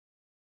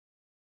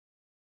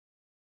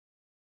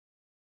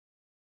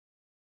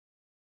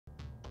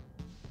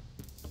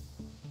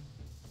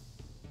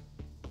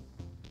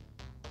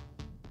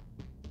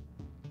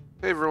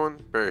Hey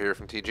everyone, Barry here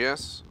from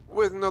TGS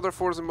with another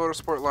Forza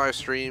Motorsport live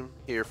stream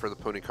here for the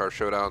Pony Car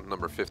Showdown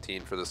number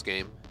 15 for this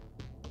game.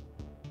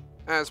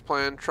 As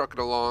planned, trucking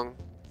along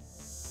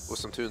with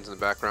some tunes in the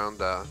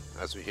background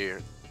as we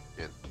hear.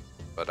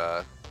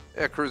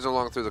 Yeah, cruising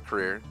along through the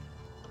career.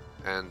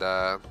 And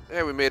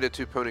yeah, we made it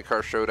to Pony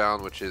Car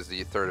Showdown, which is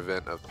the third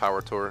event of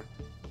Power Tour.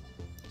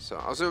 So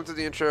I'll zoom through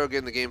the intro, get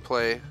in the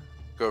gameplay,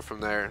 go from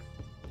there.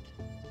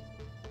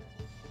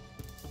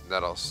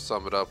 That'll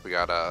sum it up. We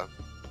got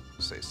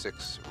say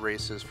 6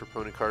 races for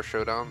Pony Car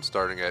Showdown,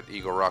 starting at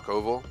Eagle Rock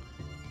Oval.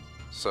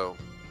 So,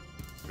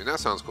 I mean, that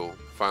sounds cool.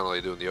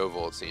 Finally doing the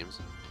oval, it seems.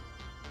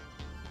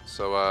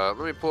 So,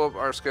 let me pull up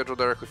our schedule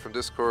directly from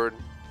Discord.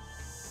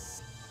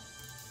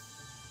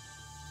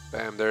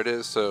 Bam, there it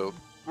is. So,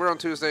 we're on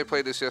Tuesday,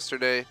 played this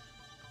yesterday.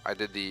 I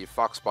did the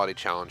Fox Body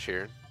Challenge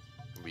here.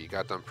 We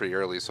got done pretty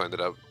early, so I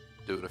ended up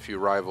doing a few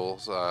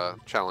rivals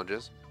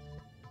challenges.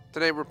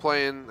 Today we're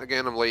playing,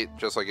 again, I'm late,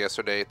 just like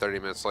yesterday, 30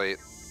 minutes late.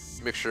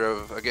 Mixture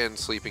of, again,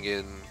 sleeping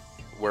in,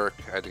 work.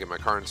 I had to get my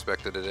car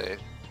inspected today.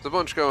 There's a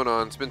bunch going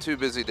on. It's been 2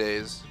 busy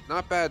days.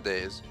 Not bad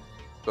days,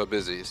 but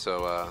busy.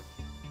 So,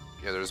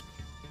 yeah, there's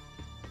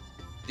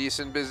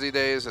decent busy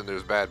days and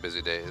there's bad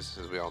busy days,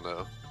 as we all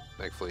know.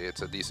 Thankfully,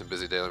 it's a decent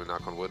busy day. Let me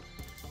knock on wood.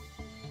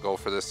 Goal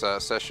for this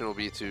session will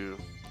be to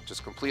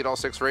just complete all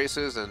 6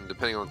 races, and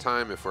depending on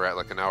time, if we're at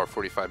like an hour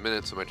 45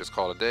 minutes, I might just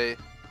call it a day.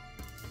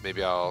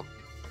 Maybe I'll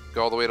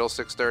go all the way till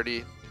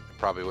 6:30. It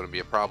probably wouldn't be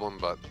a problem,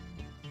 but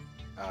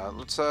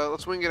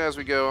let's wing it as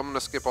we go. I'm gonna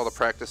skip all the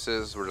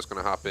practices. We're just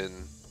gonna hop in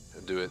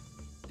and do it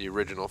the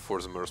original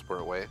Forza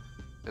Motorsport way.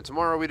 And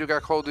tomorrow we do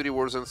got Call of Duty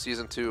Warzone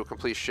Season 2, a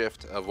complete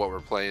shift of what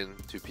we're playing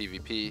to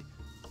PvP.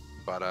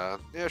 But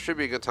yeah, it should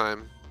be a good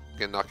time.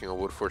 Again, knocking on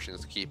wood, Fortunes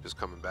to Keep is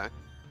coming back.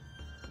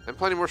 And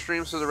plenty more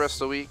streams for the rest of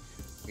the week.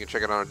 You can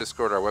check it out on our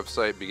Discord, our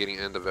website, beginning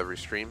and end of every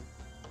stream.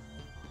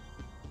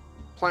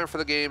 Plan for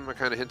the game, I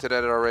kind of hinted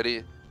at it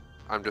already.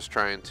 I'm just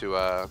trying to,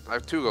 I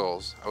have 2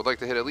 goals. I would like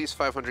to hit at least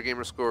 500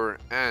 gamer score,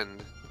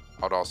 and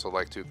I'd also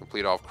like to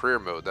complete off career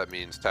mode. That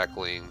means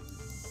tackling,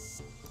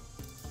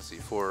 let's see,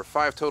 4 or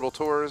 5 total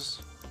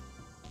tours,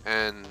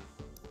 and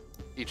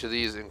each of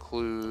these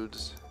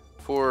includes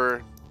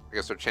 4, I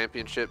guess they're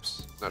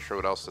championships, not sure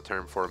what else the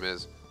term for them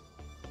is,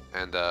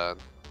 and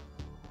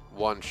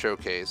 1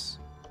 showcase.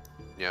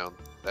 You know,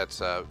 that's,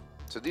 so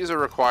these are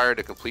required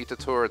to complete the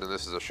tour, then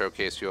this is a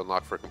showcase you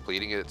unlock for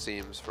completing it, it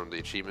seems, from the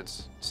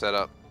achievements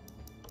setup.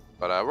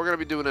 But we're going to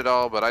be doing it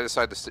all, but I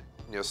decided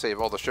to save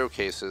all the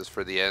showcases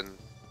for the end.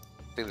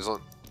 I think there's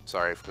one,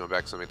 sorry for going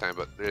back so many times,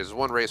 but there's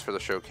 1 race for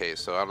the showcase.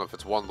 So I don't know if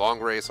it's 1 long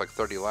race, like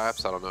 30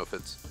 laps. I don't know if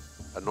it's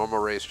a normal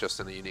race just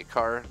in a unique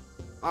car.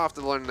 I'll have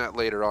to learn that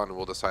later on, and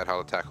we'll decide how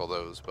to tackle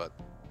those. But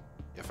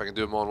if I can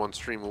do them all in 1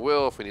 stream, we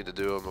will. If we need to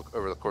do them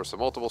over the course of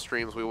multiple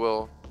streams, we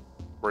will.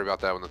 Worry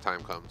about that when the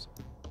time comes.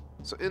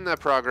 So in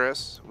that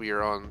progress, we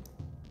are on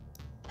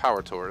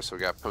Power Tour, so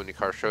we got Pony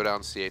Car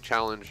Showdown, CA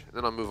Challenge, and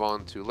then I'll move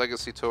on to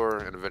Legacy Tour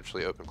and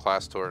eventually Open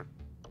Class Tour.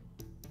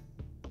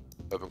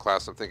 Open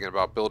Class, I'm thinking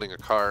about building a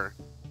car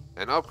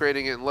and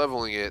upgrading it and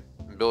leveling it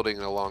and building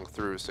it along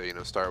through. So, you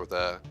know, start with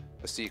a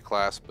C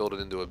class, build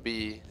it into a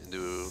B,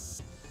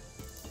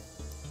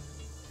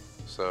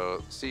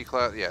 so C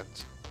class, yeah,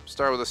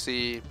 start with a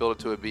C, build it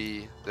to a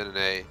B, then an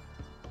A,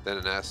 then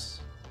an S,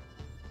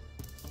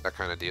 that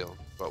kind of deal.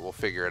 But we'll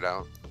figure it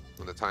out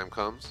when the time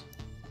comes.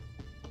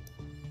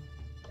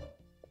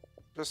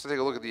 Just to take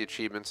a look at the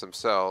achievements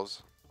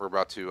themselves, we're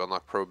about to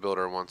unlock Pro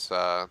Builder once,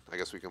 I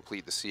guess we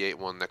complete the C8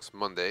 one next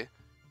Monday.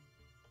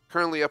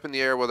 Currently up in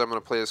the air whether I'm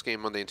going to play this game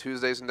Monday and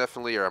Tuesdays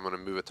indefinitely, or I'm going to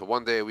move it to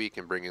 1 day a week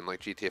and bring in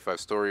like GTA 5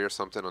 Story or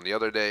something on the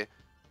other day.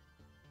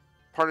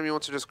 Part of me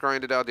wants to just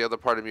grind it out, the other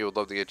part of me would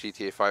love to get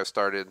GTA 5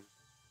 started.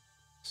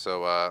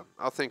 So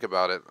I'll think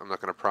about it, I'm not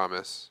going to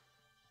promise.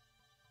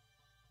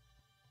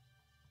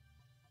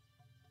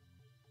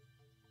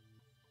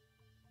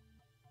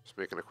 Just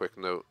making a quick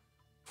note.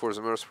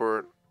 Forza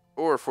Motorsport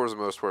or Forza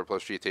Motorsport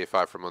plus GTA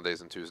 5 for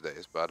Mondays and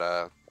Tuesdays, but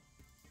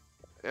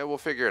yeah, we'll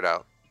figure it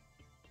out.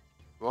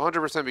 We'll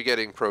 100% be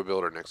getting Pro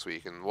Builder next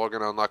week, and we're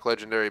going to unlock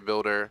Legendary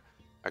Builder.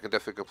 I can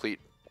definitely complete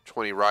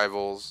 20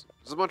 rivals.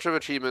 There's a bunch of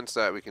achievements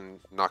that we can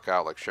knock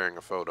out, like sharing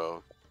a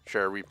photo,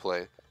 share a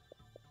replay.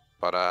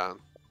 But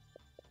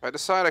if I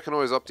decide, I can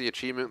always up the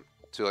achievement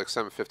to like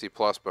 750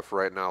 plus, but for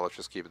right now, let's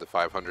just keep it to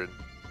 500.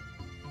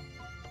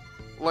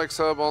 Like,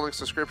 sub, all links,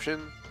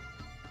 subscription,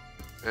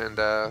 and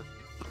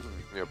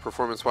you know,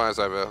 performance-wise,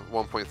 I have a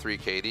 1.3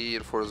 KD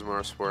in Forza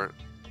Motorsport.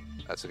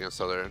 That's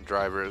against other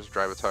drivers,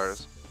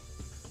 drivatars.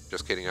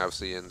 Just kidding,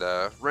 obviously. And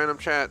random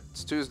chat.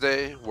 It's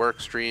Tuesday.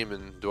 Work, stream,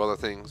 and do other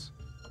things.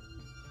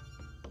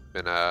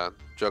 Been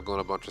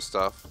juggling a bunch of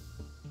stuff.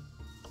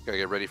 Gotta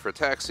get ready for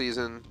tax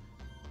season.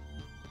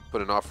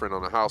 Put an offer in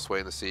on a house,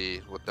 waiting to see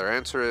what their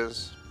answer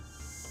is.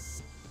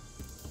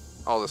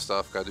 All this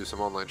stuff. Gotta do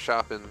some online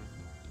shopping.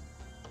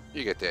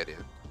 You get the idea.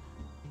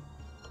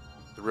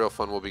 The real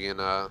fun will begin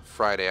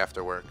Friday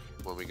after work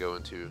when we go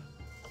into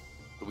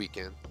the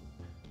weekend.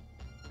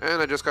 And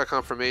I just got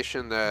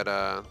confirmation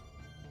that,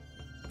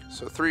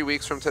 so 3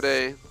 weeks from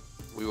today,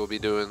 we will be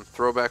doing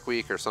Throwback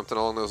Week or something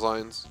along those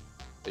lines.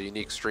 A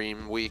unique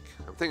stream week.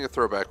 I'm thinking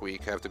Throwback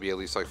Week have to be at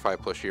least like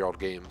 5+ year old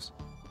games.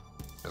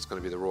 That's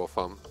going to be the rule of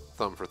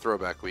thumb for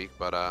Throwback Week.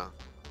 But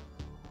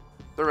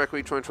Throwback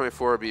Week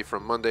 2024 will be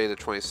from Monday the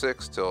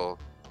 26th till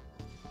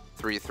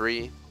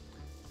 3/3.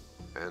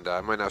 And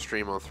I might not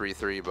stream on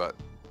 3/3, but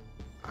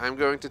I'm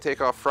going to take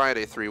off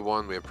Friday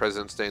 3/1. We have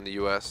President's Day in the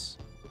US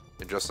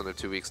in just under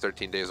 2 weeks,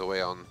 13 days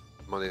away on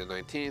Monday the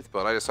 19th.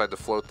 But I decided to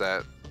float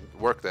that,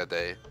 work that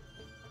day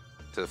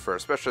to the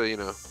first. Especially, you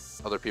know,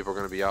 other people are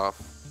going to be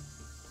off.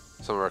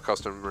 Some of our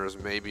customers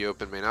may be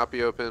open, may not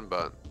be open,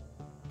 but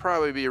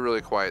probably be a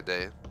really quiet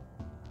day.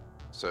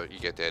 So you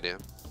get the idea.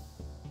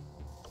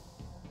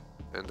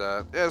 And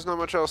yeah, there's not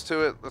much else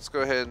to it. Let's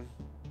go ahead and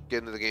get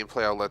into the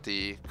gameplay. I'll let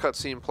the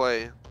cutscene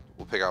play.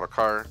 We'll pick out a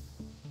car,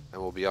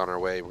 and we'll be on our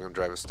way. We're going to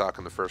drive a stock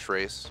in the first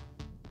race.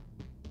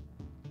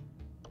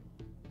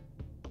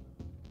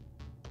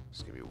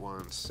 Just give me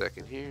 1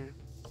 second here.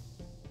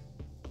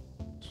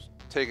 Just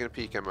taking a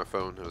peek at my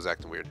phone. It was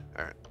acting weird.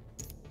 Alright.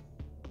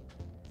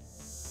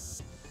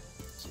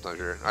 Sometimes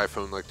your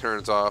iPhone like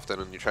turns off, then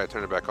when you try to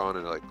turn it back on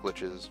and it like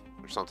glitches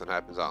or something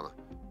happens. I don't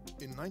know.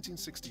 In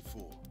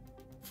 1964,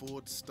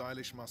 Ford's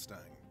stylish Mustang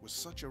was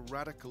such a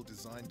radical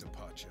design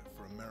departure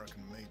for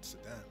American-made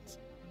sedans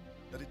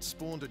that it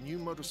spawned a new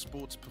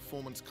motorsports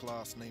performance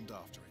class named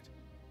after it,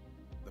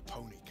 the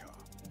pony car.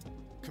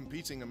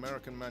 Competing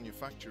American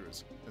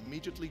manufacturers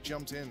immediately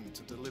jumped in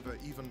to deliver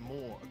even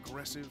more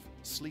aggressive,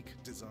 sleek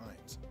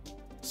designs,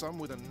 some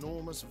with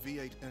enormous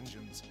V8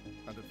 engines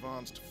and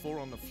advanced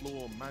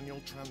 4-on-the-floor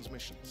manual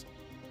transmissions,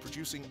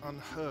 producing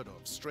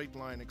unheard-of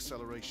straight-line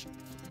acceleration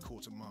for the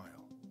quarter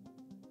mile.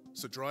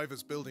 So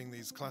drivers building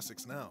these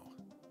classics now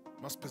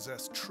must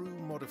possess true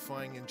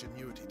modifying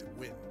ingenuity to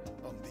win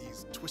on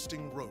these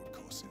twisting road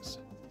courses.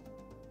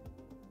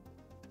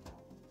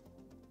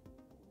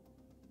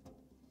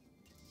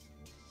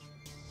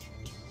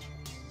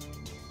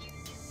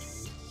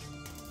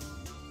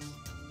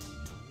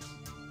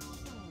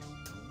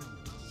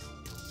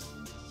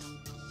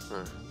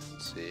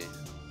 Let's see.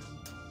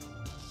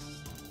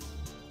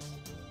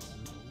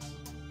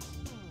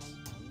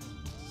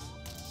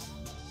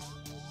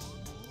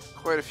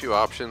 Quite a few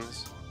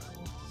options.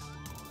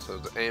 So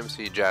the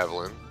AMC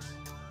Javelin,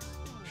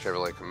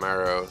 Chevrolet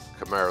Camaro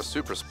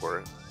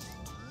Supersport,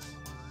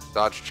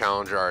 Dodge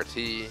Challenger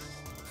RT,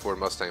 Ford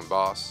Mustang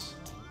Boss,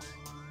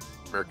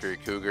 Mercury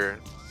Cougar,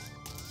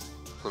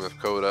 Plymouth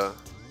Coda,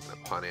 and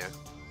a Pontiac.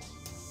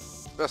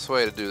 Best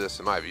way to do this,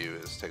 in my view,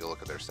 is take a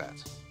look at their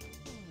stats.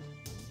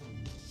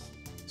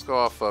 Let's go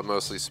off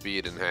mostly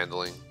speed and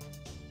handling.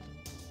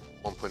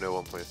 1.0,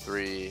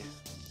 1.3.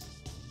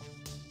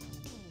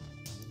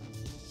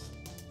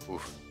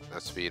 Oof,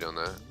 that speed on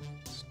that.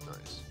 It's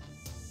nice.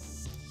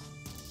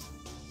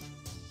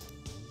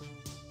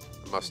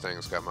 The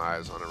Mustang's got my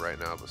eyes on it right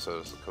now, but so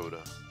does the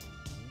Coda.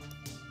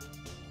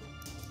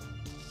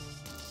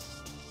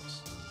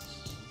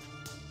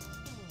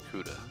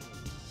 Cuda.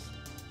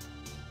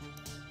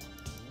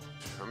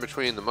 I'm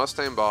between the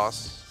Mustang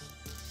Boss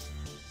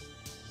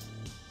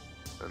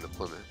and the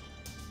Plymouth.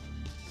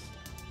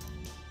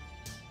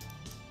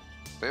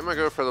 I might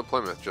go for the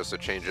Plymouth just to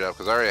change it up,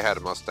 because I already had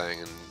a Mustang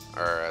in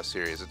our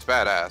series. It's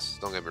badass,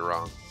 don't get me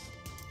wrong.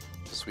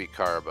 It's a sweet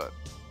car, but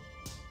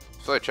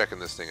I feel like checking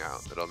this thing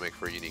out. It'll make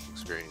for a unique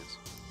experience.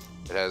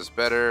 It has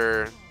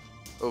better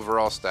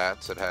overall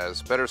stats. It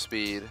has better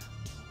speed,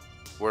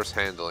 worse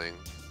handling,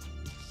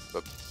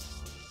 but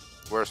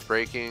worse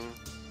braking,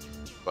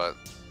 but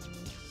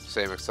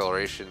same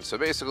acceleration. So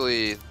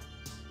basically,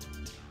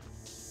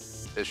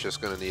 it's just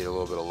going to need a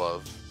little bit of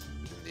love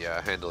in the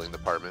handling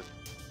department.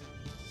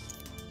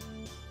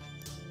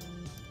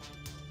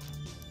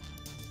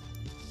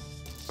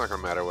 It's not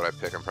going to matter what I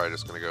pick. I'm probably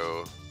just going to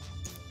go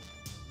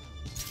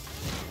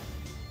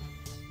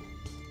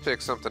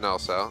pick something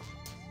else out.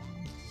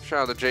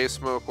 Shout out to J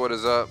Smoke, what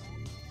is up?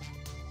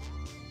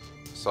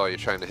 Saw you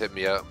trying to hit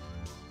me up.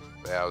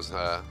 Yeah, I was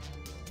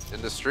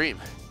in the stream.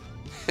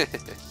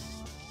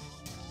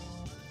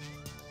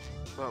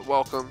 But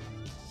welcome.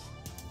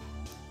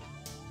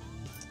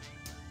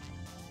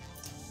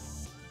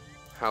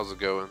 How's it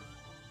going?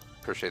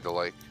 Appreciate the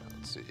like.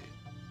 Let's see.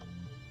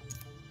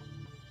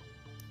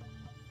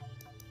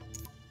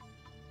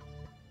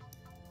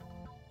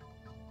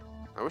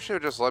 I wish it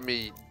would just let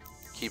me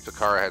keep the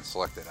car I had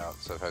selected out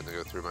instead of having to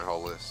go through my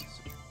whole list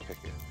to pick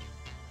it.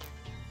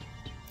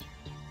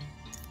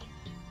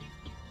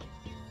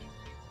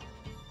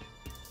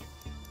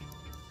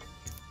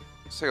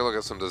 Let's take a look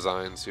at some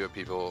designs, see what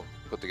people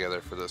put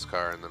together for this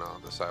car, and then I'll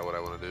decide what I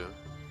want to do.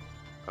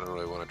 I don't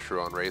really want a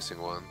true-on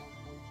racing one.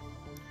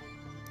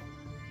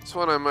 This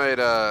one I might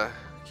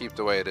keep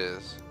the way it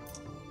is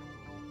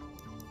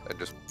and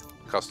just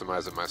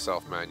customize it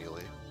myself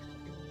manually.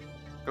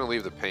 I'm gonna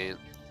leave the paint,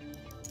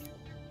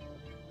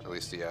 at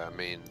least the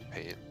main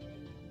paint.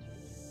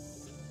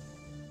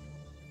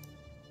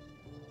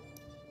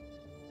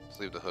 Let's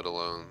leave the hood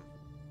alone,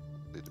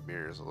 leave the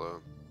mirrors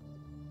alone.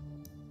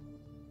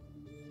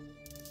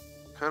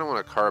 Kind of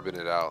want to carbon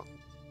it out.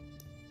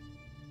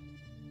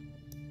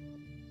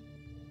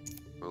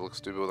 look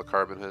stupid with a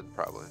carbon hood?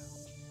 Probably.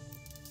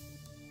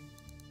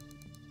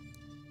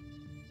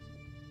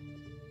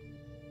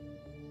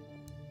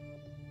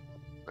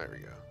 There we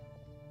go.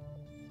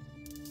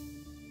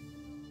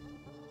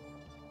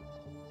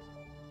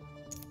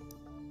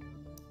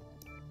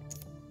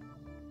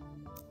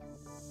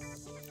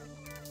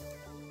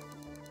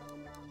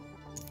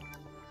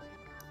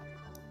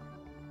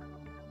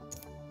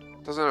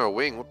 Doesn't have a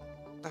wing. What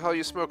the hell are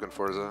you smoking,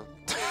 Forza?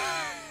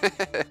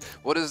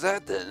 What is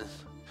that then?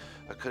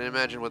 I couldn't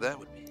imagine what that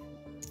would be.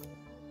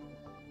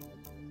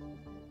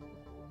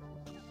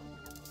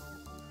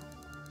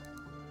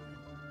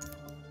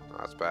 Oh,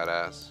 that's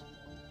badass.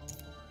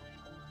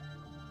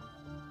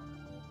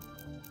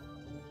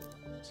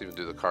 Let's even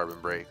do the carbon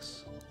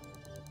brakes.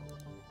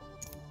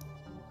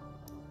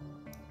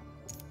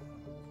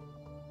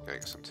 Gotta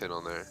get some tin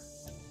on there.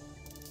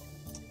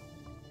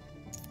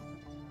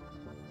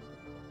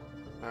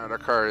 Alright, our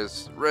car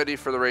is ready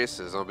for the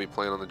races. I'll be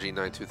playing on the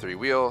G923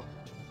 wheel.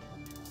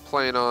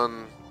 Playing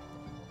on,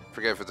 I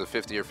forget if it's a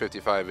 50 or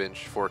 55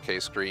 inch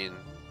 4K screen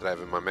that I have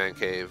in my man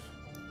cave.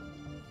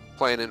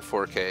 Playing in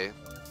 4K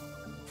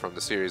from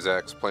the Series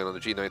X. Playing on the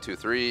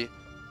G923.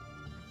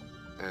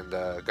 And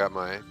got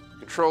my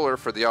controller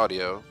for the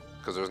audio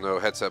because there's no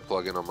headset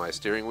plug-in on my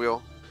steering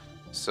wheel.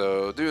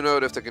 So do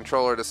note if the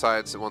controller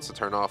decides it wants to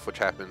turn off, which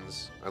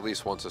happens at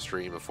least once a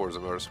stream of Forza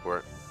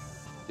Motorsport.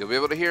 You'll be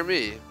able to hear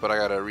me, but I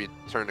gotta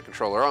return the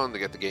controller on to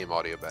get the game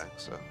audio back,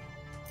 so.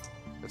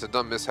 It's a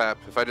dumb mishap.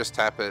 If I just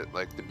tap it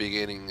like the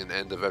beginning and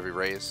end of every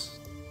race,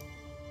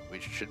 we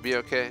should be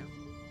okay.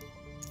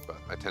 But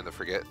I tend to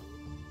forget.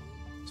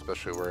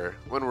 Especially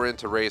when we're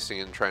into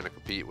racing and trying to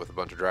compete with a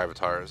bunch of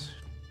drivatars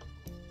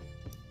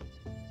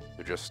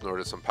who just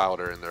snorted some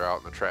powder and they're out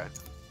on the track.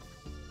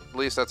 At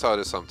least that's how it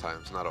is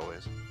sometimes, not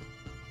always.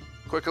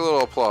 Quick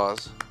little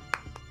applause.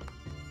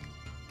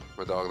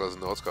 My dog doesn't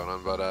know what's going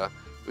on, but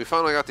we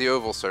finally got the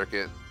oval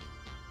circuit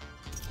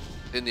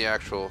in the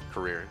actual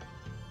career.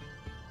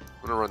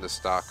 I'm gonna run this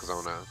stock because I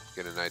want to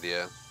get an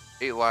idea.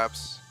 8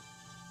 laps.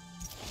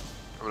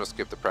 I'm gonna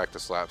skip the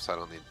practice laps. I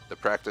don't need the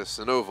practice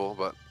in oval,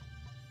 but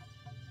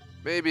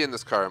maybe in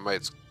this car it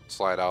might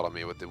slide out on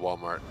me with the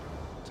Walmart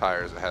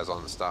tires it has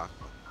on the stock.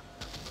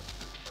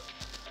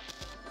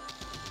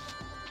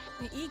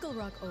 The Eagle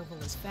Rock Oval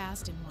is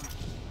fast and wide.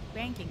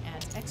 Banking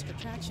adds extra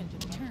traction to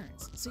the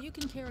turns, so you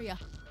can carry a...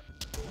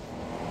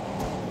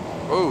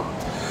 Ooh.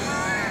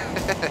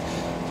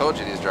 Told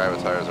you these driver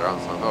tires are on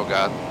some. Oh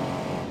god.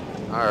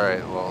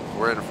 Alright, well,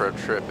 we're in for a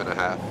trip and a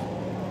half.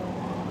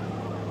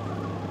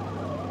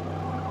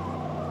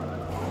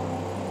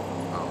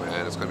 Oh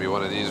man, it's gonna be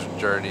one of these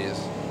journeys.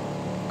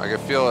 I can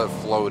feel it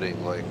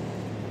floating, like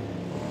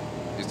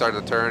you start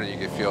to turn and you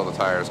can feel the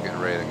tires getting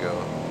ready to go.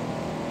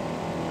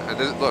 And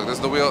this, look, this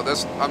is the wheel.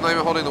 I'm not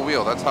even holding the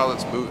wheel. That's how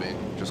it's moving,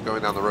 just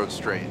going down the road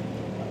straight.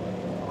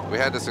 We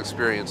had this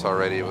experience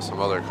already with some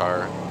other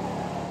car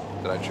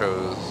that I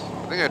chose.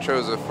 I think I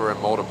chose it for a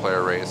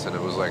multiplayer race, and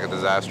it was like a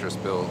disastrous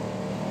build.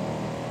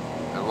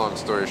 And long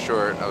story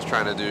short, I was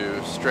trying to do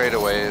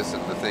straightaways,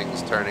 and the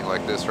thing's turning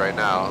like this right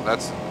now.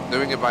 That's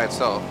doing it by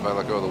itself. If I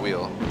let go of the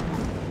wheel,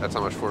 that's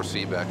how much force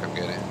feedback I'm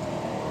getting.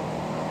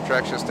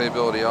 Traction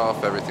stability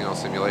off, everything on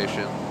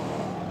simulation.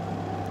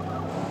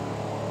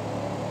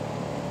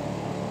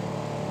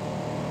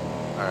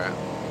 Alright.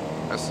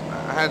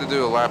 I had to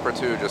do a lap or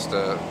two just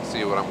to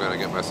see what I'm going to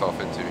get myself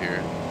into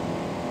here.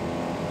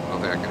 I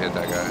don't think I can hit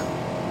that guy.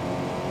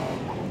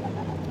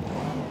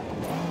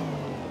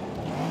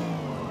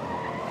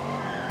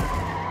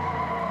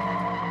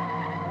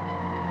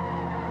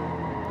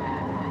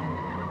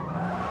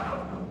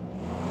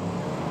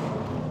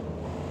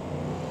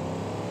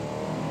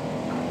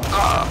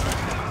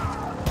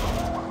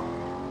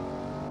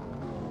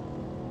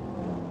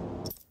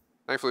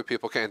 Thankfully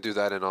people can't do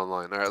that in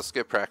online. Alright, let's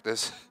skip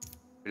practice.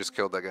 We just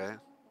killed that guy.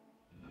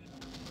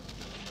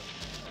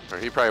 Or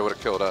he probably would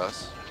have killed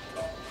us.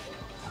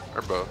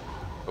 Or both.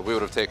 But we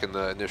would have taken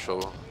the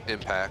initial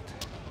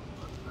impact.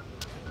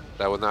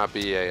 That would not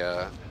be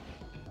a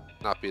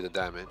not be the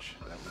damage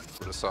that we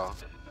would have saw.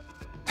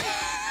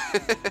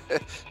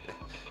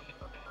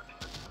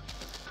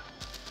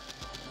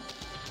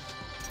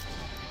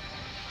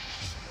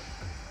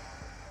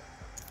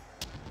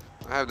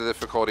 I have the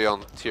difficulty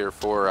on tier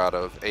 4 out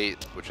of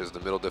 8, which is the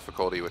middle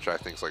difficulty, which I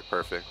think is like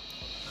perfect.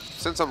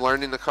 Since I'm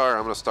learning the car,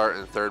 I'm going to start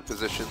in 3rd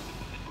position.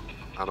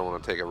 I don't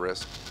want to take a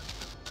risk.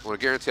 I want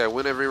to guarantee I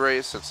win every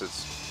race since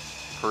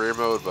it's career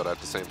mode, but at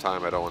the same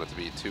time I don't want it to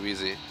be too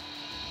easy.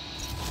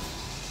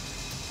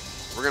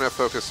 We're going to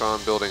focus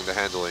on building the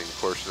handling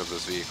portion of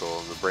this vehicle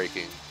and the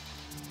braking,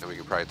 and we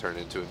can probably turn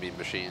it into a mean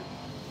machine.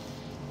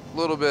 A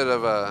little bit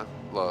of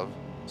love,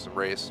 some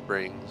race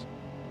springs.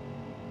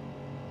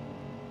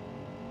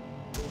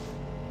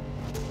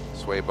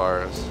 Sway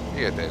bars,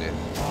 you get the idea.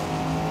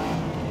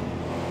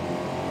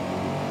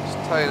 Just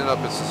tighten up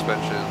its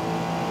suspension.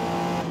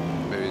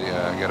 Maybe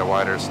get a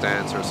wider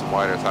stance or some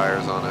wider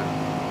tires on it,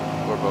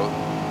 or both.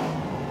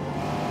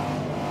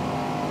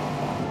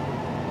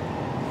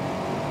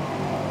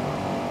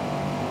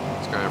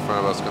 This guy in front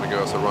of us is going to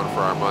give us a run for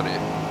our money.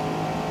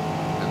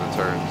 in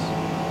turns.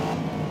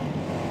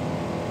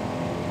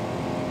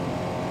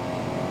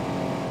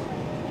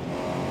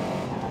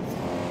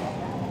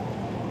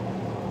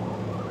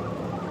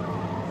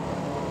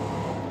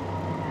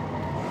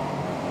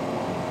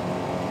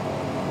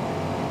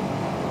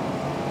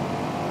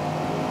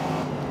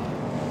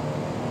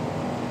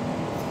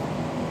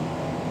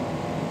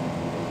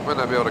 Might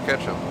not be able to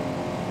catch him.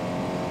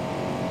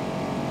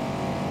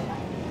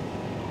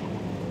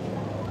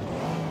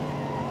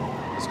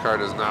 This car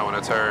does not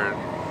want to turn.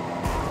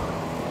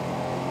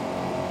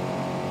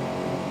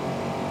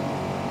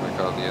 Like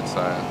on the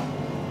inside.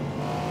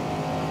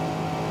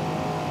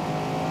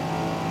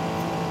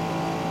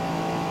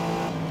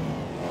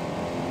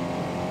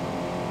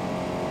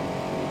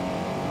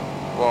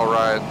 Wall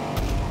ride.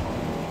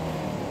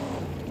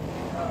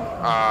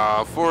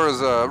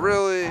 Forza,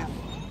 really?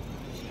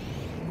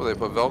 Will they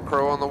put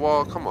Velcro on the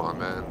wall? Come on,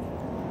 man.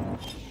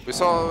 We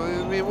saw,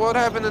 I mean, what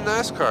happened in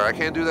NASCAR? I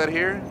can't do that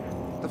here?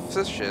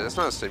 This shit, it's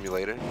not a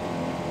simulator.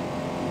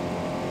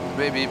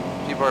 Maybe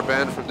people are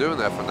banned from doing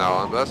that from now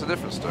on, but that's a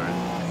different story.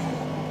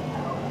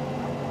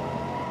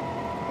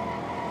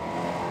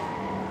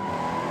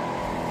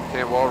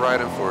 Can't wall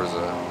ride in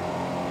Forza.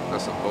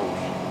 That's some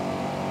bullshit.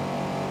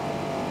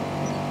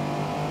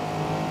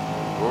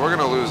 Well, we're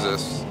gonna lose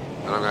this,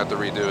 and I'm gonna have to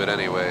redo it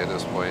anyway at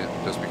this point,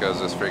 just because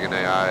this friggin'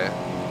 AI,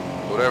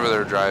 whatever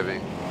they're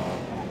driving,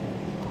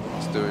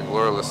 it's doing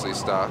gloriously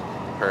stock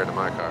compared to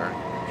my car.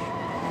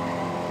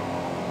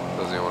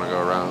 Doesn't even want to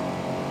go around.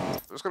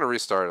 I'm just gonna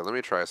restart it. Let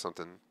me try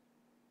something.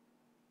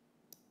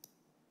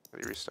 How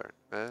do you restart?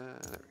 There we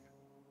go.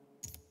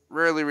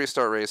 Rarely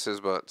restart races,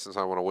 but since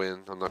I want to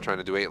win, I'm not trying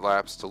to do 8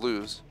 laps to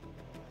lose.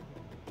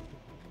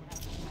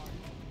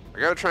 I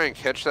gotta try and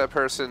catch that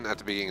person at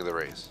the beginning of the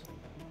race.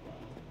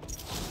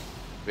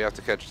 We have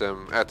to catch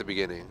them at the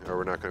beginning, or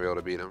we're not gonna be able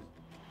to beat them.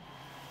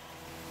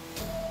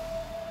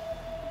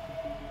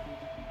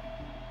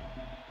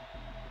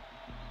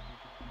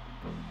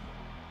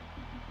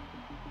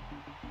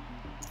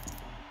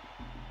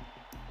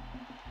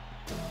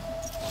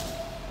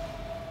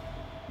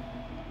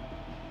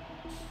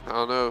 I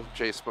don't know,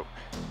 Jay Smoke.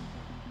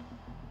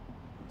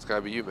 It's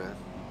gotta be you, man.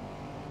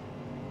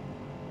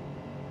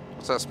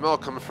 What's that smell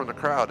coming from the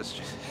crowd? It's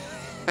just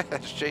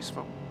it's Jay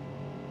Smoke.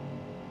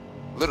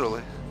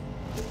 Literally.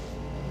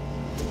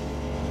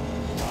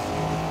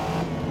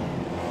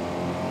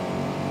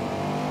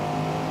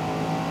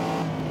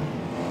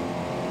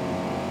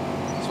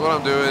 So what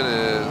I'm doing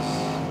is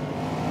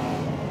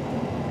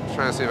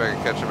trying to see if I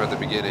can catch him at the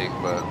beginning,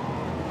 but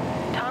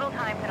total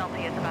time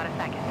penalty is about a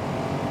second.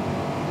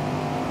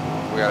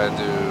 we gotta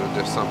do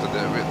just something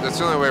that that's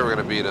the only way we're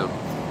gonna beat him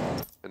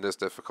in this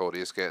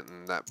difficulty is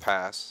getting that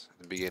pass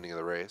at the beginning of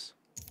the race.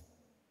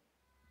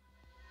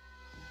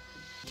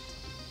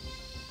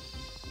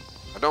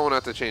 I don't want to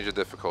have to change the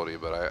difficulty,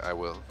 but I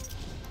will.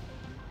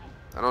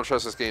 I don't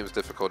trust this game's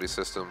difficulty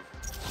system.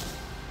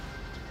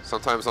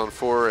 Sometimes on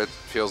 4 it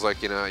feels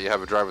like, you know, you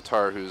have a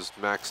drivatar who's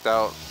maxed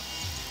out,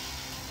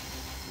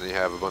 and then you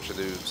have a bunch of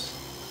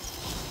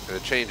noobs. And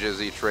it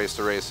changes each race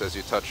to race as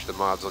you touch the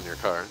mods on your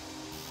car.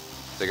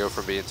 They go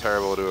from being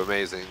terrible to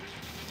amazing.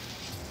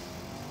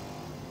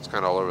 It's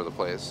kind of all over the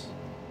place.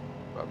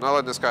 But I'm not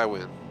letting this guy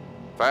win.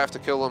 If I have to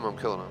kill him, I'm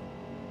killing him.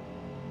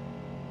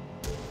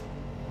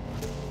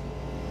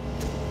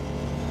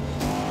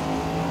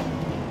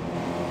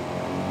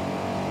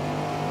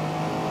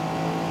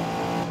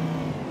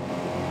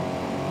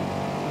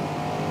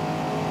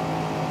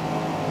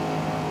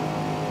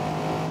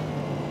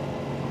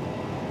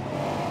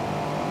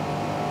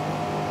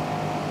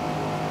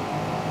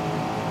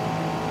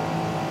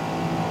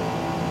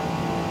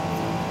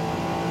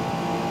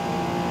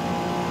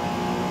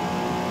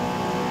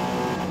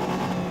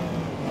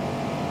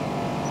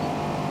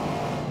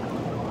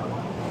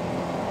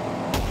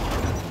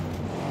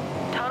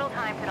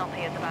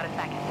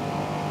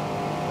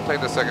 Take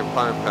the second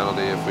time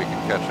penalty if we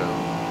can catch him.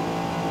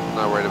 I'm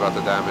not worried about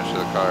the damage to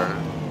the car.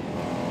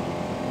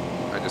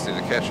 I just need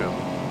to catch him.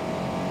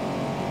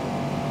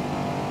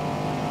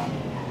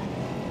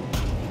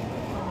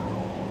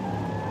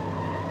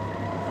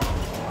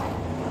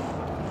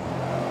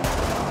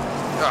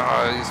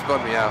 Oh, he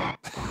spun me out.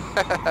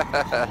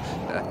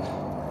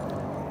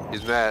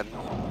 He's mad.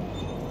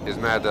 He's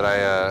mad that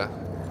I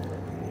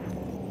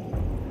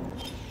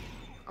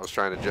was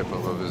trying to jip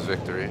him of his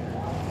victory.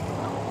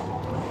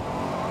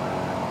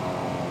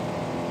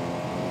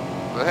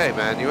 But hey,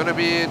 man, you want to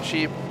be a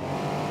cheap,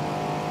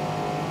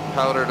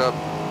 powdered up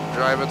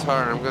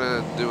drivatar? I'm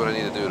going to do what I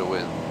need to do to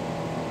win.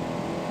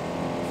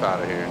 Get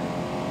out of here.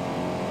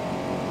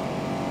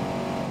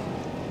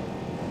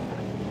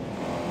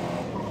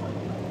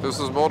 If this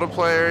was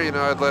multiplayer, you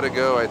know, I'd let it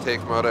go. I'd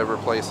take whatever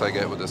place I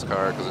get with this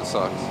car because it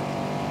sucks.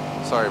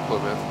 Sorry,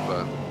 Plymouth,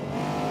 but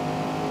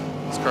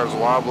this car's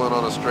wobbling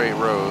on a straight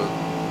road.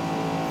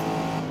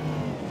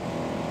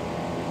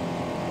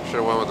 Should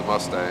have went with the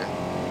Mustang.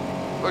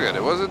 Look at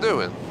it, what's it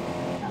doing?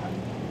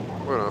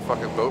 We're on a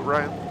fucking boat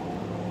ride?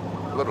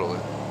 Literally,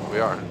 we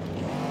are.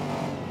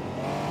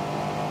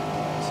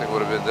 This thing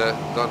would have been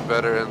done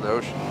better in the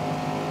ocean.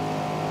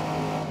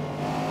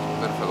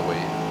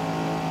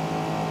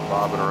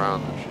 bobbing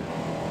around and shit.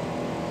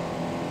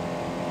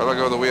 If I let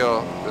go of the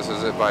wheel, this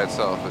is it by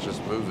itself. It's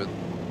just moving.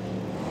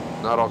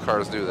 Not all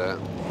cars do that.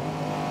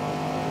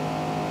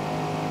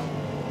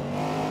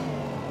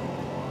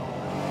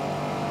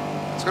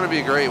 It's going to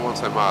be great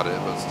once I mod it,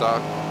 but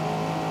stock,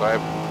 I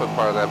put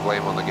part of that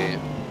blame on the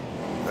game.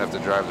 I have to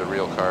drive the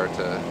real car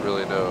to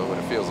really know what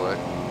it feels like.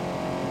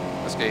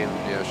 This game,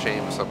 you know,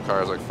 shames some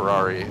cars like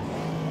Ferrari.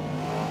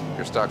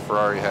 Your stock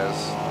Ferrari has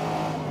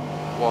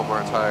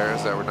Walmart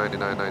tires that were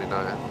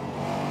 $99.99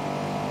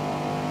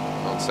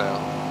 on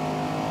sale.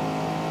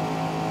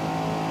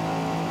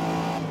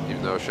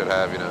 Even though it should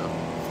have, you know,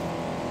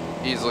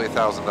 easily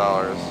 $1,000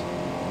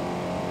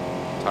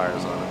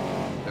 tires on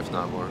it, if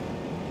not more.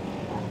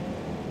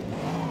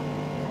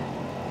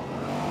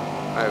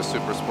 I have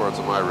Super Sports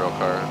on my real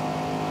car.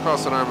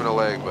 Cost an arm and a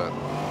leg, but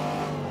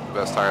the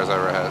best tires I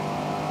ever had.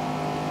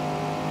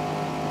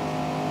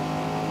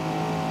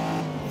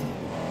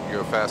 You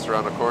go fast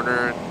around the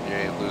corner, you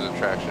ain't losing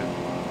traction.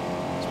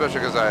 Especially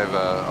because I have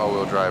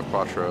all-wheel drive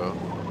quattro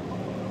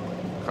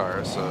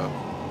cars, so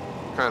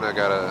kind of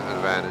got an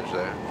advantage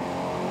there.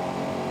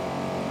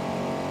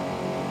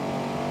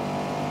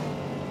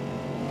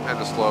 And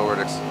the slower,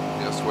 you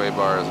know, sway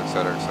bars,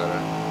 etc.,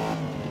 etc.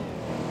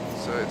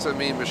 So it's a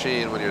mean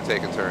machine when you're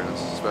taking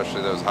turns,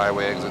 especially those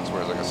highway exits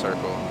where it's like a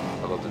circle.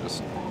 I love to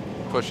just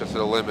push it to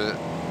the limit.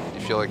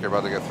 You feel like you're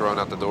about to get thrown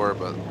out the door,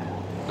 but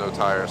no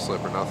tire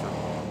slip or nothing.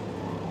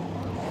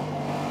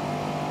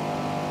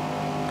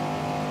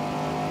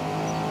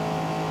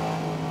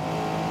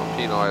 Don't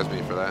penalize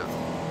me for that.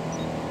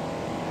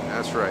 Yeah,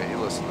 that's right, you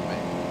listen to me.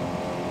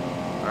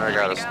 I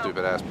got a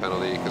stupid ass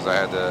penalty because I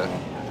had to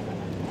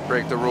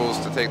break the rules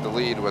to take the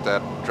lead with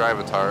that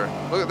drivatar.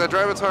 Look, that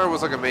drivatar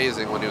was like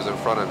amazing when he was in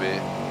front of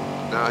me.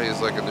 Now he's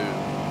like a noob.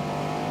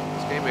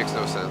 This game makes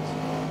no sense.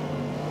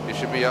 He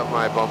should be up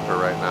my bumper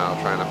right now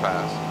trying to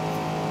pass.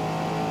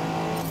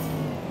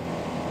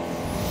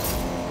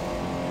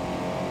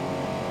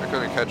 I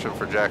couldn't catch him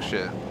for jack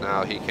shit.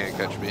 Now he can't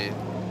catch me.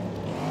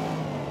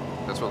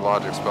 That's when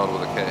logic spelled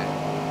with a K.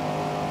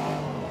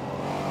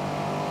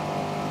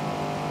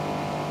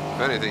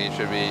 If anything, he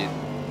should be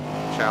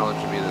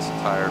challenging me this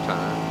entire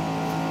time.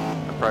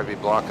 I'd probably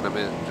be blocking him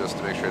in just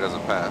to make sure he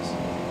doesn't pass.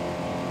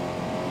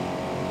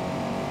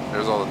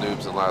 There's all the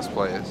noobs in last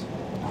place.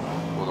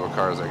 Wonder what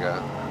cars I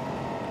got.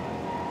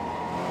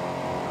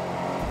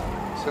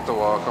 Just hit the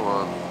wall, come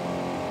on.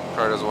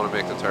 Car doesn't want to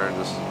make the turn,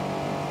 just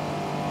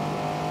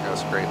gotta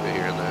scrape it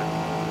here and there.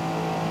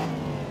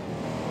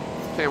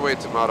 Can't wait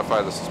to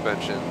modify the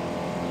suspension.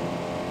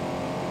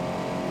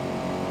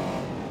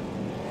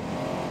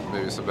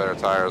 Maybe some better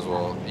tires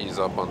will ease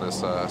up on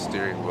this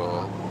steering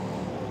wheel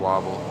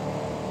wobble.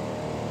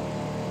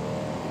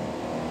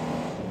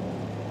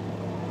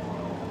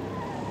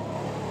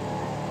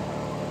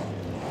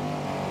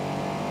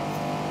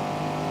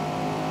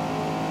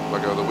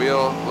 Let go of the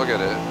wheel, look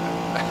at it.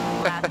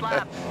 Last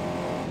lap.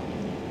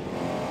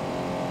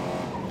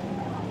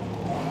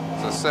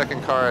 It's the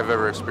second car I've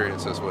ever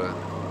experienced this with.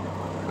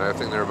 And I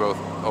think they're both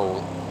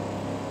old,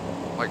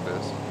 like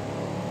this.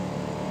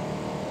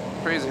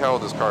 Crazy how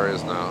old this car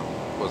is now.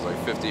 Was like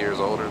 50 years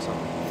old or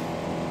something.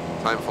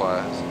 Time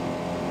flies.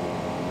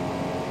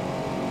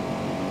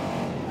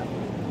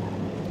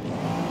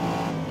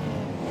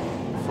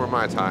 For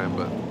my time,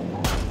 but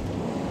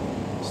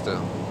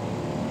still.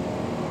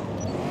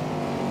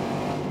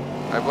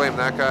 I blame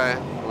that guy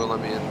who wouldn't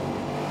let me in.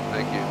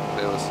 Thank you.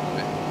 They listened to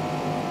me.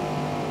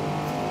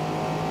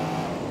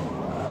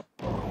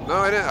 No,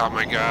 I didn't. Oh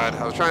my god.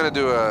 I was trying to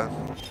do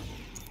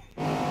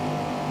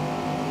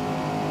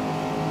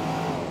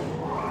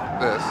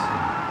this.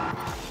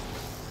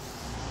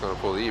 Gonna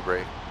pull the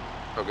e-brake.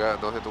 Oh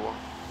god, don't hit the wall.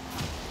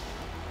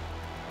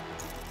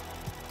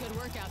 Good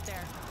work out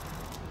there.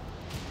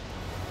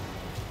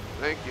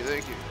 Thank you,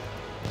 thank you.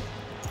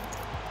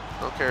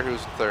 Don't care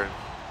who's third.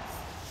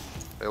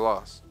 They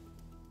lost.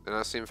 Did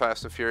I seem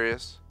Fast and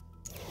Furious?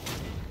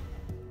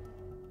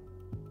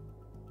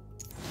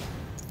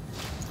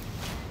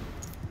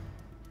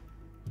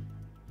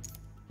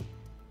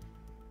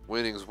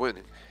 Winning's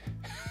winning.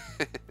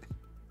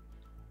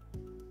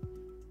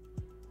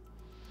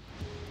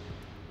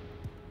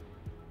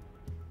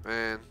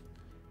 Man,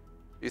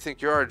 you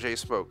think you are J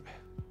Smoke?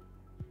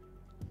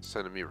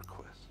 Sending me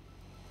requests.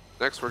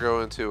 Next, we're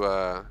going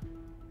to.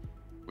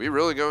 We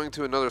really going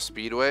to another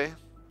speedway?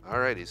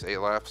 Alrighty, 8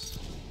 laps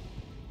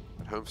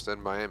at Homestead,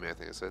 Miami. I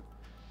think I said.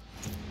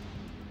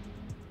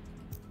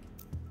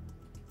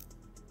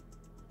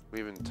 We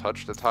even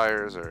touched the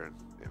tires, or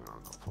yeah, no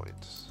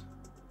points.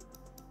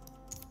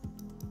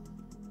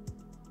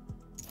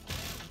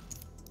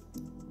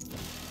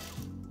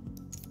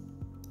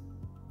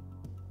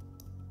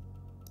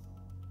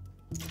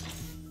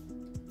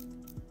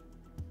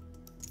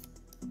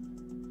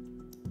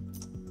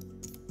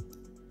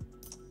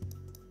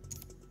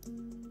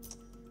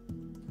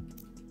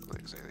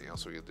 Anything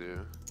else we could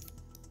do?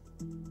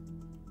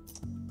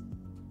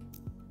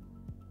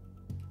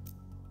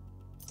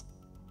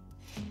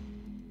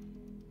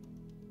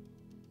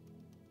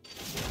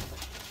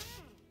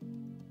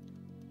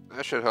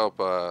 That should help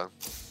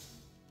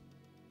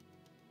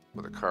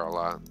with the car a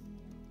lot.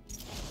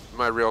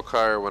 My real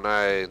car, when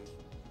I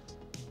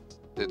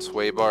did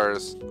sway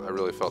bars, I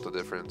really felt the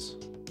difference.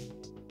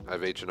 I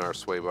have H&R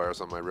sway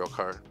bars on my real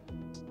car.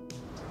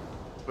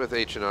 With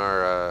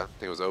H&R, I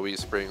think it was OE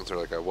springs or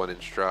like a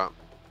 1-inch drop.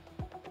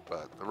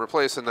 But I'm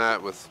replacing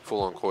that with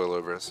full-on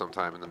coilover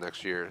sometime in the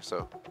next year.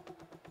 So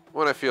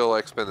when I feel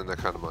like spending that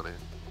kind of money,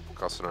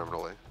 costs an arm and a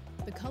leg.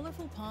 The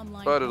colorful palm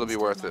line, But it'll be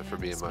worth it for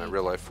being my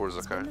real-life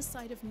Forza car. It's been the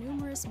site of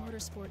numerous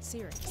motorsport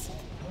series.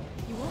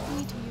 You won't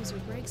need to use your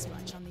brakes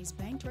much on these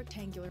banked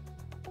rectangular.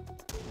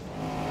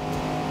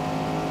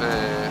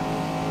 I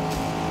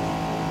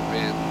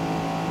mean,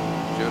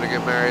 if you want to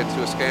get married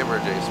to a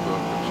scammer, J-Spook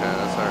in chat,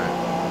 that's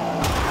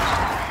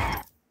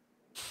alright.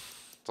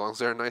 As long as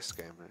they're a nice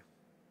scammer.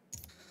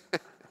 If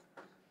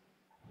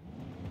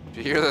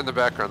you hear that in the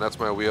background, that's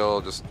my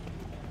wheel just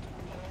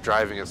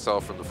driving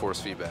itself from the force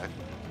feedback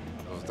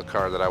of the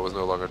car that I was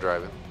no longer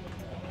driving.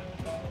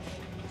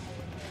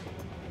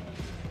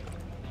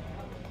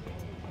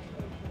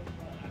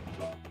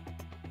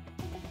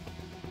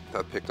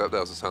 That picked up,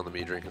 that was the sound of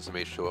me drinking some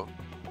H2O.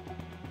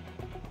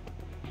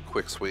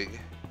 Quick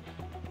swig.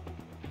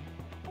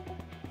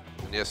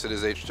 And yes, it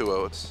is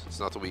H2O, it's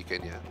not the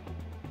weekend yet.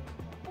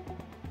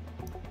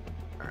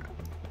 Alright,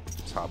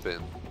 let's hop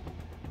in.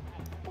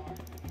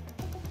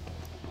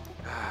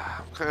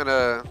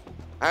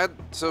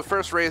 So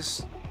first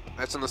race,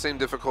 that's in the same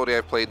difficulty.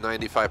 I've played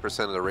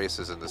 95% of the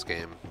races in this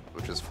game,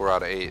 which is 4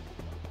 out of 8,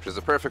 which is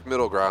the perfect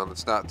middle ground.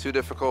 It's not too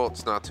difficult,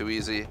 it's not too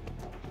easy.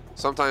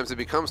 Sometimes it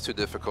becomes too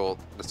difficult,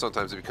 and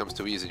sometimes it becomes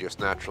too easy just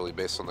naturally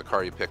based on the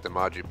car you pick, the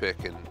mod you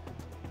pick. And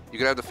you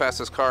could have the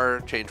fastest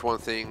car, change one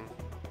thing,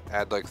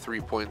 add like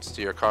 3 points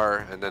to your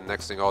car, and then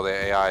next thing all the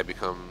AI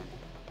become,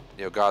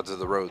 you know, gods of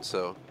the road.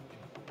 So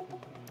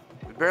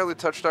we barely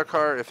touched our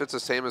car. If it's the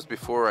same as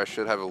before, I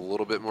should have a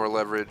little bit more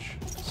leverage.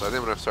 So I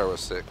think I'm gonna start with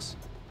 6.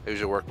 I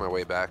usually work my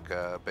way back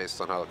based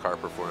on how the car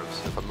performs.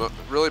 If I'm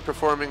really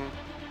performing,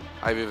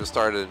 I've even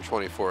started in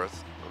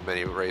 24th on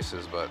many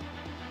races, but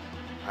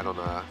I don't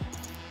know. I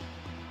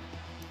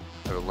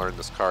haven't learned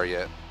this car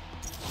yet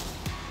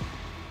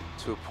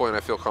to a point I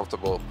feel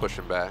comfortable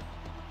pushing back.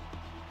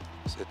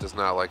 It does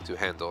not like to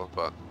handle,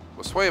 but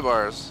with sway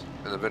bars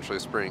and eventually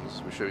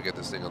springs, we should get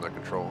this thing under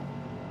control.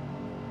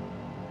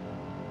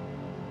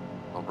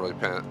 I don't really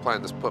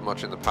plan to put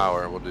much into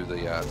power. We'll do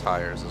the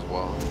tires as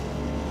well.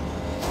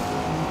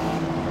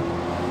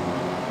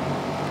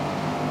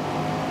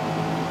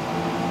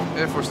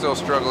 If we're still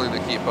struggling to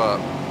keep up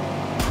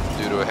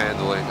due to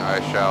handling, I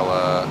shall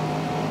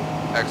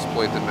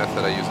exploit the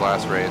method I used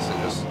last race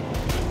and just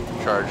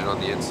charge it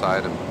on the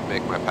inside and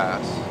make my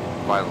pass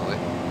violently.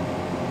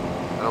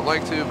 I don't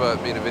like to,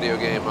 but being a video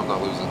game, I'm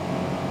not losing.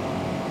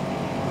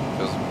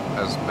 Because,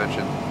 as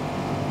mentioned,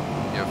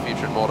 you know,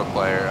 featured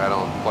multiplayer, I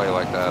don't play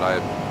like that.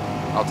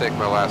 I'll take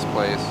my last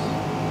place.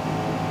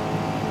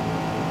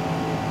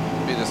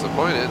 Be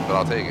disappointed, but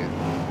I'll take it.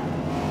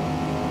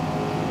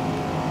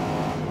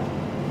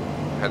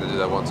 I had to do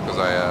that once because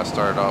I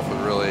started off with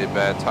really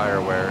bad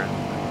tire wear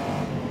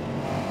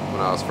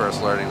when I was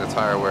first learning the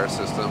tire wear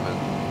system. And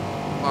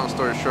long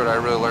story short, I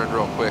really learned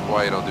real quick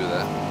why you don't do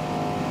that.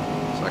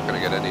 So I couldn't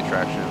get any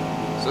traction.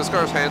 So this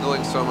car's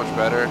handling so much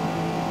better.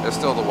 There's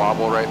still the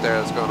wobble right there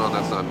that's going on.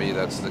 That's not me,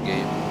 that's the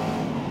game.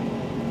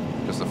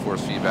 Just the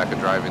force feedback of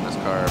driving this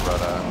car,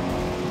 but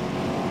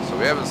so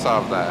we haven't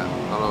solved that.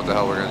 I don't know what the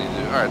hell we're gonna need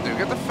to do. Alright, dude,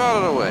 get the hell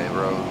out of the way,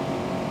 bro.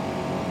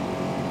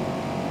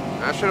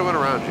 I should have went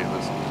around you.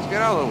 Let's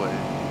get out of the way.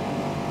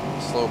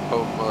 Slow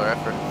poke, mother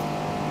effort.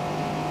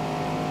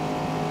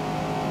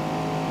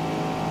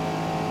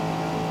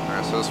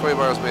 Alright, so the sway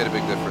bars made a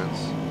big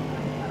difference.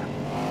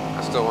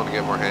 I still want to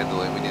get more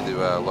handling. We need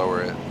to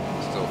lower it.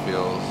 It still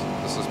feels,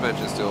 the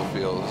suspension still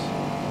feels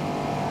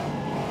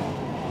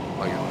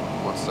like it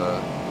wants to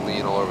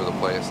lean all over the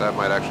place. That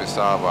might actually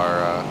solve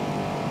our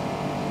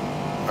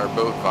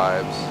boat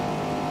vibes. I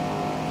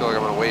feel like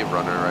I'm on a wave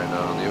runner right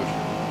now on the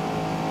ocean,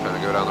 trying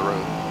to go down the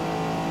road.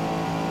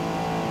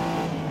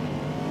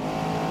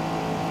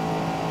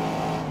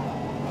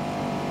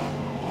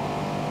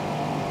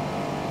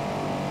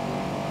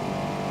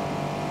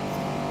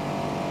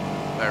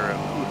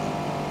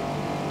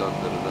 Dun,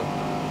 dun, dun, dun.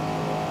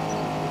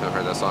 Haven't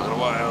heard that song in a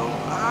while.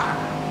 Ah.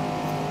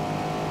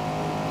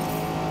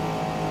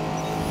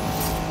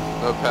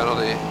 No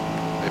penalty.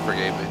 They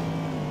forgave me.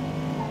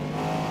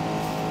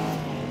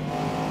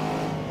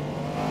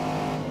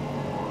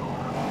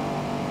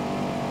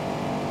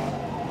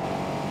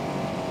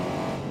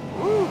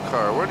 Woo,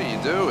 car, what are you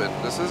doing?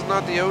 This is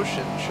not the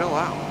ocean. Chill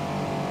out.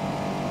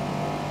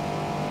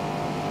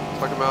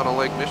 It's like I'm out on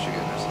Lake Michigan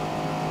or something.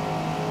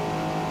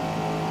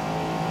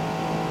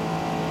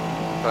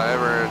 If I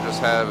ever just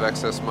have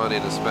excess money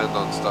to spend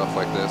on stuff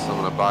like this, I'm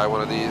gonna buy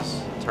one of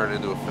these and turn it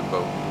into a fin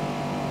boat.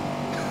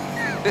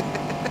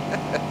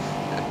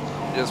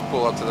 Just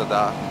pull up to the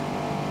dock.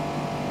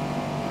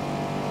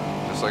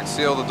 Just like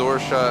seal the door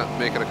shut,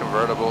 make it a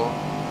convertible.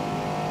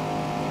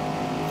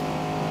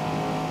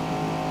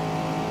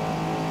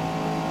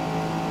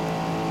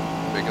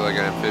 Make it like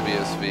an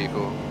amphibious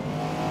vehicle.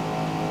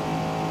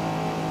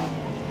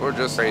 Or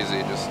just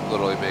crazy, just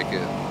literally make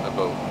it a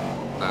boat.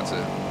 That's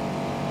it.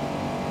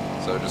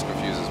 So it just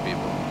confuses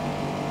people.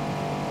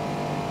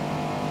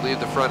 Leave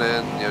the front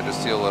end, you know,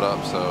 just seal it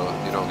up so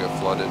you don't get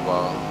flooded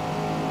while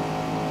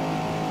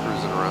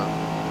cruising around.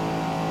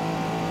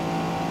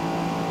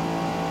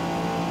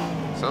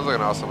 Sounds like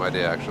an awesome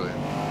idea, actually,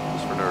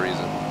 just for no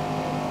reason.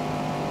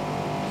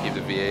 Keep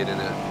the V8 in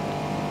it.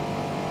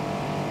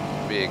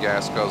 Be a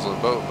gas guzzling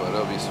boat, but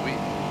it'll be sweet.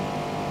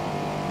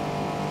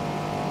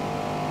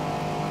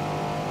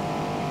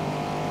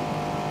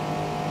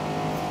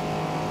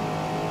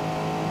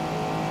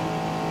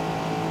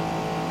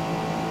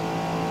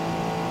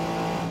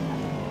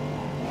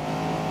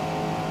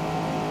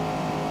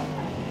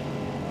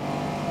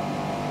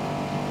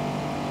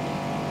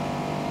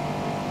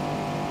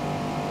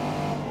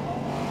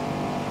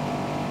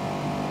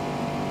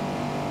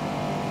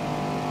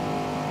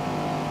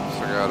 So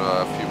I got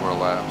a few more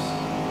laps.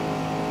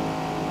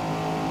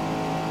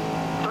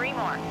 3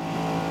 more.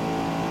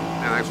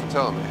 And thanks for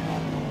telling me.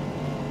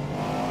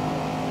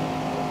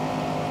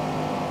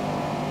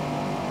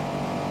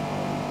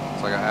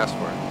 It's like I asked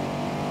for it.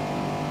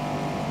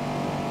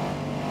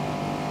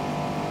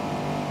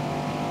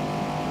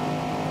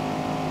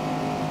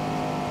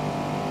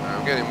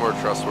 I'm getting more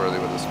trustworthy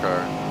with this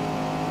car.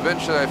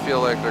 Eventually I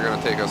feel like they're going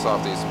to take us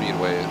off these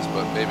speedways,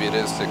 but maybe it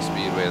is 6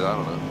 speedways, I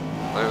don't know.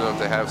 I don't even know if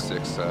they have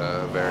 6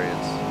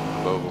 variants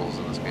of ovals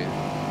in this game.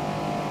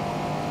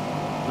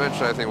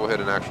 Eventually I think we'll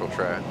hit an actual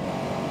track.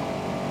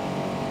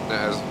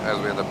 As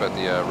we end up at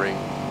the ring,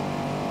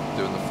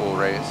 doing the full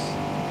race.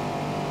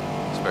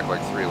 Expect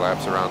like 3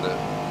 laps around it.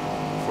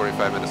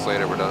 45 minutes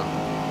later we're done.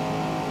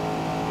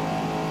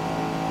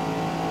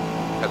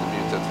 Had to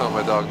mute to tell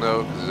my dog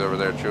no, because he's over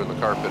there chewing the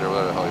carpet or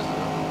whatever the hell he's doing.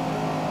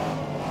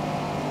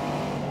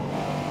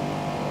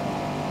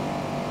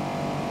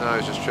 No,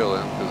 he's just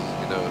chilling, because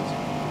he knows.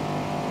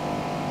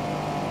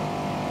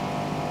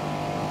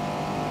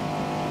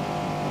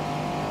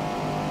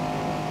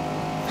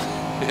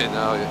 And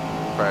now he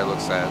probably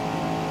looks sad.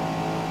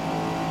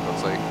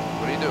 Looks like,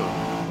 what are you doing?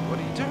 What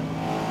are you doing?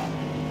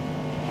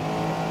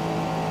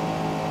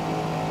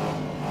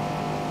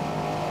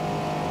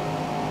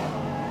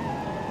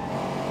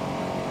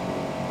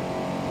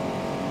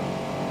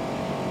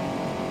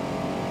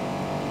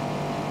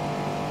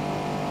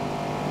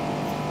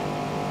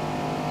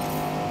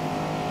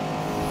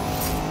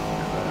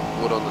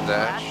 Wood on the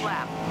dash. Last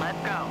lap.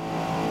 Let's go.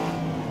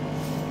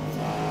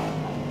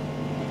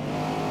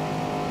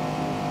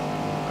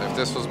 If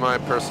this was my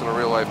personal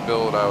real life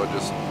build, I would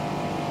just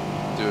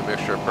do a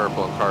mixture of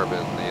purple and carbon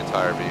in the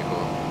entire vehicle.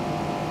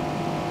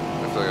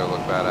 I feel like it would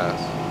look badass.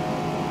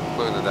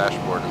 Including the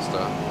dashboard and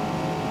stuff.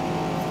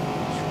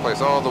 Just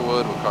replace all the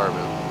wood with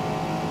carbon.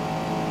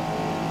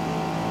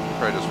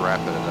 Probably just wrap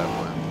it at that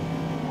point.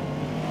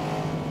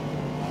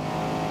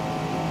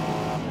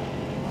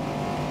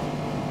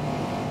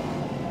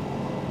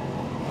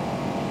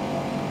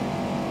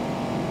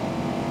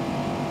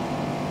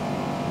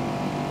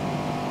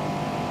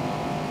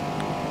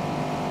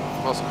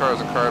 Most cars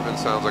and carbon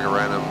sounds like a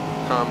random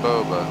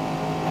combo, but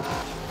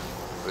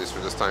at least for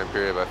this time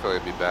period, I feel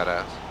like it'd be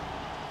badass.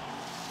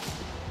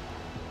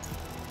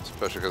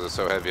 Especially because it's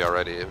so heavy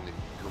already, and you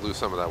can lose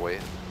some of that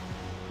weight.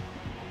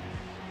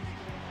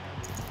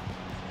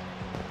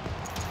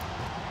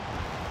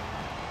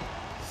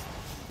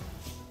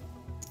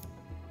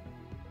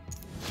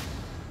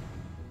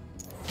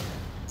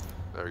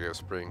 There we go,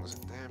 springs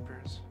and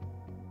dampers.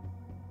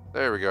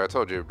 There we go, I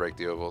told you to break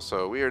the oval.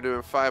 So we are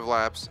doing 5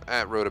 laps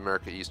at Road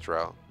America East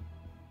route.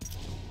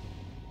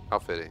 How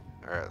fitting.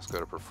 Alright, let's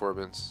go to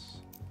performance.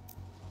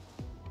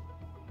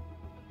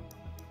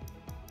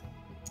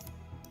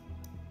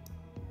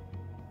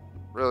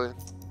 Really?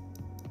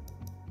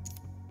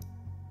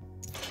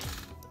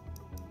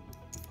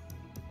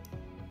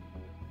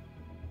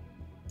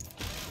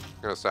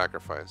 I'm gonna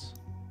sacrifice.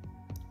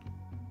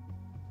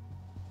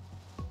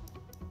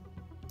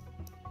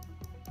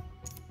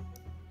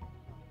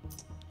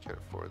 Can't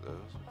afford those.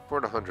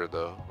 Afford 100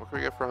 though. What can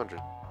we get for 100?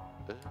 How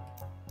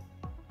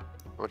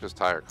much is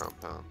tire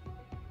compound?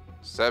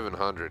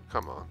 700.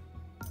 Come on.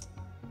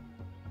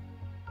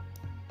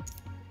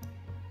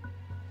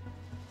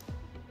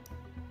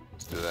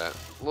 Let's do that.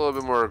 A little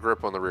bit more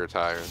grip on the rear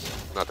tires.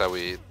 Not that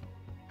we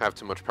have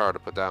too much power to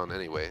put down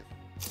anyway.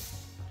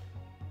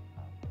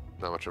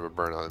 Not much of a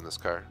burnout in this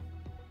car.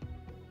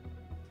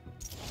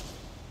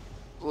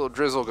 A little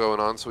drizzle going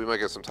on, so we might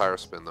get some tire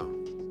spin though.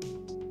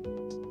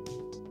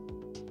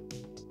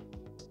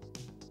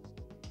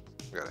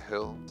 We got a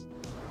hill.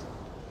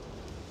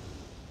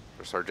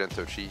 For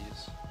Sargento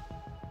cheese.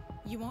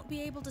 You won't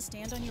be able to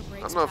stand on your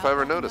brakes. I don't know if I ever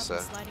without noticed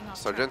that. sliding off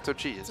Sargento track.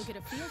 cheese. So get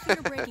a feel for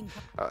your braking.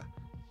 I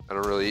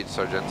don't really eat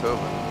Sargento,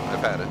 but I've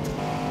had it.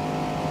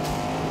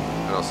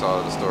 And I'll saw it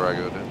at the store I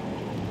go to.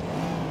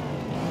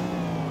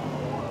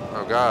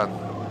 Oh god.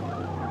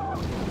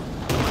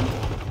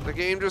 The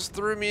game just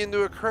threw me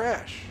into a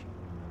crash.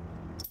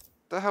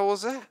 The hell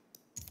was that?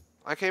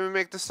 I can't even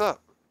make this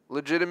up.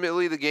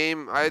 Legitimately, the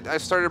game, I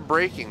started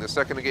braking the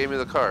second it gave me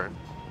the car.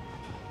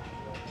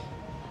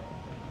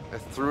 It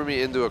threw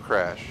me into a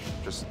crash.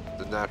 Just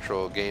the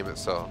natural game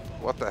itself.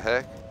 What the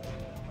heck?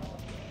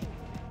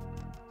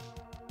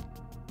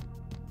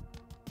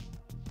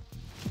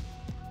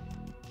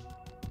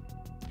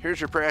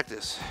 Here's your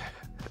practice.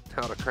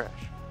 How to crash.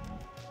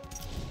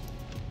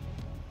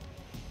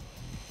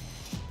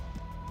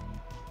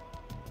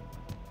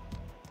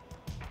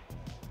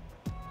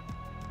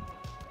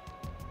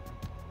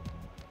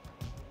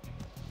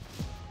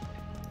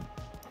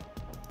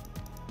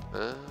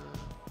 Uh,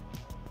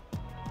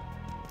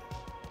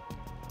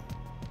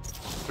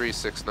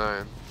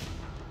 369.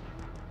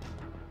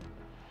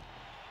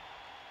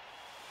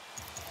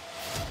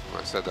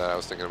 When I said that, I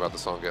was thinking about the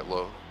song Get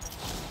Low.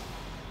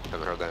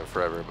 Haven't heard that in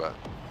forever, but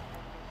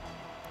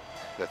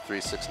that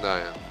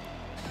 369.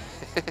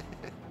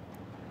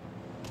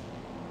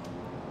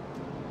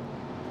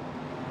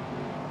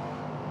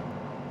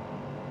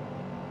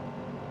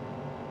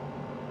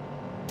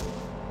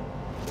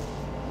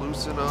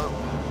 Loosen up.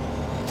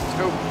 Let's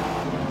go.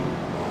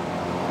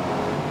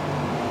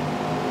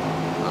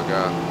 Oh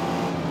God,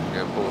 I'm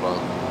getting pulled on.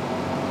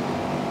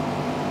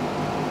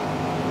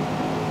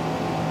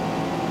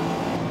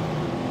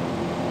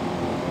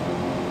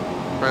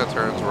 Trying to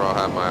turns where I'll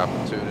have my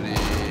opportunity,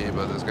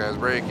 but this guy's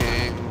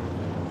braking.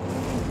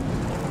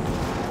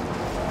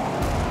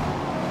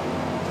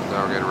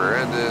 Now we're getting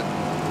rear-ended.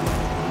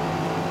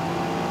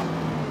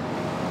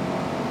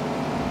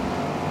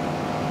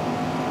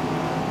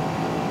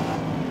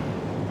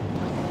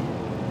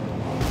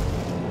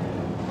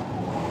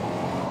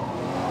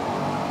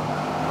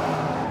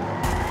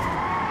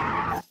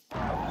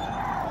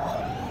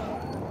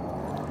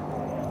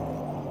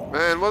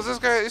 Man, was this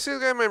guy, you see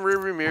this guy in my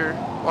rearview mirror?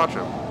 Watch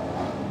him.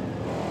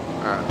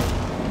 Alright.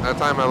 That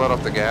time I let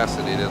off the gas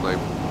and he didn't like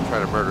try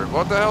to murder him.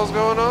 What the hell's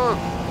going on?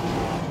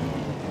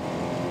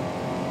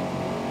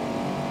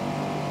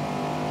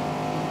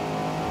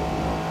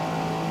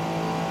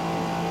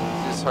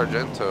 These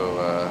Sargento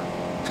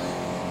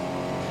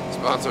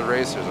sponsored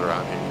racers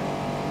around here.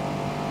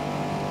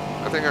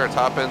 I think our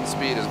top end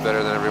speed is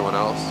better than everyone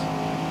else.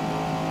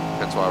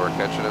 That's why we're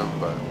catching them,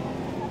 but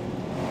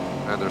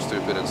and they're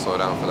stupid and slow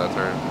down for that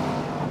turn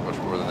much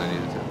more than they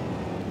needed to.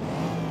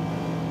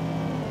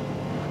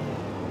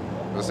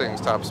 This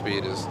thing's top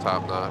speed is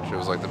top notch. It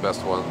was like the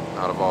best one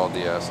out of all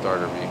the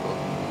starter vehicles.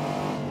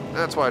 And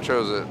that's why I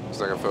chose it,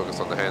 because I can focus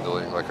on the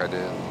handling like I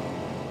did.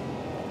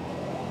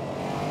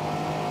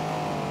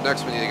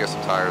 Next we need to get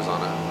some tires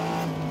on it.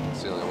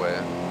 It's the only way.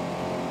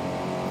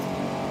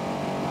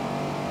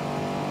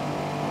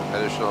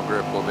 Additional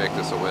grip will make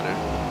this a winner.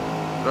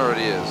 It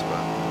already is,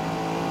 but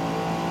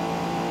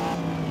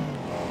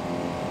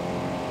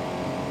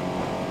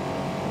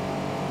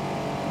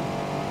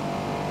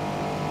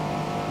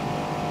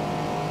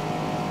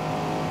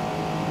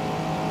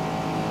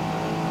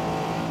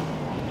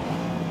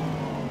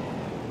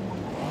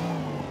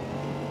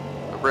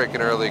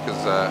braking early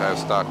because I have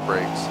stock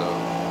brakes, so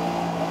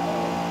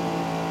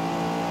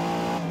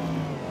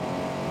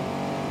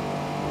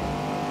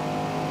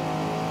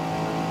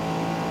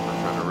I'm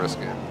trying to risk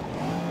it.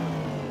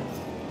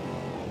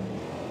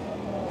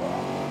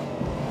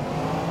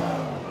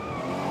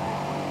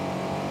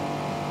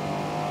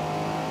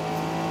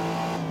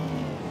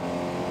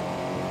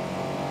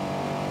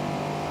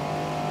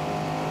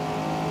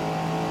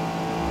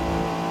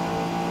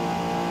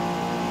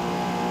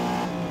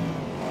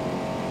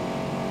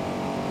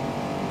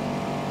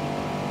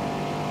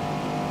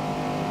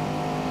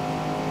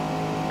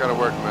 Got a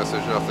work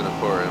message, nothing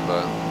important,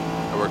 but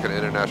I work at an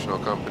international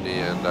company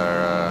and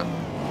our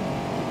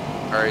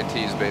AT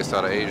is based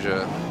out of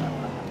Asia.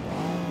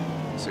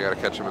 So you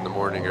gotta catch them in the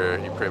morning or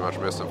you pretty much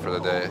miss them for the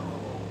day.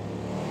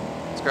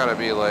 It's gotta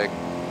be like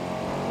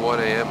 1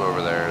 a.m.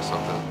 over there or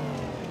something.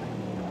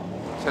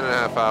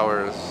 10.5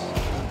 hours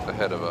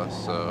ahead of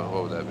us, so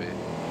what would that be?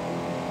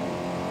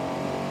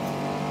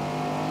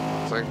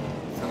 It's like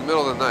in the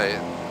middle of the night,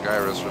 the guy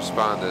was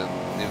responding,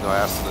 even though I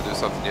asked him to do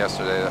something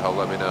yesterday, he'll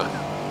let me know.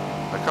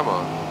 Like, come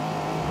on.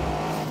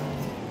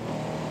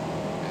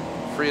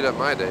 It freed up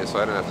my day, so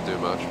I didn't have to do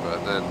much,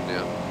 but then, you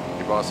know,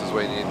 your boss is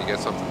waiting to get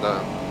something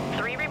done.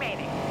 3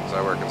 remaining. So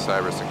I work in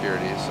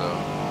cybersecurity, so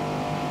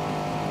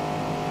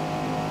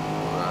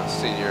I'm a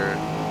senior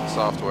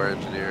software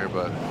engineer,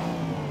 but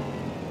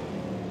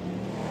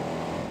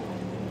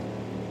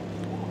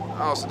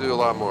I also do a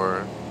lot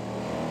more.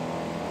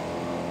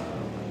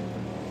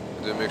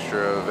 I do a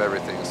mixture of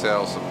everything,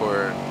 sales,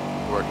 support,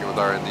 working with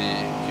R&D,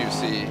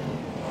 QC.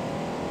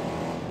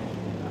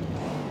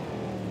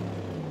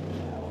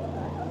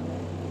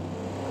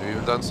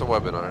 We've done some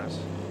webinars.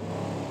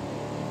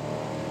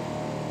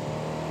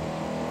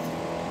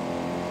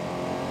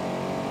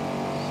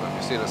 So if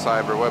you've seen a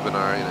cyber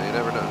webinar, you know, you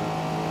never know.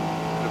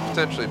 Could have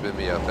potentially been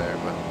me out there,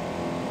 but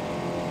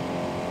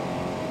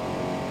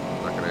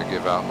I'm not gonna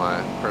give out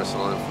my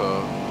personal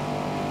info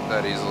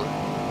that easily.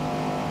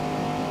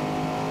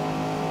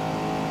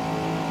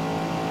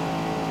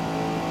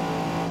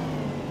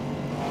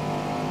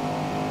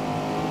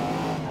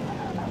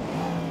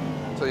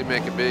 Until you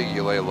make it big,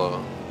 you lay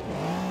low.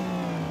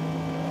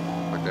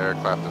 Like the Eric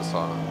Clapton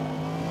song.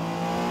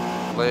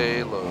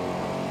 Lay low.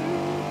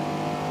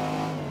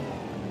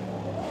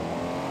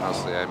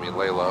 Honestly, I mean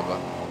lay low, but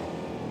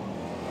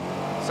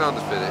sounded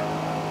fitting.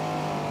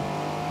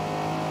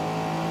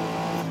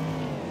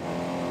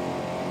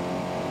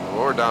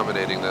 Well, we're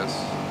dominating this.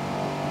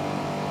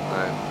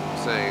 I'm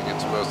saying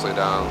it's mostly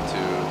down to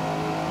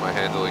my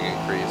handling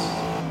increase,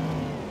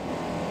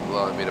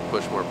 allowing me to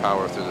push more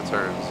power through the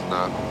turns,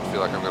 not feel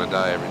like I'm going to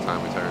die every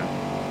time we turn.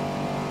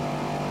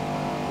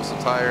 With some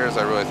tires,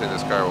 I really think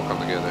this car will come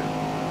together.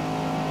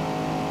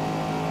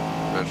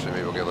 Eventually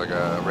maybe we'll get like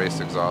a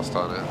race exhaust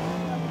on it.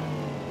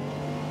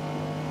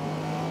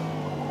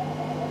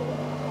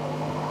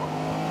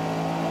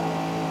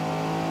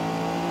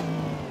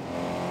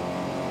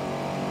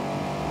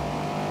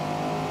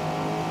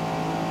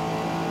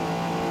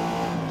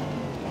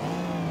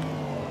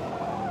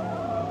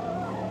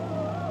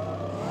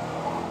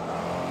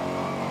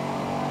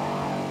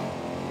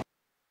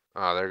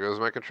 Ah, there goes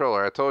my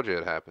controller. I told you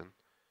it happened.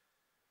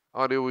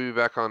 Audio will be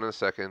back on in a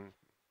second.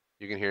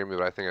 You can hear me,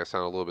 but I think I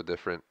sound a little bit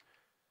different.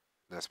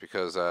 That's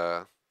because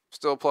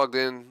still plugged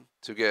in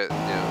to get,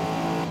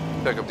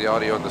 pick up the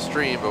audio on the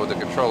stream, but with the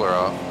controller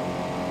off.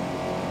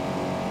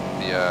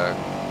 The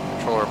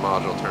controller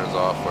module turns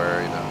off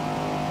where,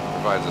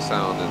 provides the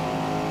sound and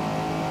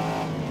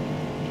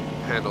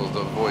handles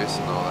the voice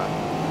and all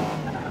that.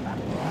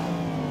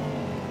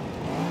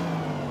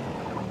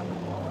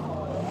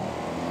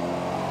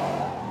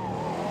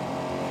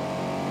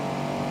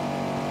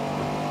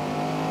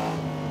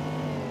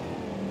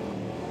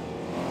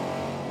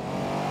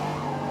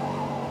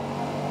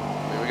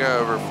 We got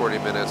over 40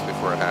 minutes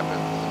before it happens.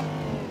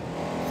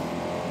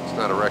 It's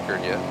not a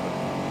record yet, but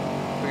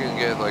if we can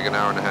get like an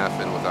hour and a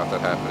half in without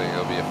that happening,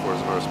 it'll be a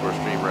Forza Motorsport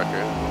stream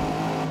record.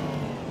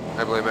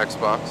 I blame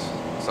Xbox.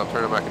 Stop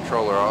turning my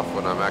controller off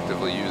when I'm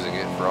actively using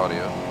it for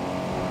audio.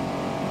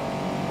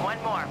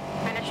 One more.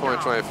 Finish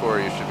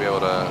 2024, you should be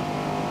able to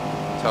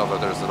tell that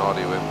there's an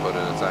audio input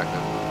and it's active.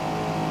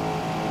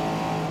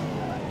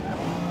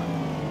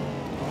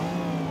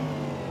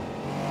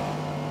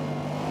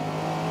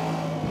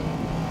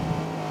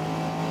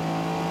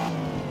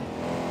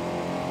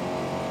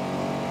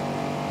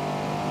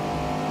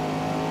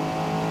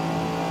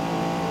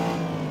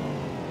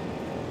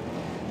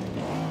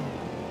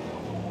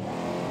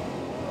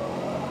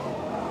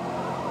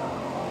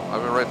 I'm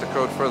gonna write the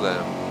code for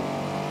them.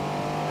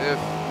 If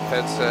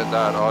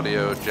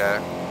headset.audio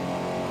jack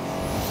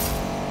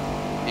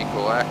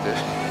equal active.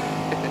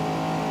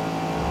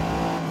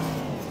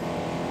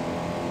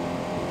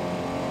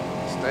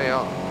 Stay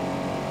on.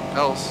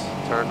 Else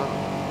turn on.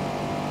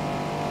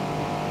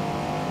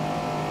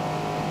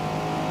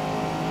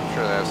 I'm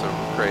sure they have some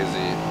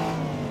crazy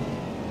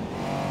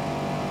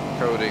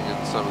coding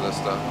in some of this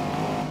stuff.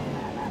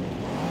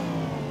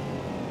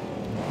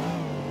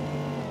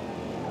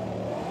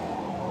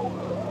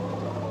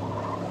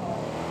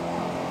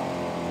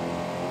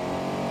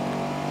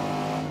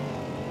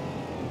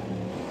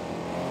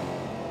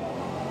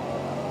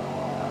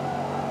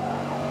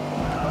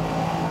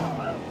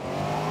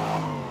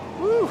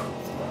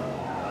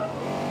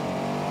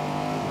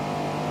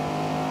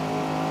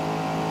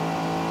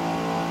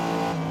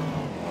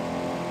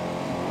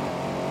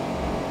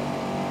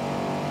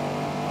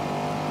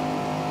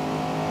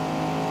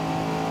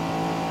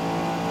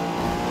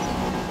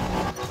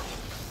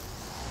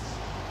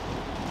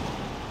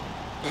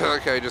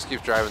 Okay, just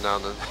keep driving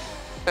down the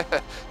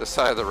the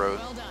side of the road.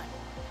 Well done.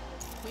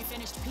 We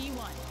finished P1.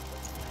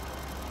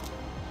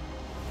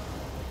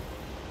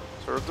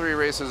 So we're 3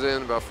 races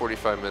in, about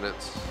 45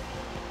 minutes.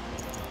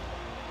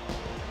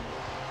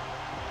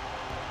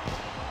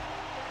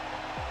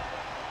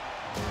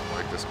 I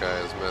like this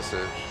guy's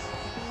message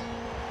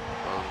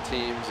on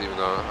Teams, even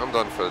though I'm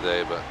done for the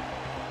day, but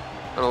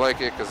I don't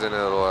like it because then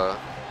it'll,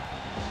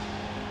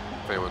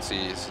 if anyone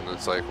sees, and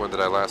it's like, when did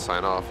I last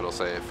sign off? It'll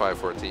say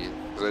 5:14.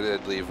 Because I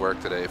did leave work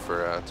today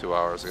for 2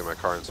 hours to get my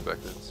car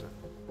inspected. So.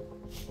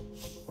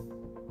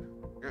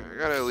 I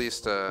gotta at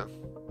least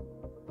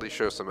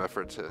show some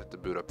effort to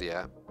boot up the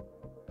app.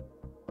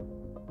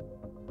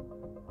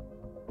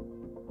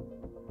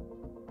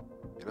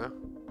 You know?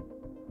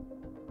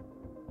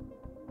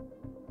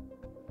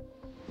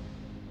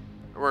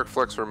 I work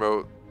flex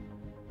remote.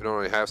 We don't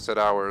really have set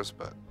hours,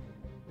 but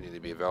we need to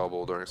be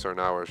available during certain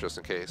hours just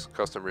in case.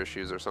 Customer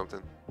issues or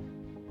something.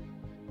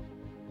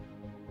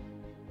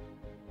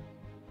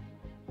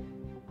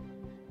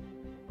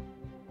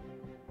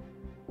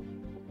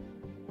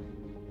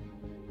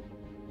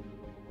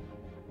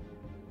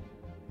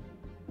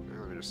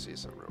 Let me just see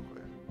something real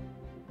quick.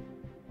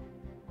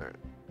 All right.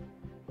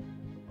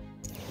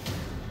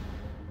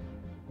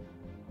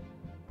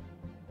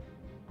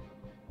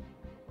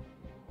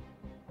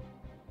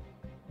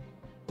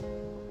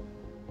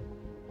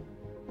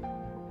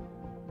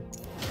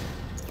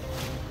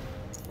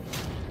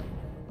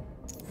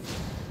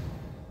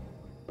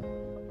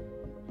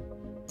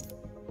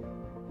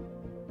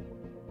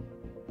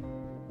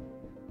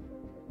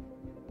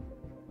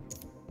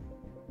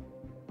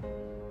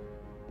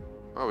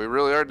 Oh, we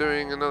really are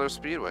doing another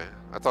speedway.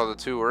 I thought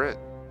the two were it.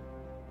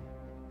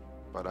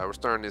 But we're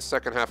starting the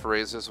second half of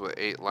races with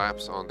 8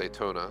 laps on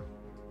Daytona.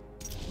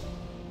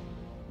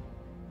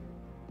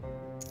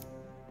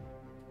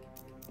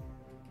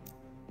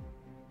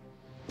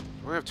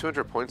 We have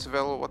 200 points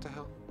available. What the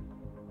hell?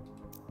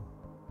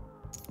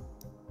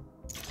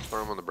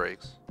 Throw them on the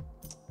brakes.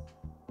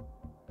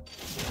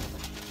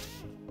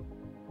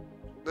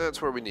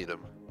 That's where we need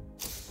them.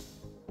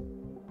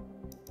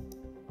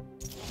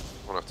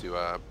 Won't have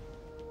to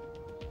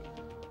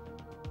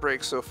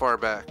brake so far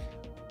back.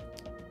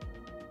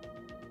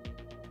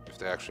 If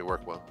they actually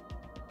work well.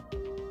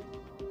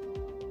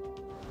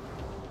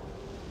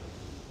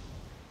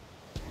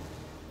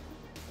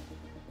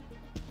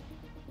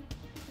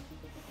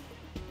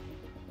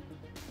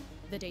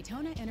 The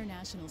Daytona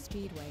International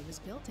Speedway was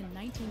built in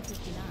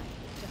 1959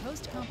 to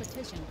host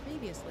competition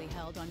previously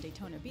held on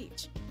Daytona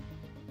Beach.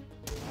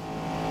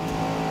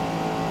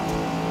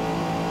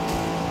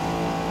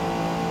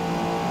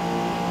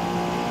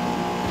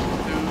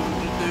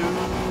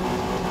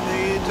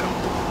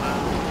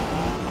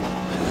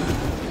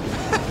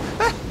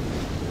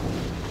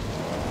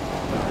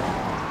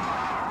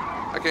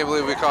 I can't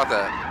believe we caught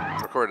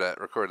that. Record that,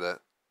 record that.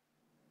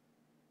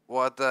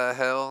 What the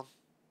hell?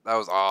 That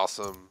was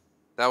awesome.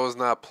 That was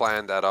not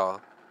planned at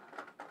all.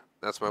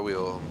 That's my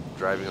wheel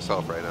driving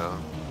itself right now.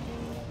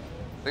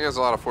 I think it has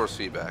a lot of force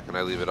feedback, and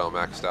I leave it all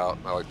maxed out.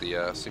 I like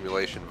the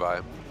simulation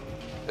vibe.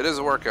 It is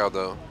a workout,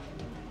 though.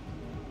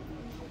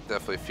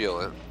 Definitely feel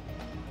it.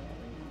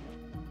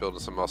 Building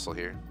some muscle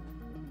here.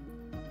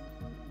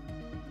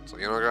 So,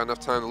 you know, I got enough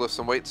time to lift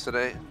some weights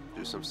today.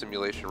 Do some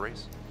simulation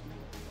race.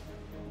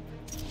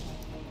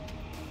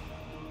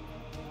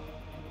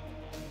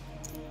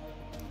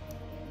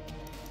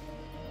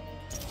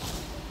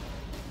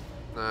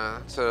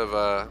 Instead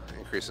of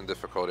increasing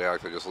difficulty, I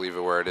like to just leave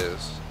it where it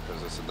is,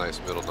 because it's a nice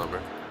middle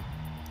number.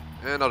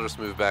 And I'll just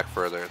move back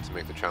further to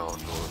make the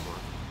challenge a little more.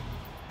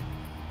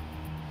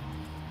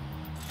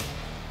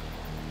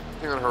 I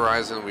think on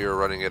Horizon we were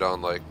running it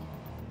on like,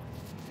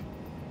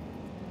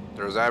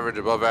 there was average,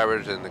 above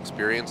average, and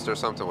experienced or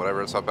something,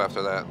 whatever it's up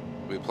after that.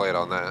 We played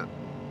on that.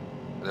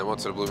 And then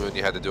once in a blue moon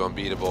you had to do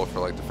unbeatable for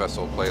like the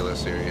festival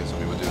playlist series, so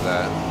we would do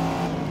that.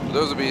 But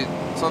those would be,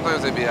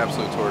 sometimes they'd be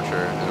absolute torture,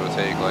 and it would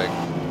take like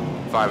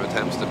 5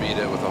 attempts to beat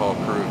it with a whole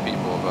crew of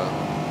people, but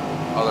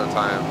other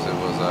times it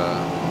was,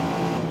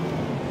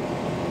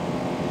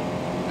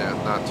 yeah,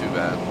 not too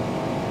bad.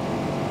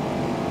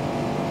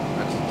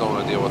 I just don't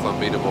want to deal with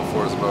unbeatable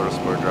Forza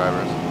Motorsport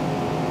drivers.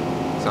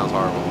 It sounds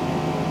horrible.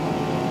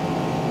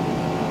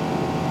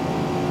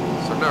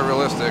 So they're not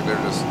realistic, they're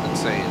just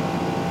insane.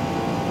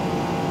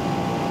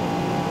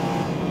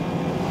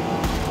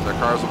 Their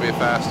cars will be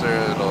faster,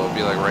 it'll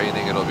be like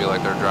raining, it'll be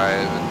like they're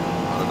driving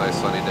on a nice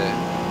sunny day.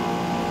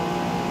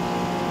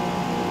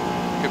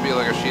 Could be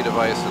like a sheet of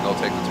ice and they'll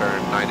take the turn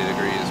 90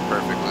 degrees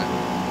perfectly.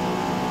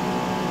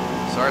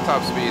 So our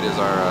top speed is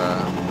our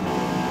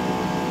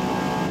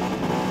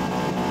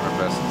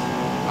best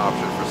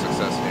option for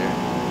success here.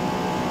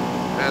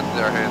 And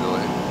our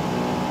handling.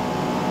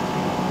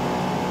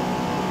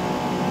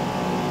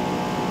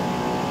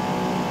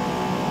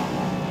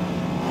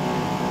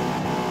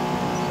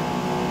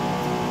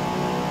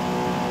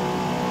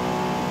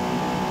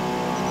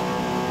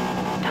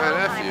 Man,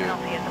 F you.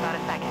 Penalty is about a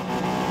second.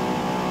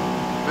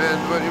 Man,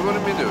 what you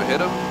wanted me to do? Hit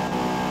him?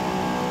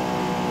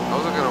 I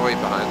wasn't gonna wait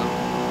behind him.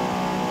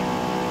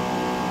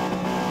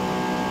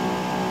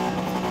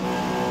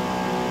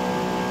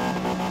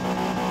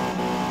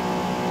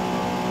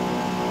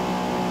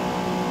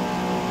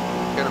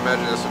 Can't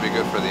imagine this would be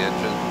good for the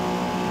engine.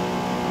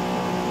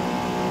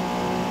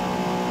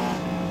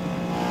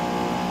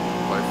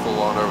 Like full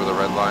on over the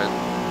red line.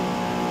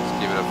 Just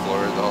keeping it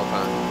floored the whole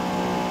time.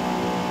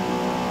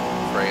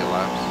 For 8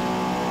 laps.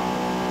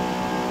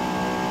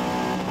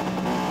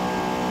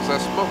 That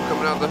smoke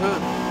coming out the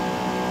hood.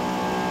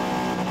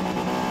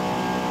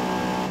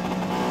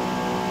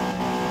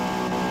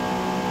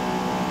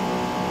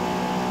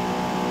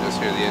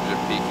 Just hear the engine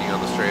peaking on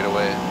the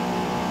straightaway.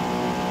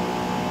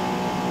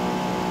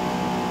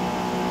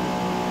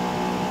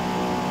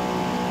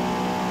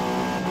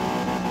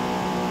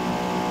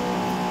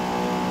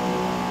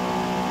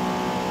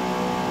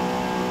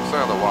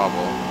 Sorry on the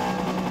wobble.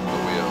 The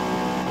wheel.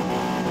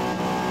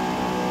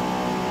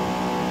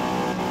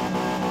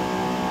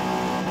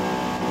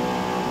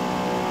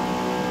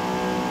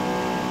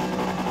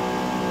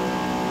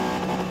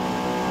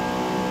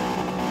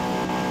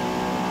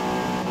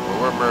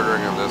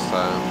 Murdering him this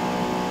time.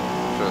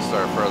 Should have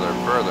started further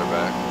and further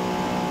back.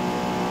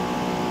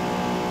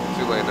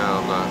 Too late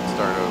now, I'm not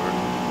starting over.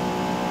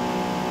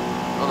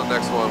 On the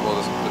next one, we'll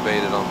just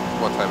debate it on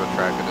what type of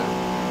track it is.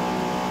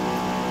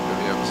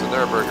 If it's a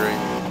Nürburgring,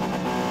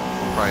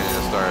 we'll probably need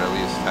to start at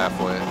least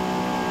halfway,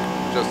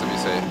 just to be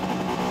safe.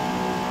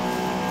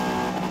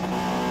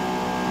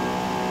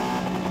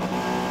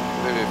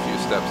 Maybe a few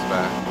steps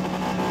back.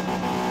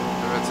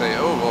 If it's a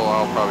oval,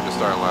 I'll probably just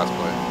start in last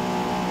place.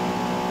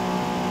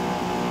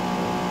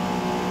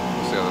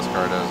 See how this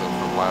car does it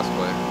from last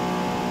play.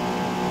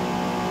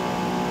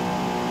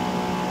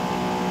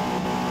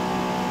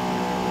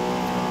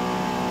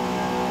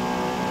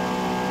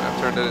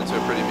 turned it into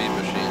a pretty mean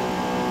machine.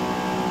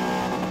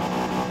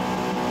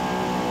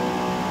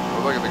 I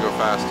would like it to go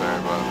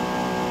faster, but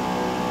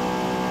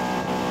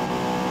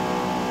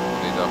I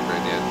need to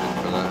upgrade the engine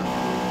for that.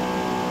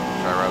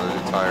 I'd rather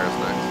do tires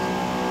next.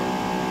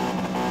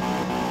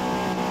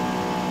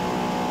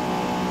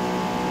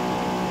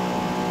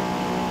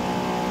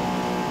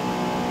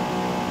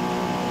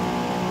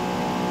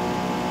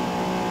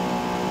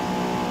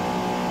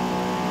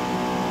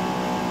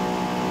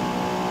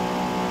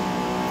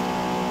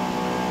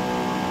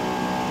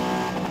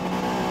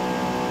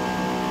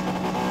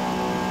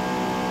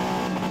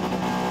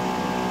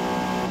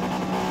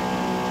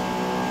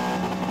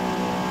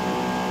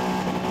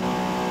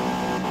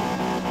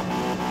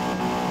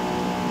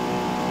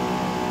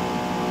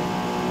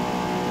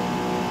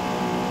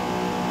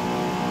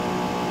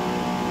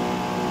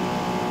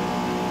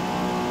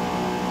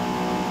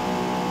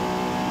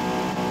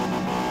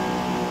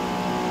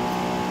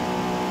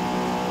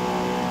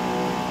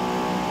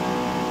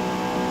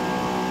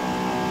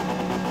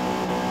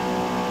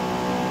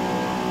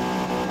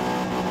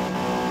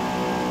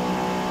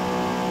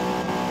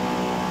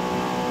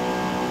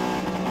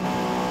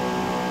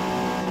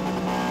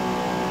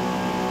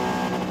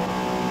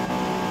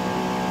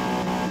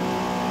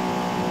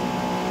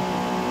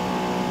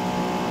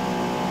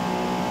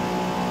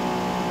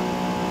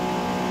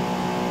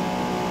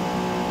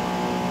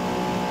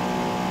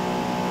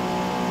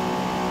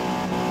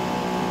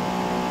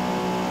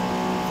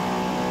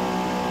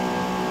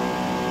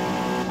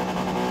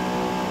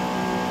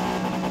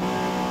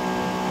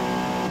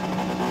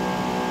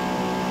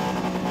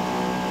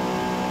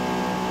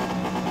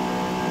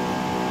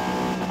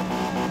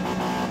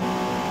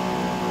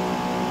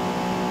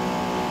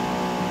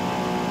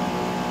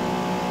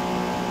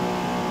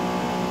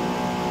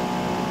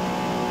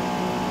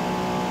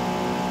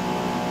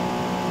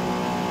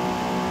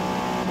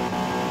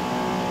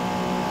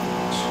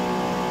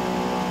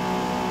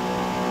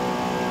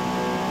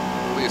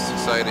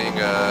 Exciting.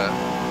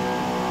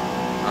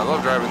 I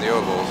love driving the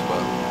ovals,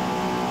 but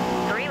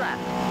 3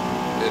 left.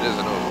 it is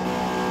an oval.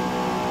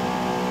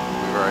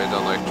 We've already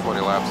done like 20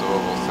 laps of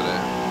ovals today.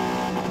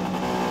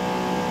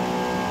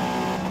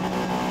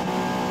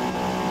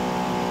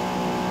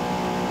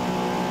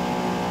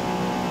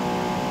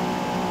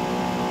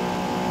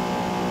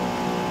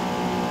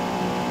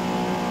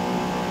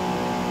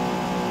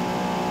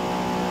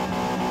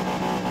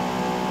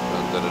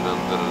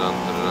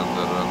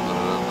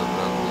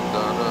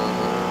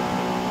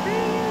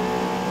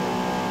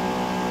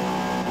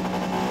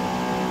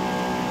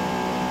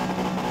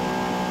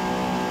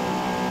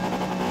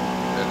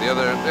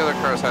 The other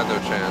cars had no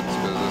chance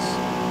because this,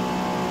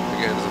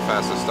 again, is the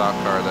fastest stock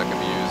car that can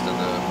be used in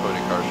the Pony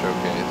Car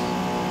Showcase.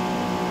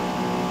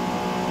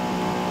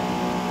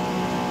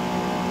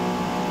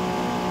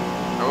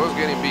 I was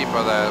getting beat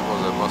by that,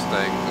 was it,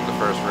 Mustang in the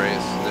first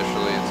race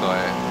initially until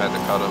I had to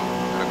cut him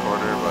in a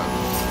corner, but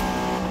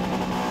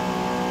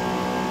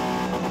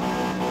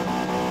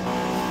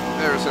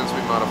ever since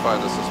we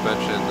modified the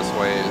suspension, the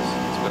sways,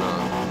 it's been a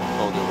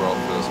whole new world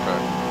for this car.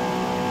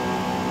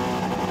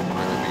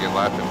 We're going to begin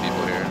lapping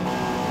people here.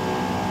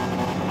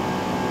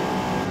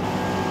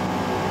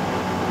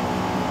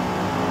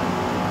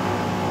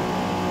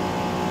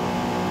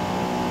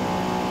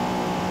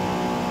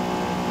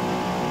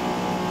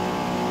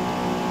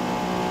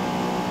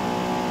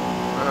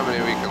 How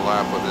many we can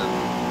lap within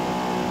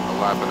a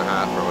lap and a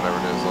half or whatever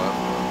it is left.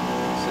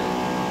 Let's see.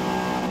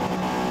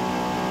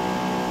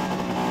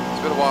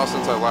 It's been a while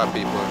since I lapped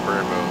people in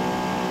career mode.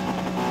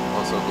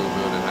 Also Blue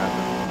Moon it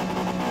happened.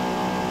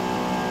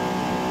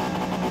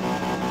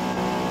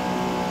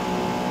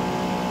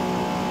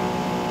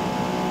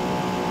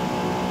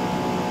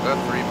 Is that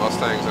 3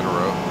 Mustangs in a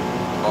row?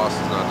 The boss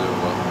is not doing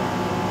well.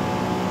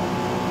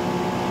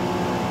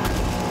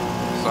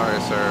 Sorry,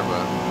 sir,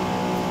 but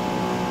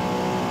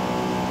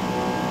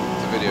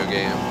it's a video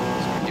game.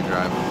 Just gonna keep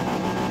driving.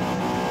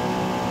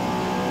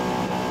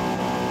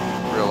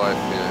 Real life,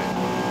 yeah.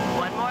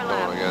 1 more Don't lap.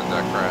 want to get in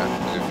that crash.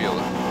 You can feel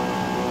it.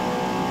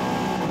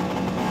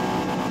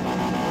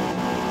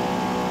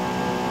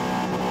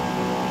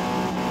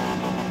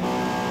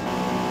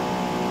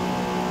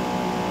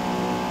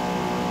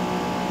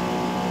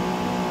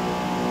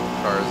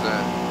 Car is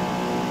that?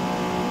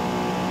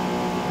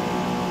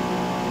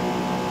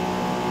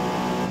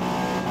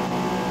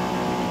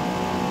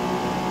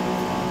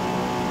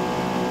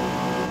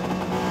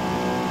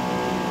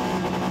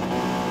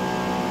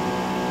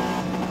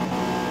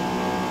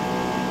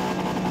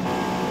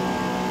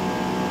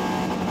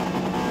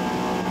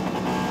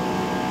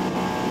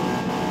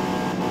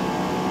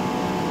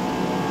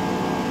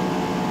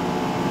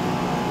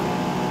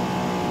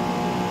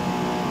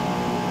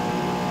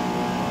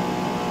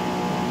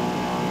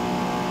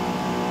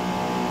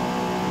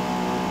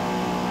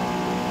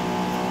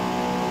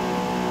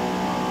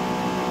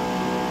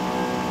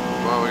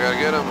 We gotta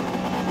get him.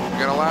 We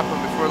gotta lap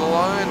him before the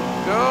line.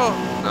 Go!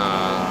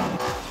 Nah.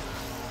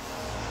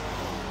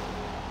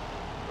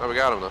 Oh, we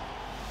got him though.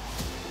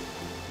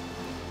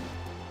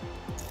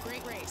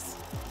 Great race.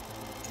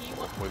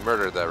 We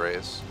murdered that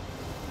race.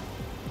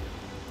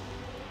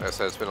 Like I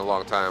said, it's been a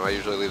long time. I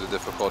usually leave the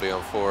difficulty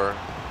on 4.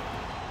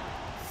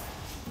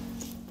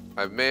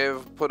 I may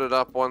have put it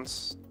up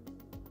once,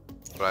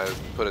 but I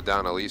put it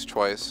down at least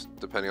twice,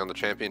 depending on the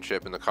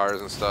championship and the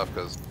cars and stuff,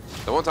 because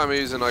the one time I was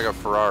using like a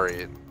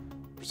Ferrari,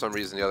 for some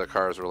reason the other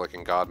cars were like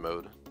in God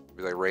mode. It'd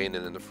be like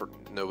raining and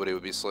nobody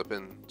would be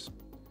slipping.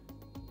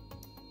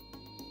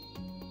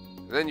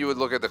 And then you would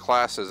look at the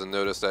classes and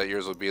notice that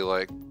yours would be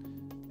like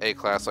A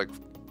class, like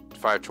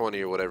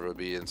 520 or whatever it would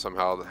be, and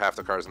somehow half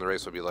the cars in the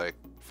race would be like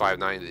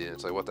 590, and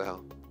it's like, what the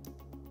hell?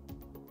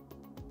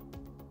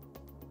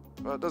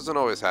 Well, it doesn't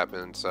always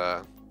happen. It's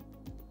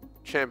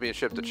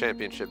championship to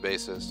championship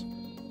basis.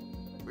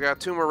 We got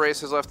 2 more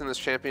races left in this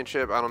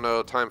championship. I don't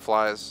know, time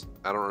flies.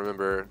 I don't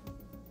remember.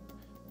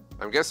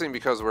 I'm guessing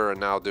because we're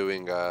now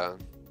doing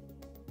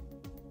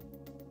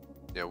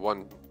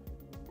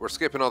we're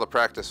skipping all the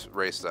practice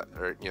race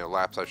or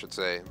laps, I should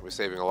say. We're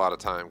saving a lot of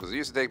time because it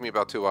used to take me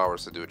about 2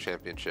 hours to do a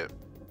championship.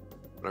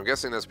 But I'm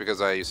guessing that's because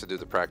I used to do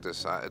the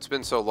practice. It's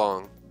been so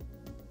long.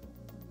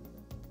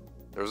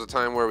 There was a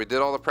time where we did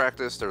all the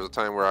practice. There was a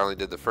time where I only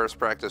did the first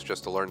practice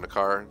just to learn the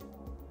car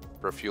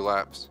for a few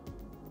laps.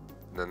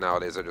 And then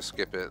nowadays I just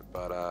skip it.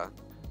 But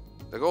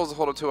the goal is to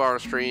hold a 2-hour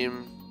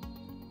stream,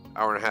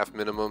 hour and a half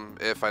minimum.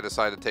 If I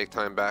decide to take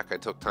time back, I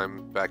took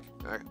time back.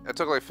 I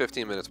took like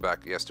 15 minutes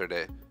back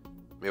yesterday.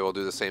 Maybe we'll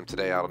do the same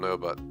today. I don't know,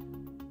 but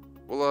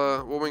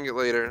we'll wing it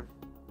later.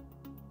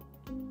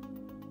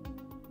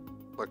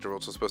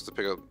 Electrovolt's was supposed to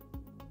pick up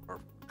our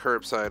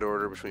curbside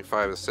order between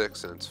 5 and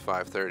 6, and it's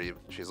 5:30.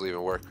 She's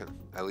leaving work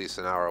at least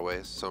an hour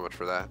away. So much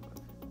for that.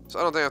 So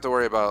I don't think I have to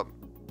worry about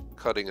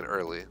cutting it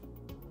early.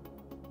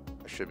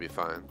 I should be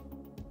fine.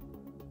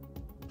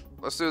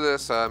 Let's do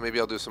this. Maybe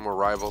I'll do some more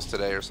rivals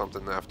today or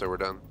something after we're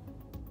done.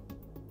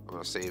 I'm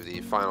gonna save the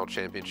final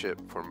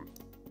championship for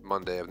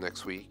Monday of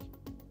next week.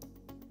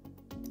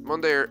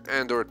 Monday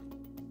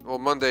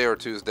or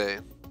Tuesday.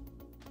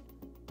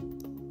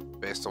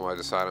 Based on what I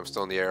decide, I'm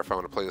still in the air if I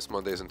want to play this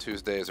Mondays and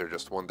Tuesdays or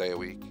just 1 day a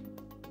week.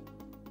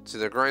 It's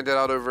either grind it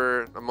out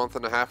over a month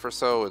and a half or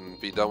so and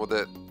be done with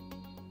it,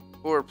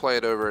 or play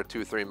it over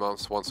 2-3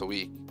 months once a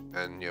week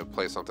and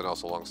play something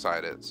else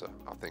alongside it. So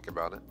I'll think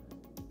about it.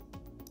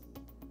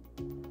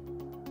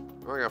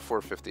 I only got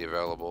 450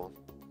 available.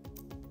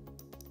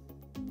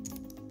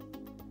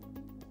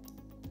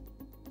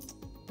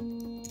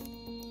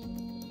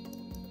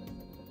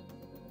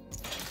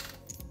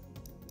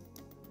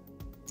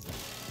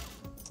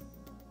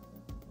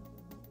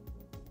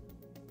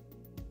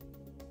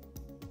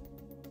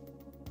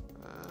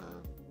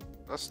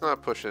 Let's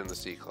not push it in the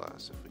C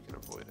class if we can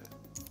avoid it.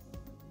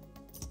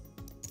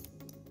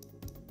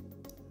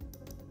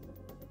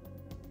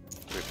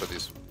 Let me put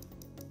these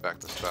back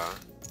to stock.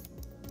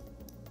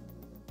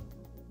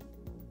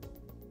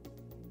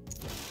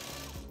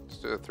 Let's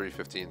do the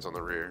 315s on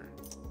the rear.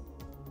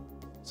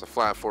 It's a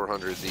flat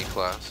 400 Z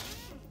class.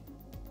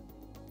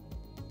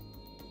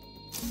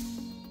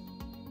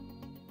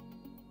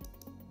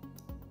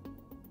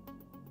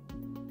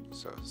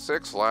 So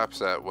 6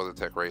 laps at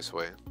Logitech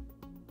Raceway.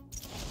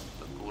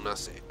 Laguna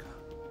Seca.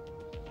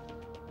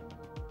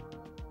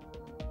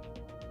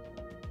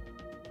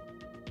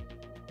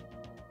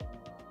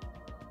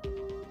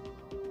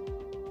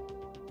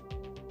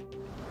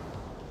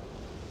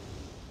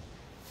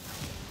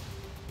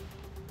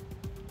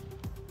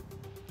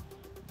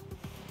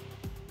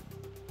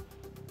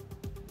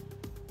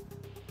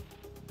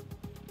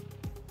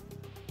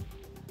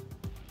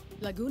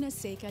 Laguna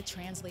Seca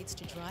translates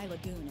to dry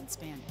lagoon in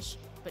Spanish,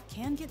 but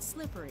can get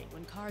slippery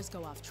when cars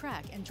go off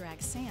track and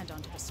drag sand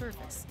onto the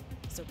surface,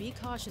 so be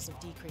cautious of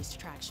decreased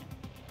traction.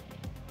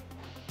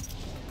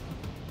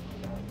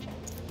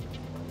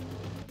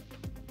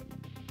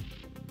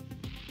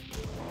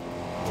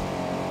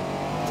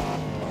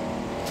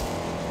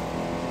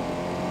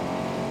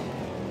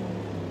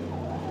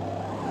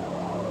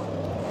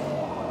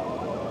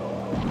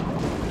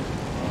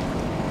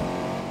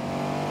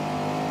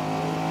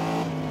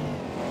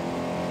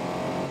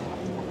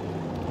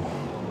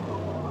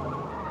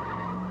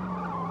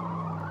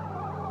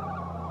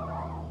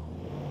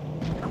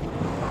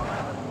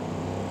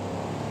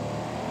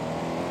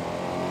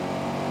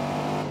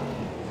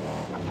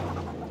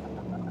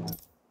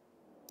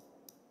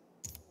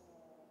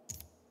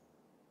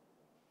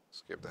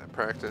 Skip that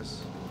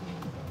practice.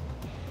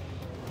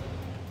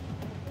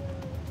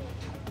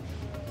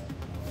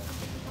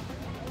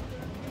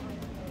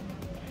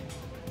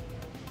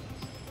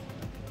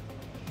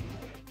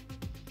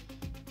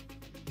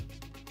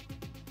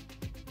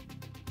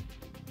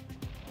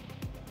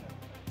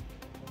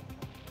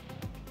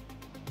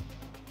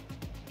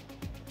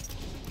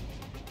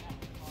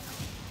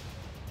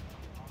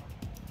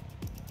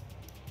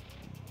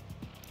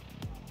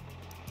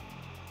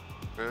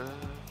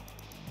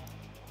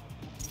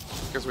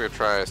 I guess we're gonna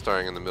try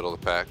starting in the middle of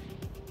the pack.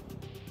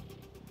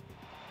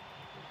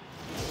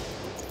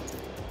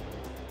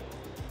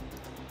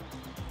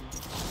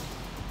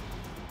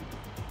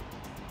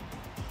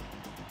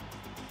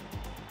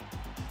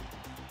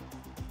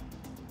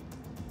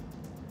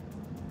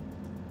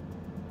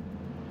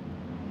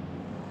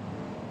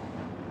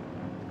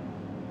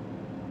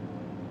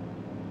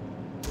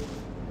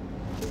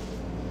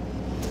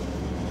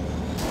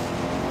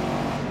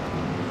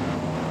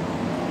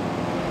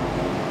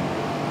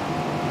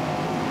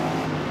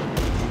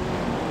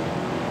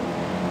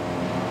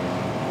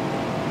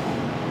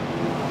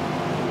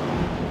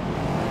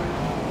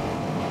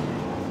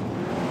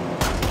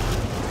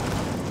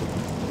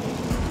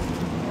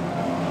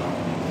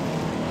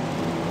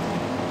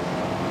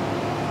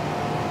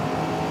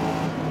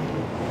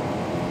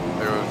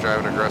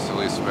 driving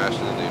aggressively,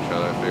 smashing into each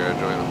other. I figured I'd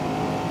join them.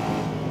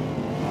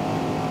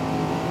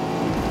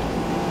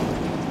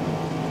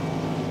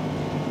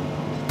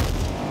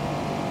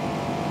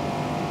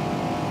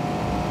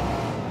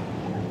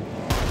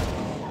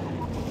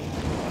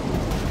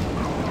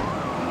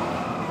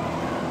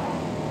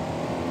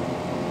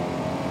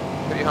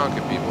 Hey,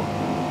 honking people.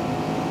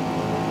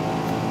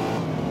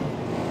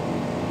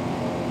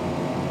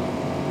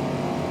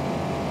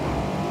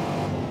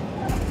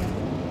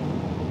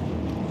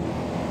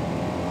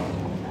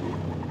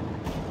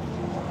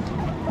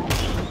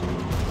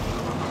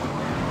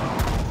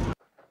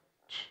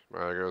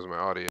 There goes my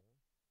audio.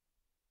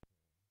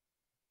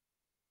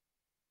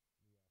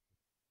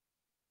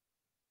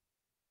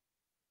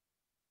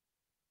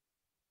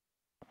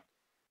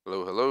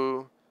 Hello,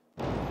 hello.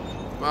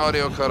 My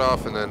audio cut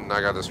off and then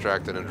I got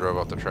distracted and drove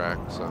off the track,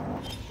 so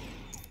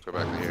let's go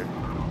back to here.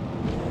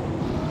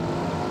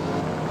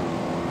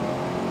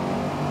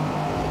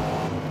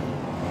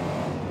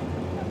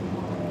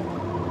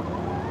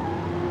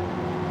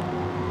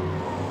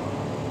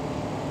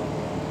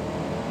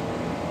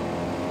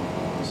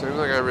 Seems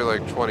like every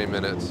like 20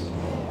 minutes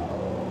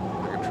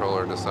the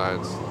controller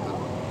decides to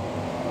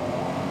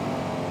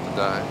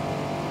die.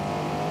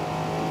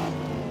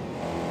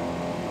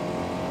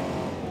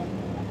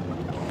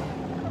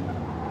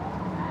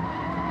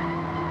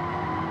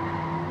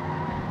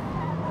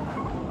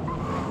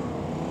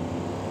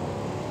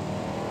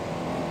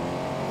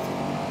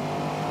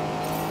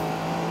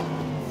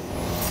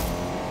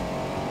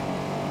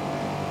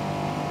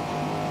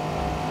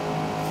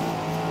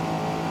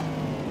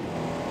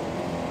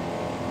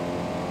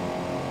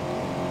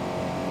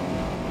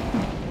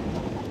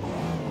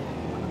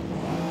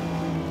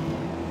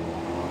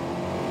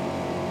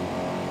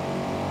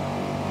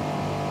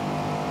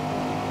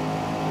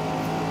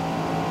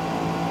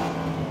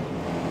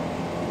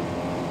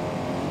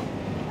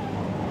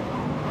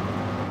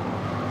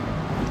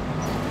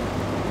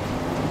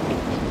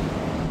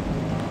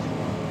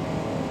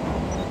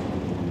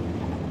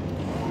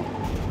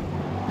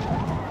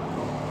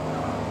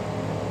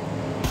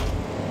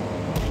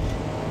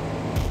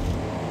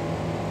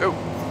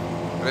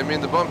 I didn't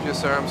mean to bump you,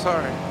 sir. I'm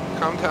sorry.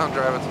 Calm down,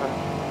 driver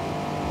time.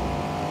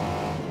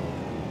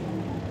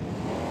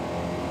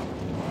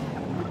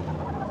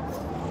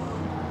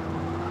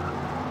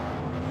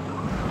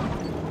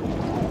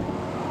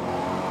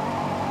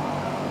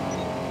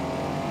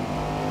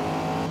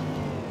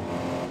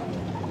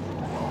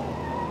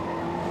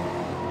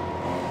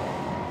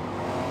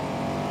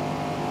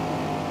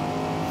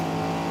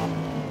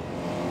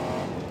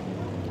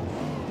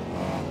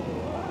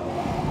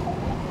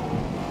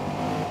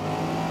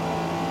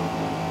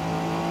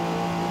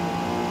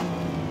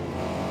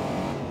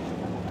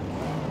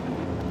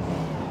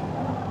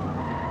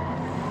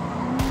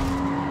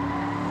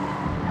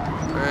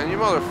 Man, you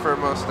motherfucker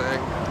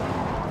Mustang.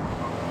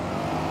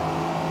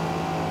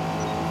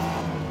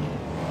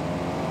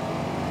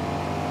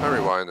 I'm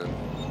rewinding.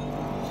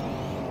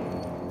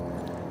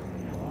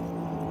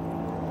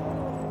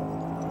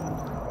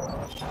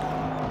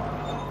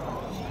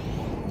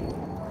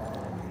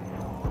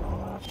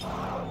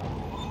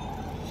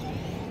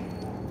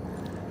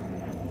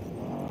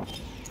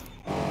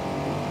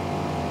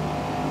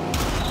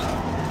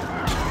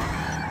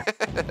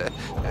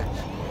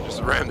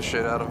 Just ram the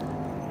shit out of him.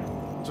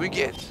 As we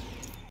get.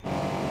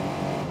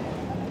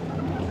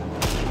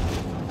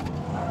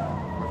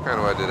 Kind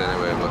of what I did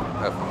anyway, but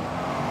F them.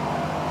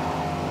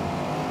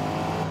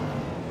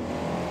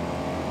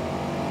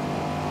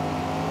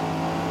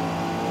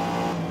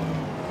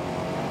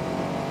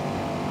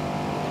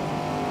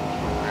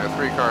 I got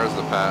 3 cars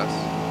to pass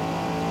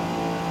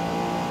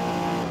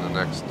in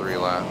the next 3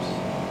 laps.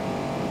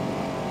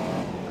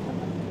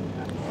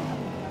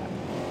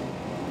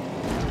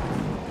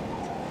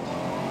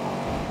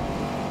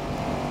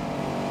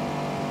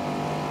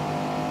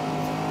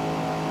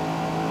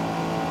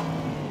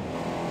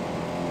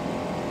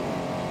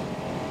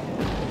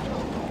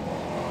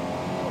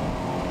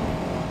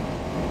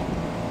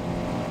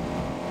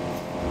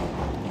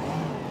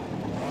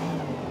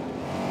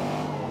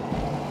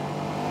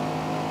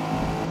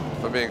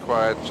 Being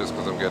quiet just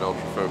because I'm getting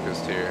ultra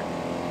focused here.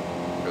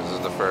 This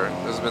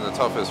has been the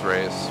toughest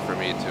race for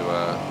me to.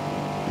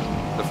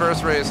 The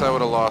first race I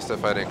would have lost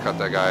if I didn't cut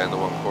that guy in the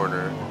one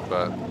corner,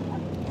 but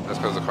that's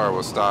because the car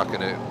was stock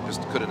and it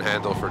just couldn't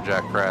handle for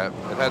jack crap.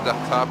 It had the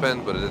top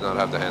end, but it did not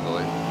have the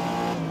handling.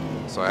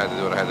 So I had to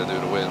do what I had to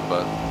do to win.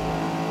 But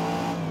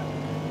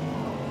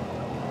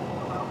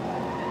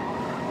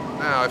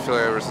now I feel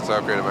like ever since I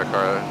upgraded my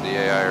car, the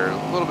AI are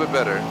a little bit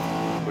better,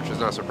 which is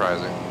not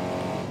surprising.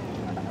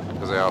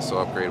 Because they also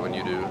upgrade when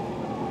you do.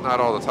 Not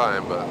all the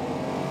time, but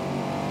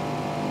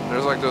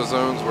there's like those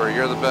zones where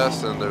you're the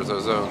best, and there's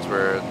those zones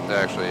where they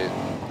actually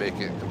make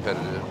it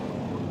competitive.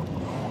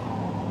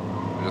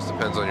 It just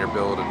depends on your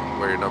build and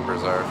where your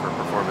numbers are for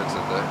performance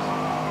index.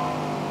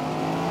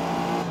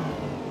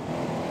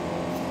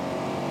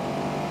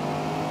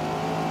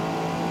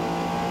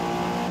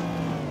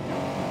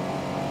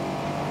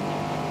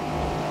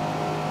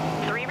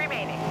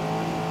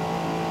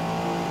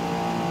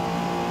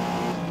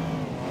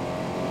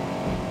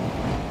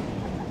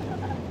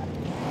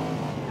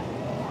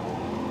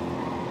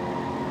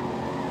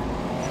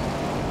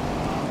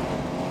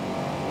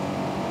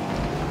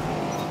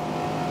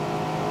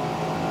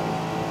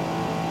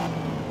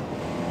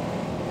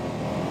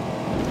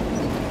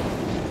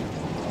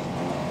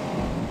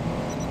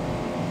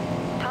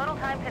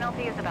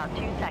 about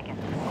 2 seconds.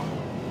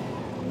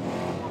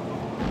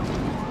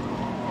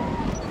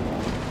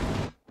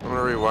 I'm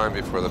gonna rewind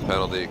before the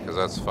penalty because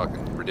that's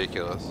fucking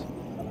ridiculous.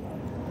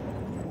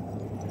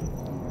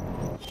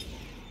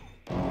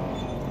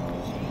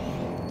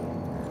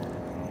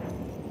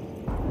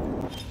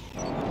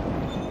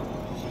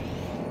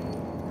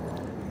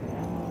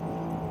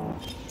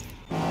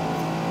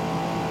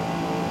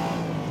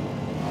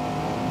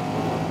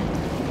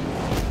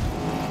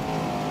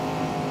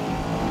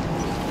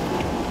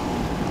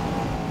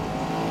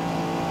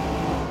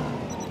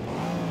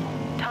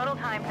 Total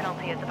time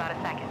penalty is about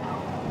a second.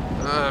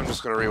 I'm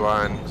just gonna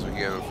rewind because we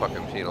get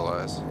fucking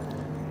penalized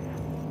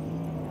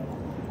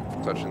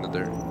for touching the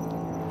dirt.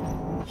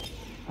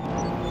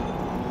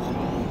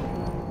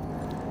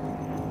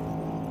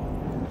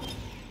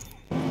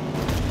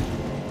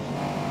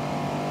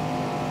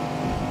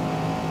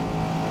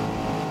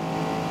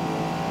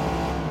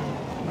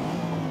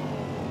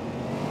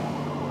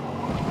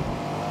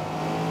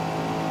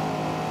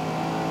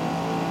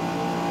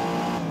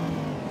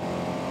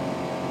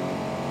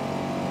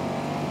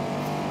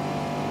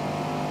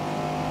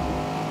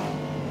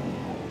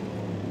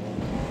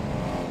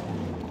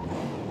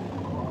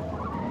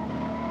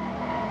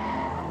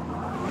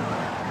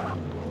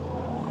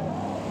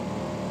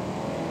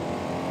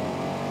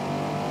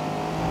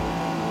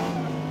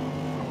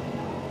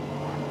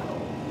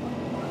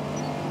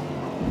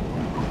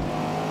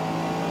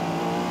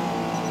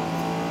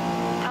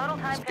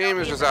 This game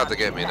is just out to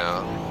get me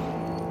now.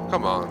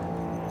 Come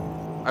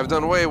on. I've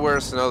done way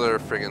worse in other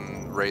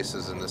friggin'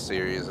 races in this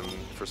series, and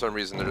for some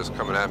reason they're just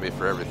coming at me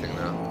for everything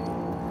now.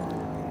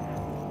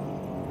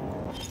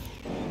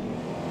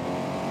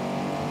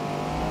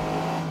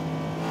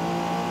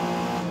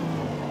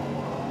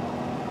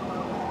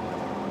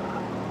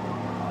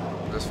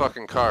 This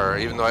fucking car,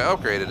 even though I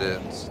upgraded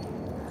it,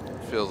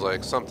 feels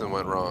like something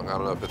went wrong. I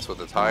don't know if it's with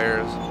the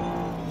tires.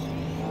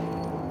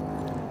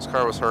 This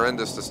car was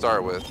horrendous to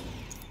start with.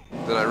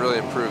 Then I really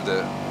improved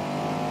it,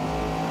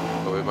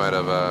 but we might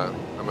have,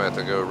 I might have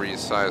to go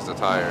resize the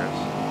tires.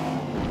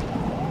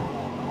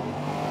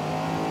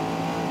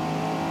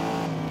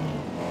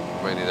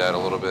 Might need to add a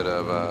little bit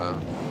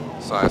of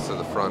size to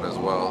the front as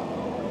well,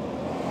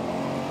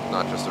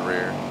 not just the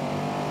rear.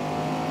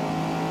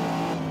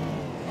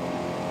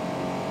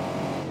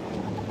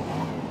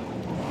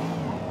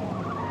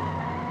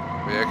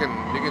 But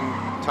yeah, you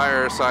can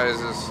tire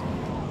sizes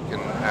can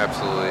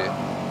absolutely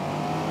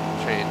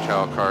change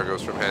how a car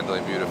goes from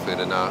handling beautifully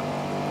to not.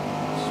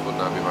 This would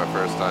not be my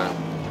first time.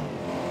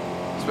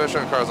 Especially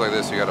on cars like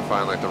this, you gotta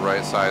find like the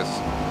right size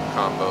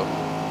combo.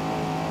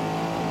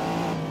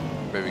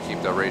 Maybe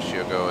keep the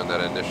ratio going that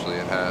initially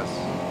it has.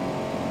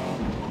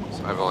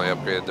 So I've only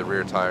upgraded the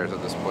rear tires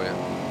at this point.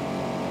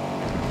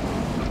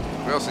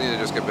 We also need to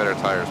just get better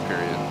tires,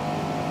 period.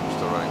 I'm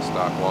still running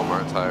stock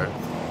Walmart tire.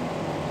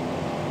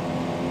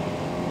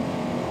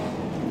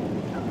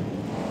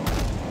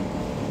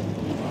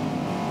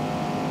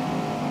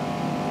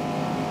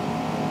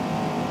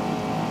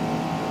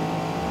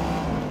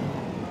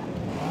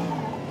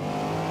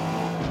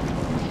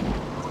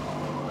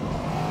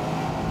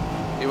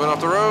 He went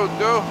off the road,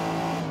 go!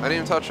 I didn't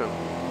even touch him.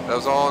 That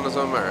was all on his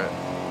own merit.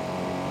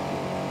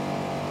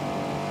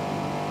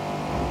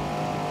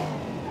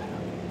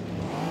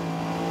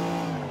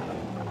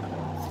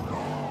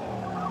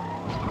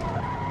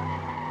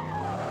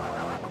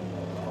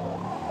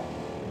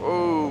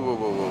 Whoa, whoa,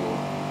 whoa, whoa, whoa.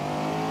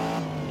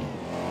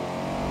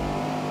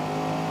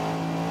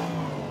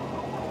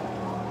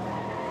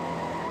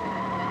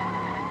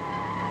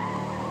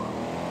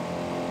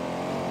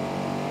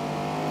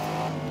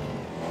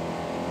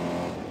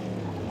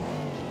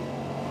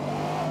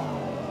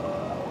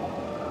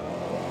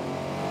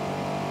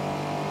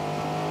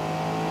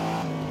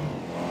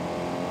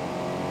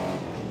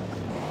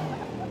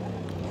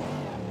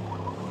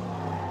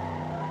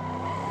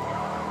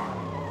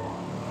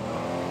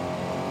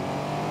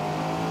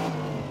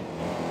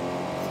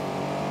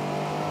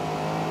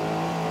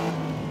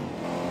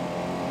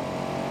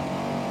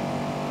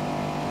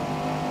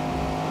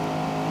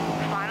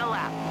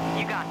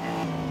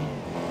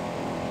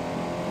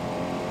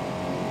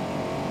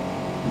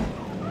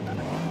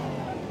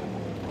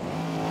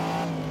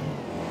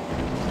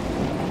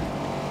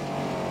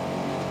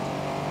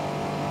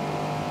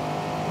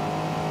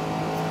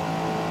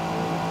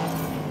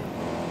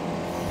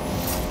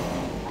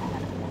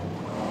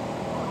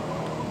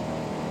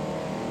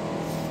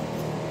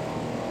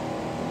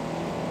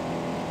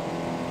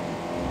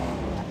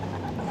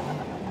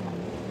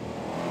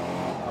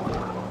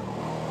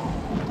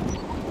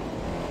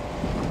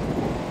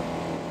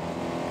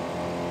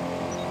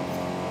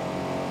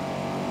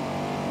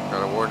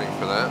 Got a warning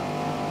for that.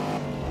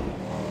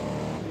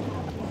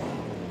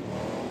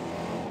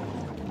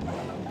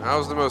 That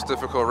was the most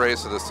difficult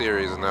race of the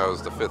series, and that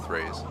was the 5th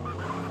race.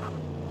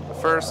 The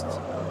first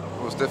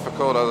was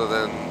difficult other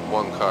than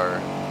one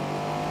car,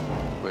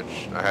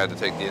 which I had to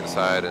take the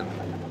inside and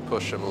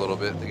push him a little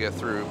bit to get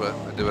through, but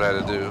I did what I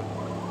had to do.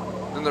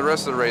 Then the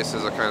rest of the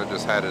races, I kind of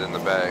just had it in the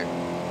bag.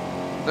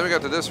 Then we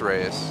got to this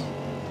race,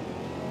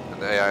 and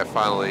the AI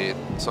finally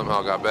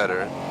somehow got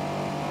better.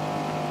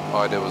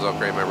 All I did was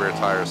upgrade my rear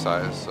tire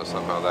size, so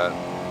somehow that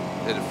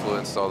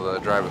influenced all the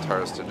driver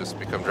tires to just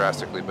become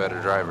drastically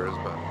better drivers,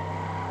 but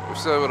we're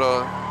still able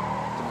to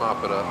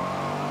mop it up.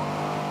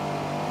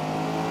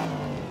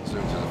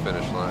 Zoom to the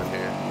finish line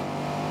here.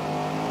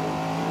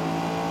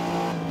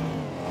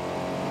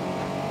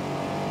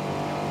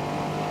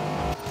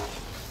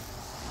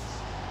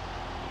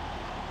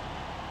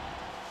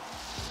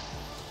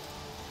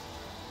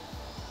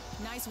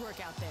 Nice work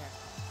out there.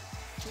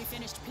 We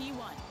finished P1.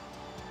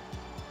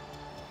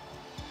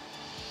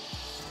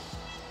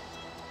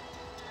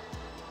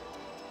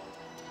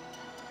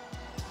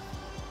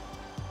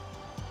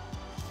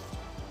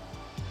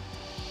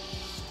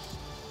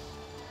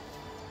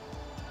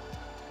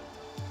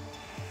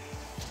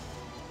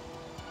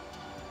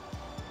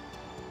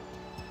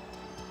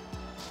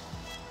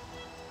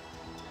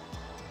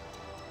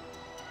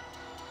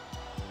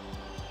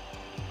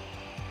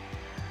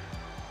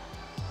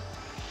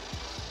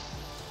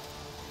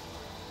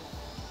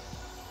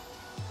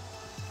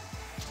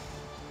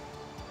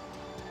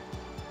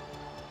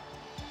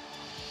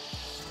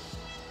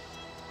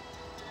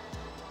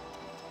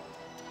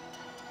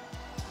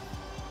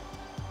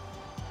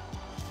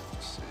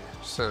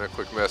 Send a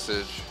quick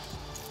message.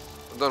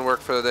 I'm done work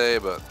for the day,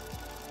 but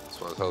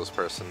just want to tell this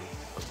person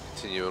I'm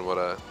continuing what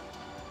I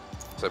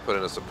put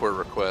in a support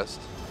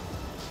request.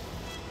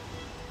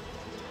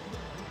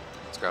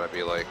 It's got to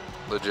be like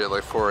legit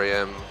like 4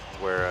 a.m.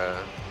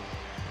 where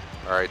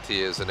our IT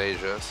is in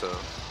Asia, so.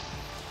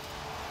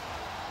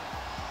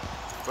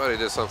 But he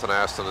did something I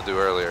asked him to do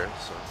earlier,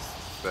 so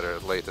better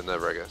late than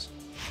never, I guess.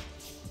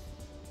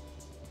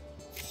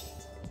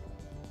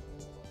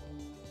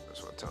 I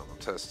just want to tell him I'm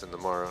testing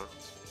tomorrow.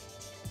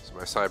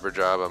 My cyber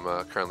job,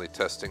 I'm currently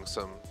testing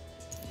some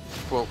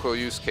quote-unquote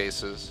use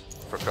cases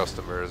for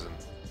customers and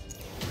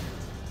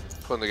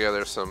putting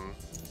together some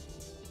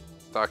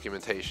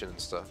documentation and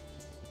stuff.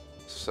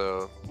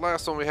 So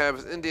last one we have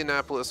is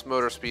Indianapolis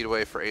Motor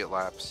Speedway for 8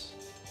 laps.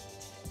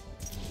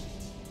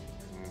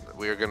 And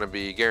we are going to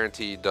be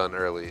guaranteed done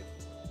early.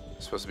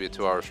 It's supposed to be a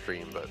 2-hour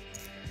stream, but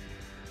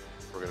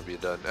we're going to be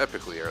done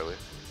epically early.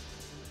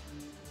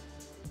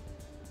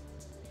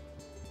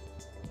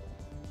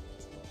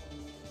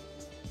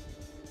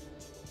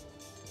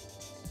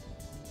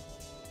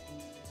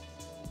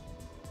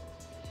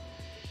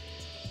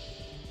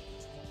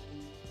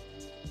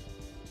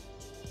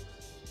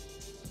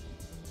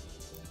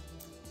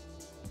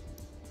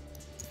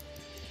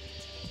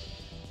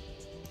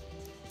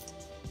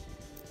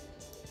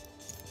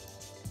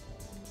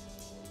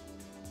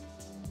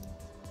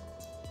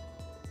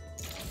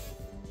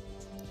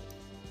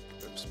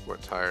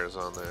 Sport tires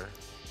on there.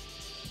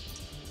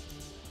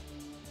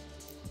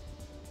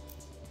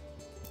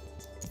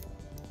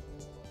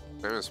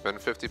 I'm gonna spend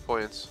 50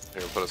 points.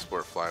 Here, we'll put a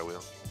sport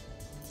flywheel.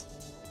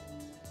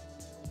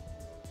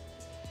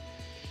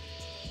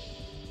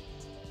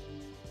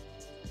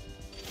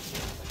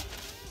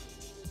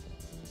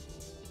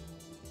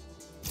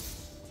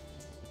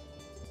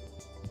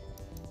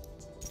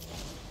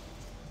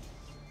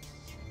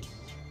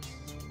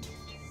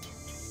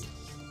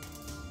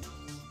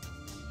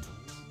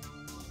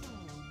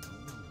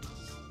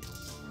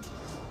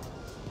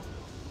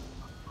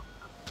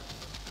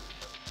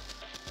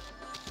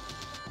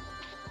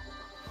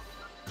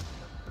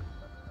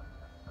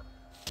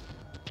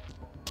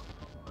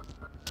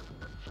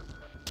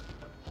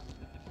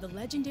 The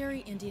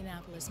legendary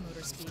Indianapolis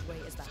Motor Speedway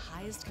is the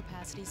highest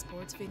capacity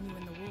sports venue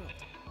in the world,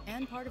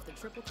 and part of the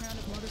Triple Crown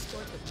of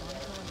Motorsport with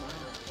Monaco and Milan.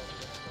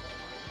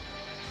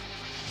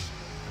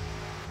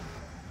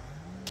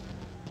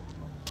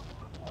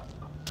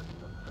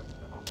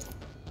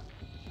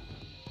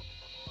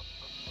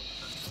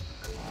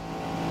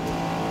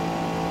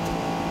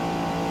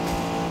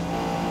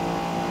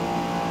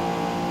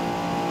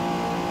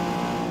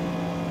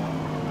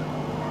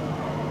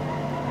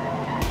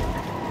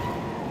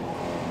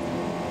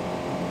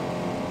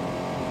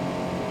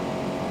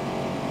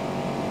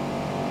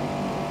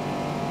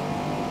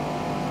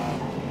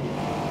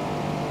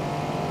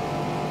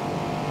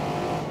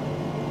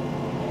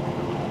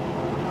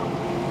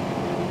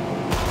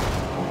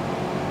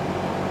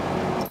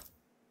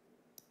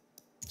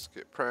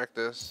 Get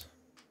practice.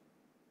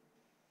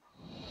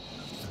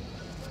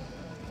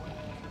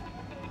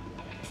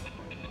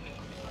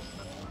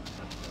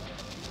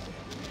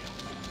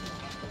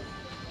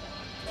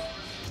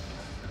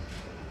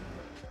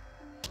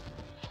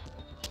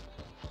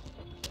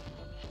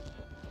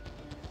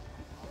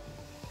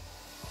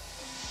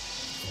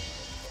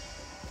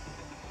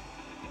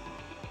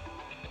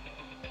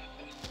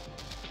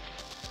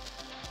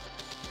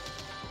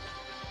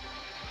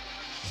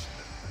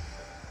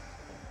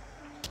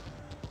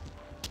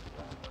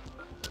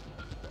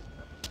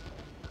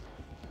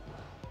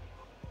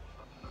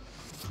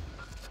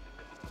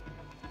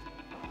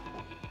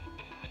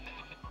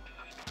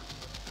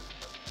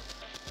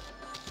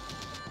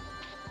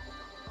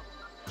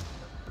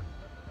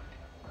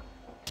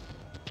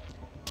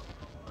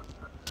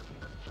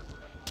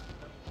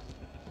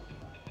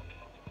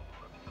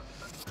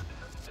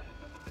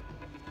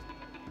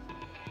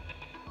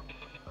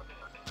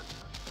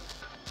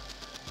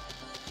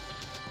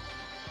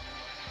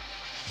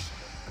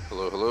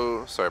 Hello,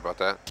 hello. Sorry about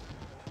that.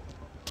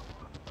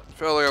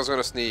 Felt like I was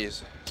gonna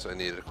sneeze, so I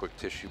needed a quick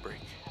tissue break.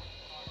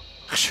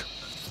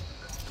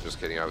 Just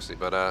kidding, obviously,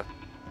 but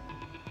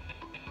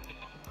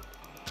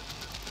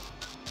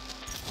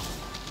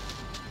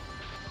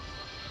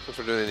since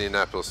we're doing the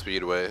Indianapolis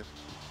Speedway,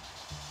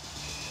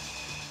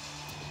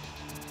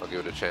 I'll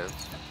give it a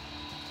chance.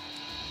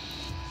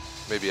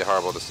 Maybe a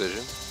horrible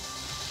decision.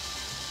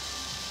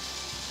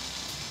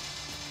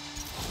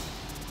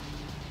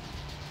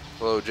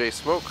 Hello, Jay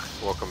Smoke.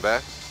 Welcome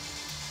back.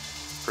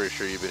 Pretty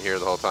sure you've been here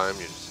the whole time.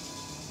 You're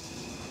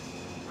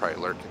just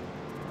probably lurking.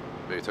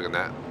 Maybe took a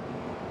nap.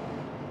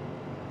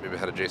 Maybe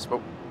had a J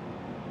Smoke.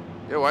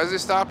 Yeah, why is he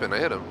stopping? I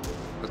hit him.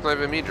 That's not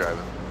even me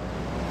driving.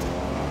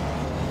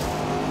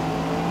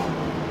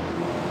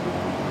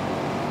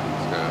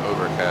 It's gonna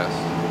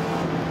overcast.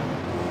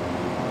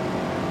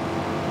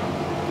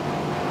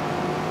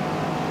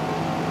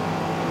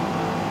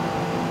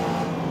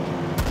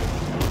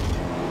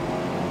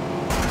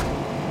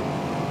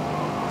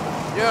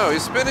 Yo,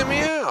 he's spinning me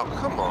out.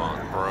 Come on,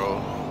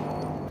 bro.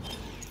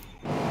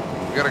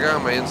 You got a guy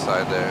on my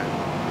inside there.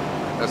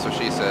 That's what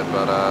she said,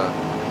 but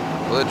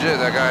legit,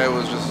 that guy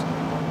was just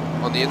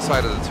on the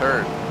inside of the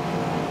turn.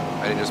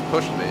 And he just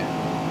pushed me.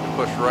 He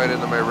pushed right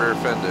into my rear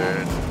fender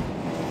and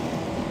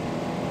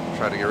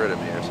tried to get rid of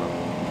me or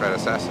something. Tried to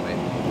assassinate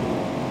me.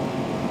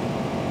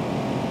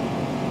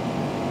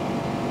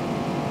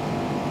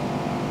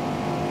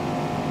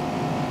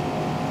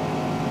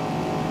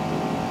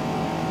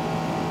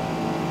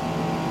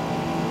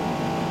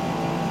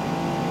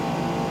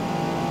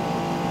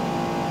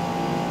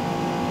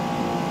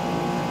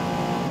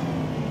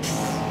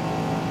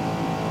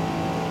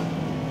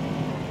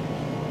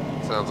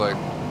 Sounds like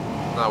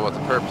not what the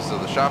purpose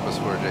of the shop is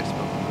for, Jason.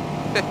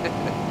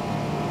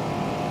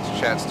 This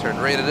chat's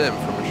turned rated M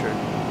for mature.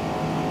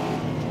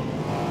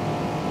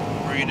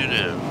 Rated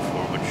M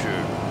for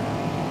mature.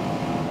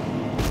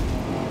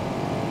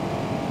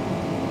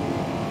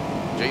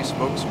 Jay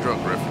Smoke's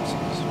drug references,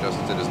 just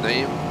in his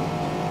name,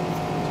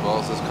 as well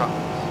as his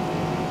comments.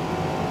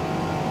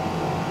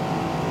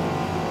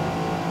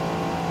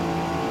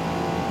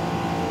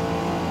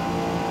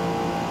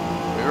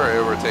 We've already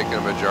overtaken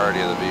a majority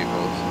of the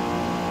vehicles.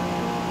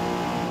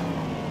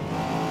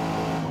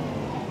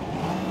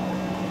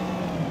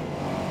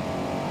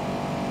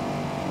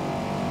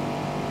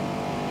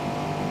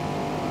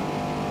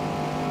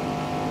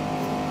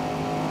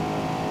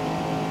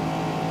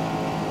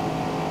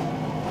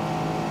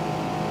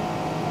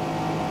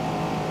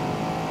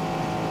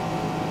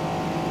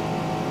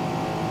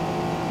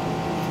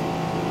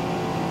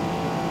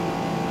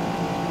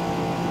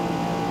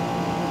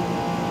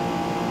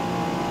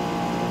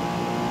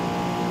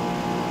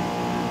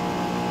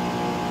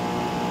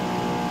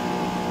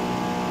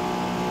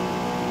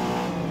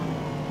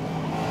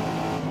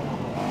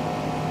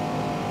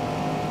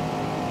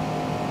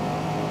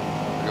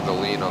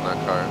 On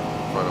that car in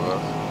front of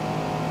us.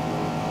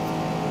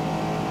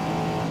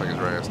 Looks like he's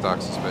running a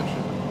stock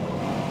suspension.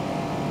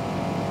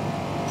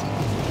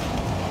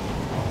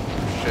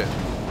 Shit.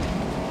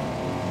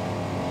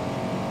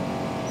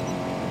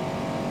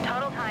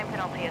 Total time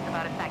penalty is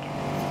about a second.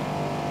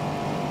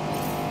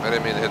 I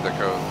didn't mean to hit the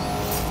cones.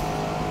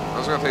 I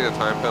was going to take the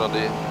time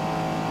penalty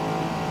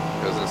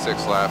because in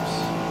 6 laps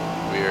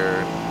we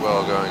are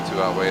well going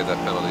to outweigh that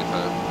penalty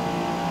time.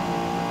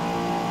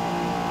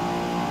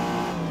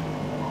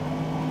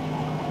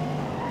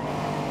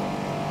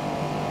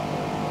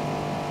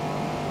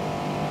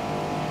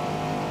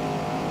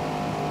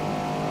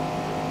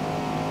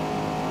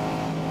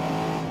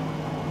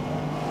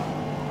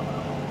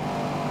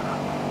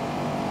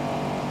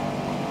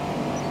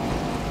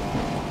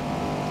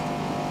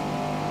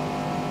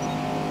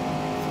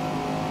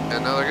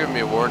 And now they're giving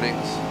me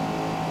warnings.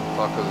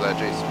 All because of that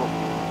J Smoke.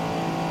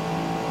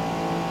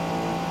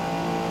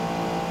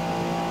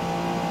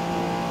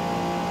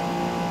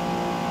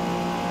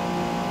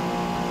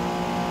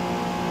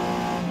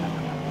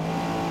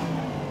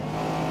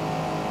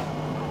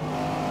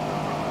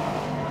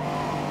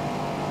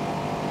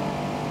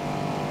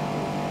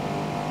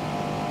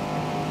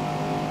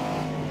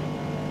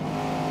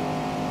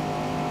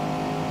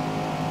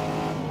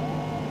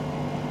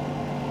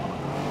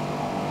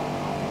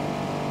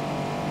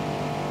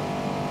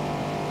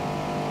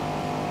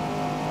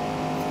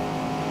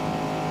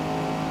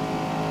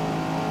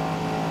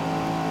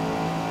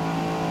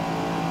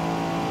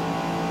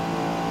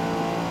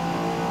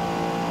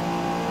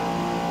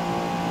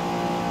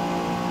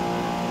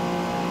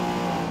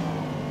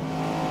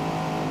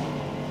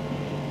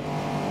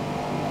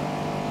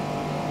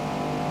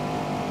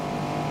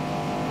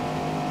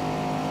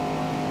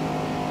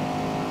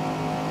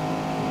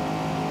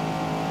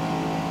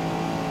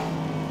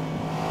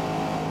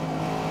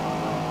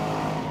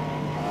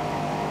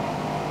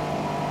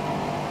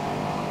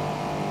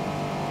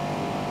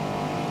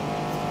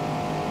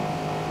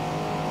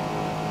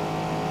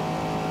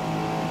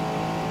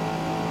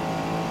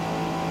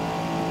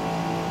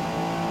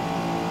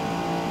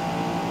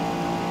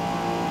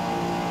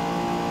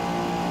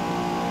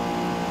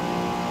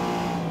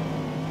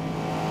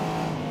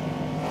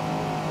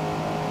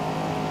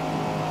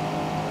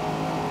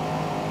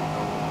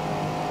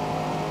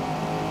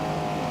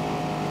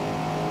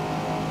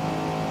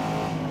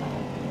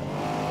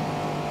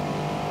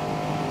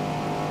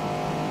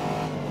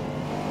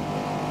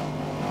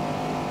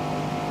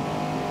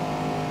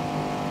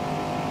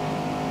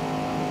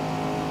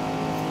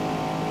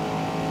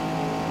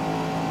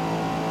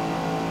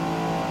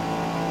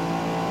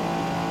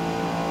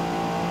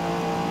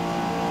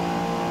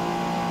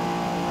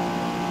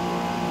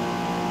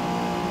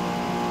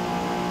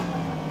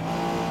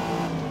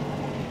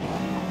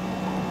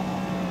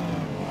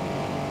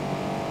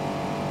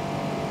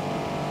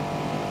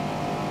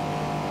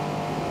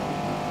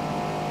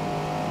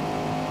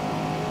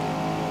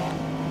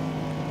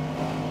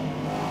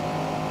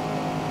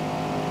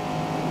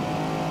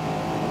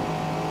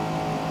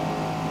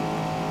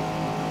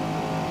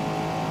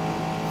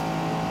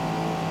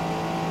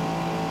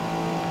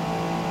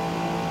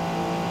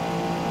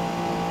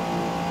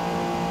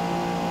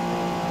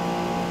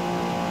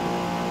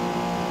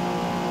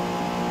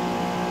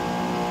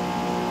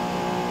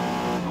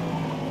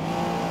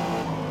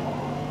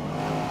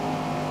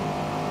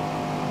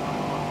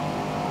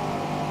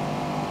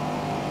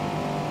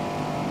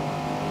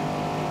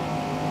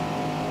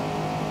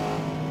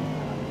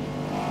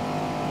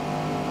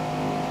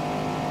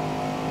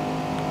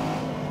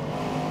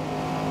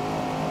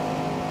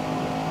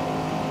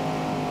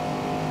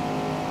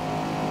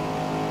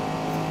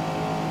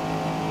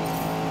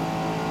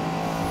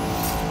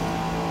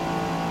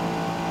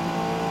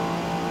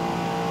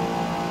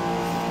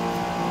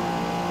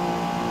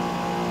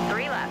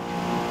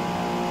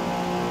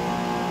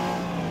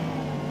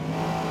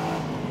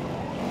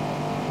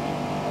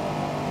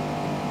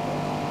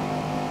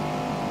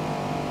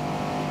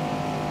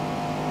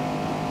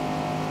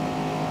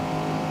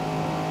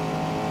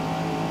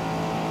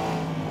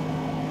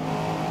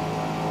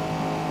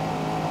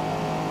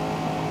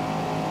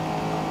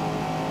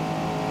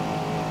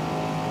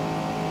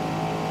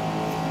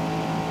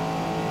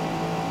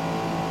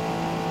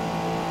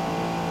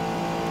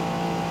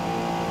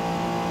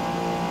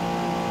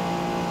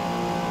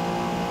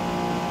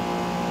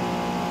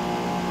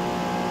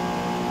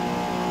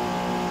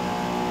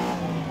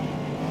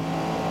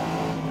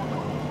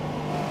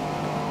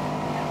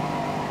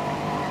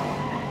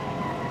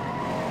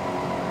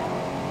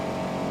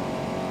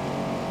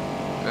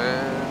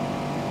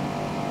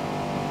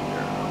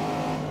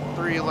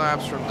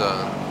 laps from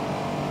done.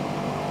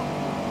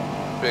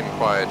 Been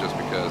quiet just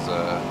because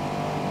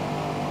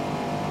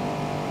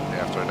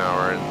after an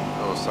hour and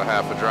almost a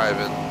half of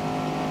driving,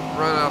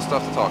 running out of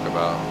stuff to talk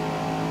about.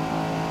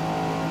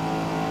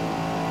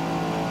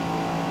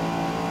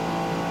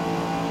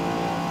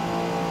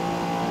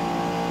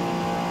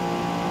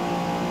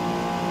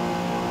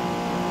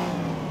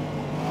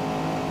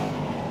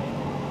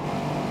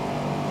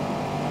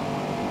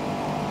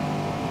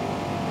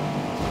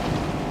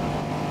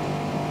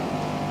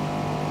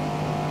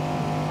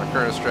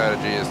 Current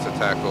strategy is to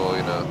tackle,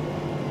 you know,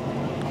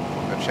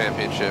 a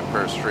championship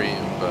per stream,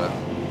 but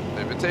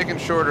they've been taking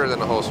shorter than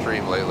the whole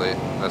stream lately.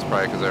 That's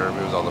probably because I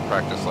removed all the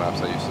practice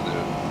laps I used to do.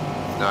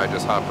 Now I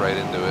just hop right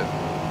into it.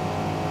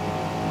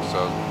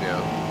 So, you know,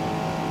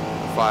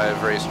 a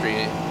 5 race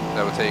stream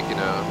that would take, you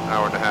know, an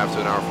hour and a half to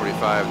an hour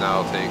 45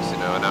 now takes,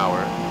 you know, an hour.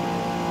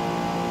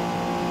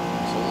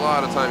 So a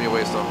lot of time you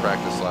waste on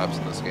practice laps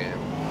in this game.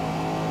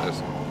 I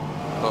just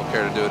don't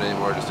care to do it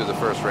anymore. Just do the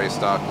first race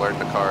stock, learn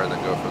the car, and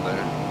then go from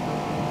there.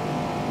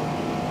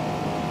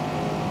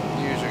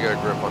 Get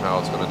a grip on how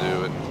it's going to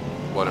do and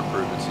what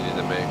improvements you need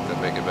to make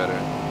that make it better.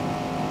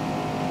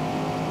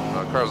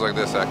 Cars like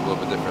this act a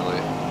little bit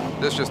differently.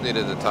 This just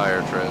needed the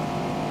tire tread.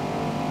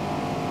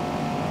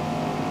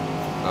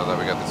 Now that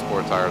we got the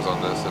sport tires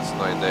on this, it's a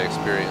 9-day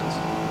experience.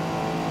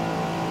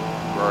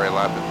 We're already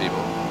lapping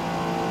people.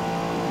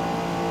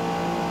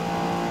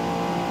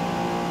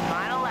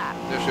 Final lap.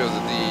 This shows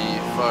a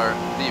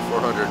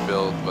D400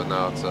 build, but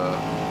now it's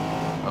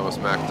almost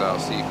maxed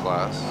out C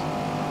class.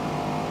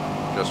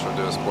 Just from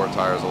doing sport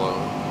tires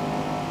alone.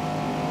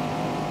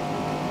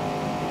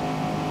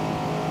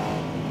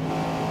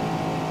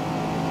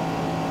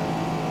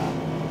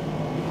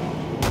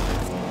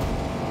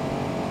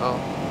 Well,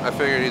 I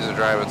figured he's a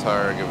drive a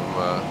tire and give him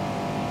a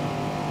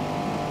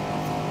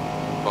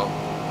bump.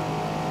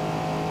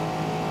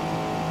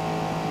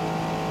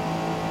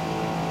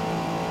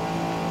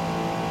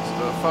 It's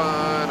the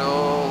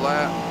final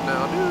lap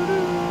now.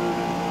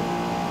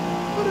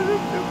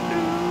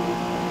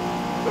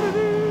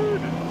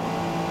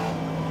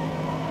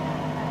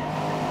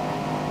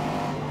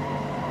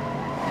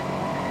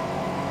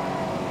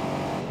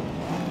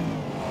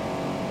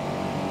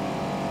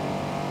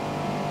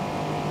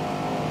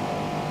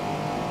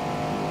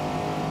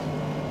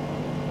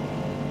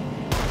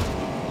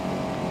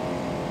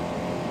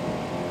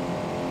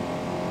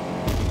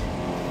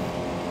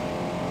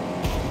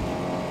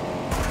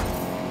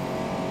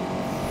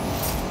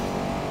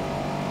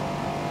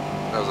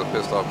 That was a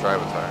pissed off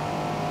driver tire.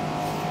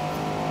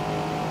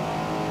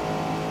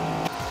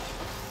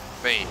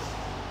 Bam.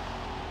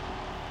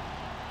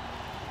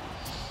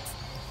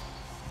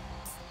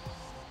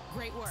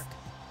 Great work.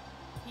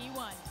 He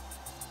won.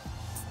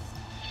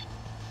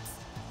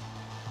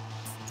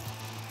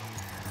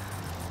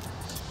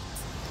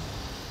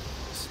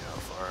 Let's see how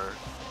far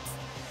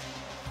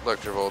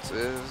Electrovolts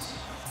is.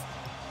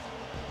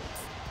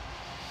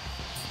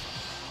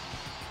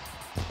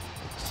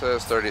 It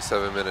says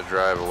 37-minute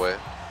drive away.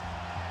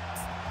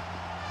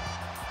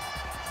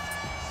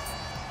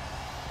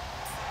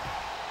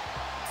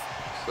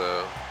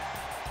 So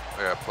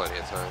I got plenty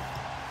of time.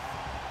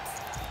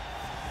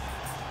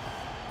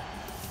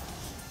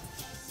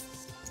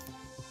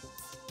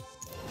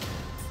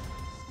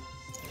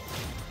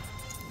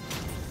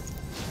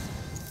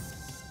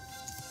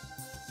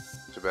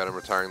 Too bad I'm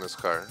retiring this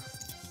car.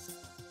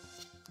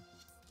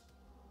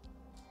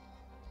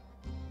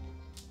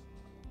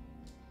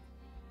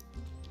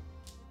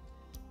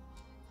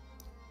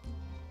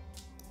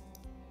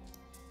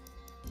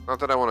 Not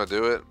that I want to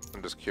do it,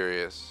 I'm just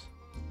curious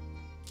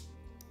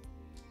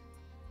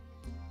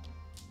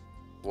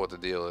what the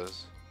deal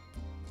is.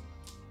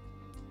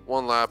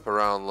 1 lap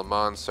around Le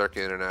Mans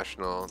Circuit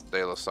International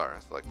de la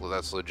Sarthe. Like, well,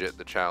 that's legit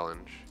the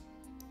challenge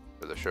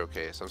for the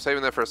showcase. I'm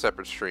saving that for a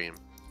separate stream.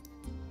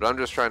 But I'm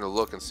just trying to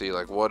look and see,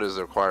 like, what is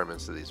the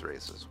requirements of these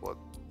races. What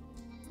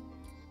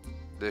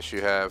this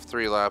you have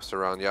 3 laps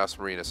around Yas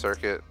Marina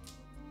Circuit.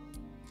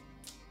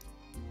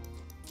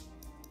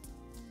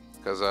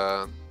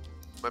 Because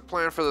my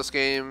plan for this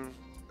game,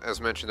 as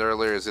mentioned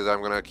earlier, is either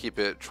I'm going to keep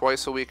it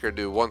twice a week or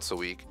do once a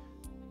week.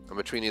 I'm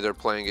between either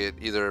playing it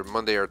either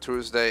Monday or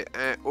Tuesday,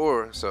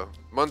 so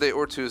Monday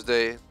or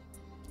Tuesday,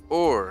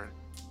 or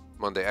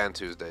Monday and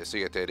Tuesday. So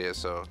you get the idea.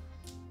 So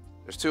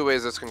there's 2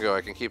 ways this can go. I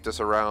can keep this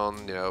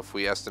around, you know, if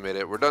we estimate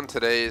it. We're done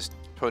today's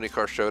Tony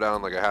Car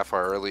Showdown like a half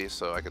hour early,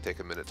 so I could take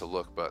a minute to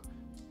look. But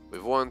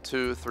we've 1,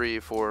 2, 3,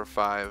 4,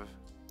 5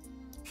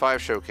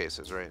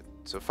 showcases, right?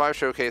 So 5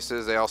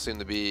 showcases. They all seem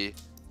to be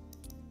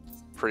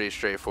pretty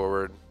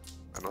straightforward.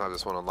 I don't have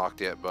this one unlocked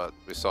yet, but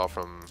we saw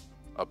from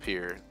up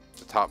here,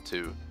 the top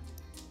 2,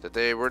 that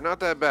they were not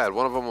that bad.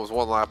 One of them was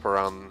 1 lap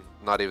around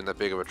not even that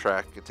big of a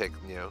track. It could take,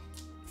 you know,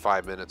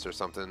 5 minutes or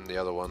something. The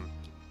other one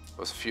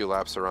was a few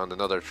laps around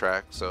another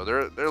track. So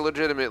they're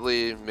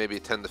legitimately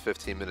maybe 10 to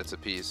 15 minutes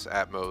apiece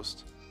at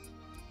most.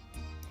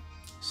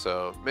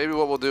 So maybe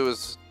what we'll do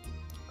is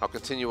I'll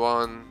continue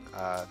on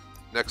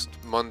next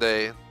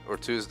Monday or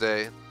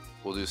Tuesday.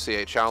 We'll do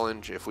C8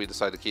 Challenge. If we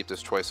decide to keep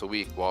this twice a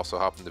week, we'll also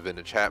hop into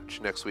Vintage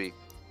Hatch next week.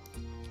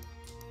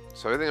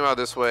 So everything about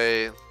this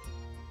way,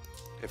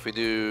 if we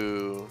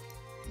do,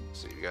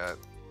 let's see, we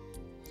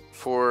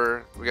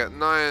got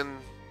nine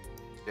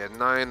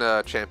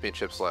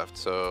championships left.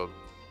 So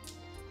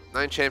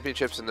 9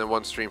 championships and then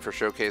 1 stream for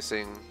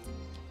showcasing.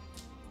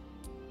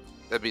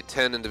 That'd be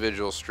 10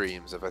 individual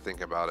streams if I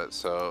think about it.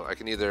 So I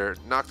can either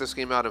knock this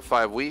game out in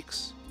 5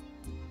 weeks,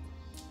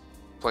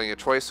 playing it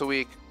twice a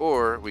week,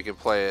 or we can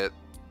play it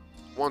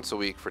once a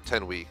week for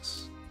 10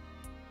 weeks.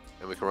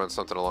 And we can run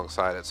something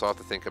alongside it. So I'll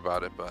have to think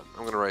about it, but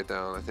I'm gonna write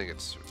down, I think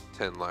it's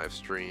 10 live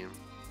stream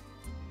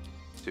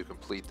to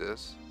complete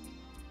this.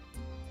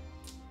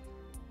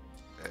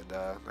 And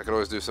I could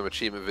always do some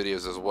achievement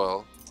videos as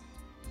well.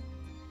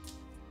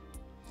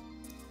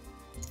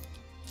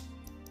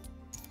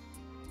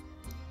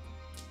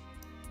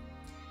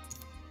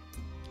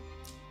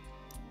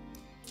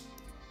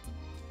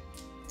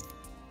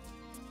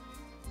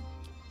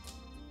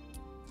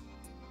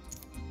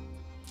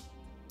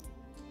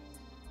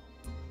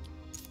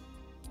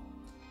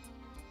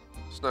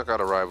 Snuck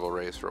out a rival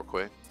race real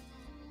quick.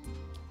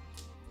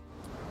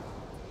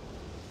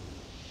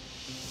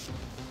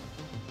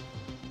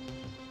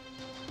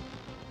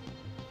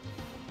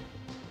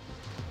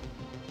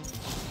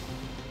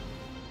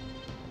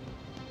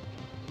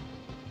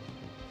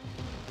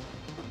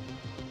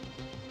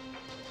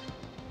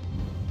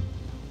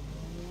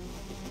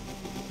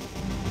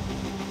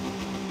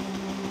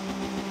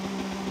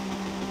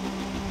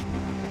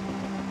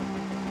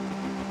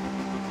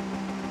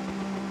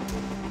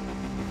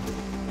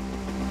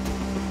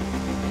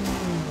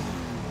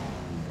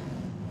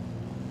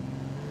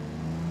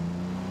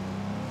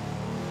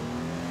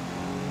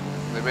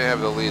 They may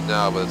have the lead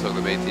now, but it took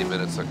them 18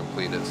 minutes to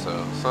complete it,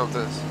 so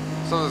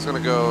something's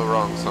gonna go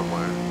wrong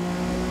somewhere.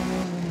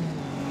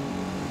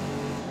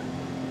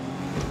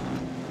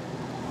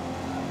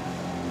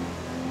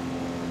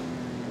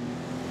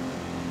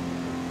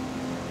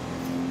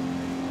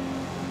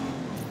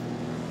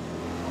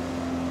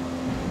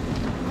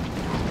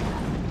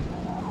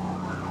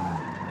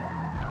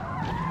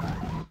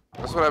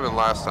 That's what happened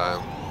last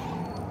time.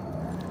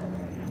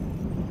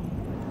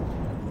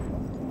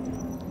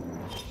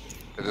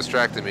 It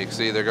distracted me.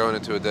 See, they're going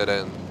into a dead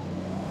end.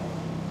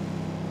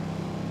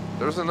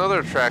 There was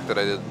another track that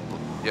I did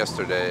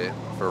yesterday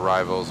for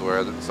Rivals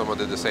where someone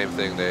did the same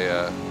thing. They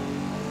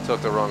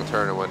took the wrong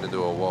turn and went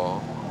into a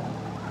wall.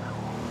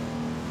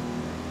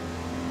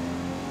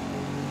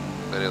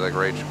 Then he like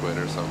rage quit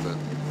or something.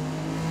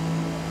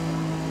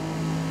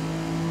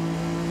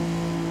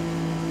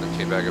 Then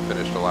came back and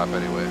finished a lap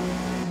anyway.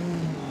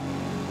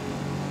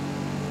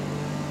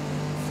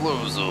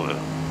 Flows oil.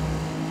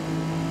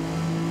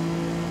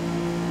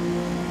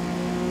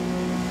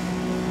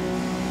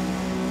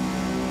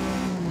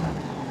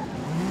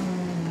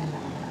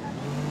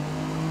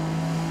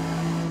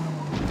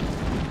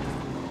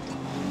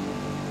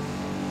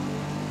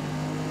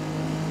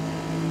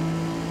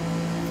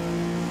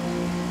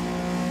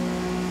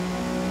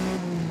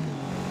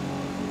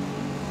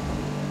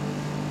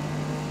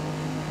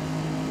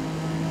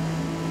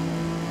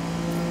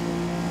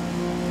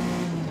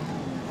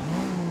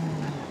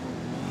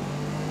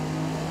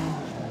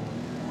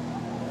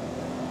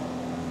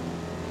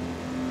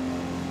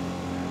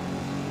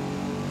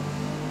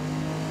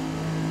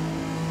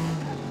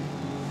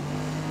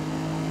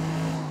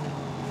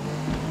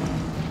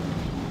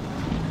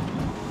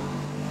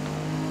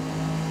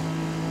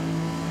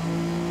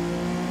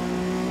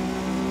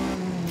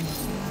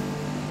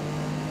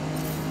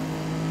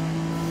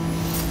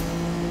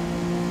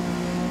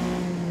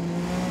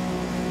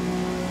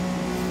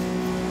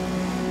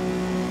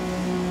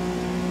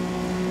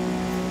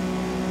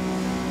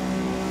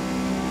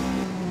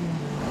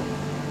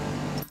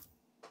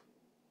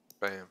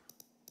 Bam.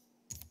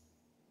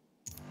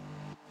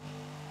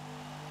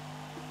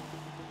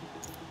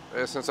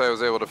 Since I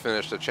was able to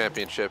finish the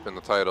championship and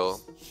the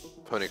title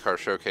pony car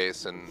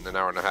showcase in an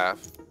hour and a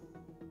half,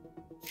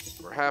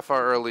 we're half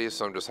hour early,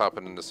 so I'm just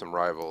hopping into some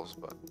rivals,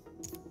 but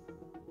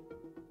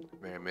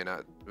may or may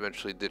not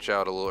eventually ditch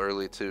out a little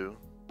early too.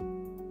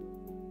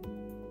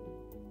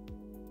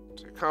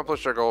 So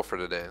accomplished our goal for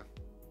today.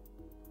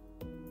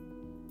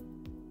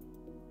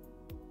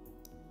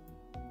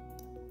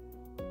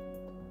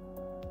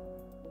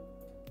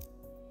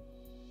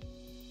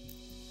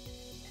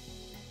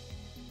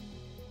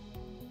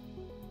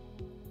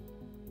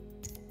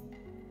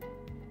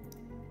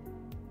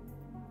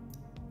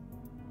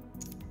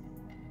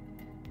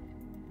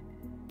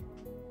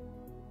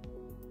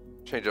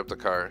 Change up the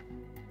car.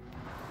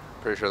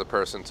 Pretty sure the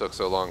person took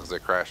so long because they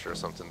crashed or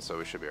something, so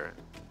we should be alright.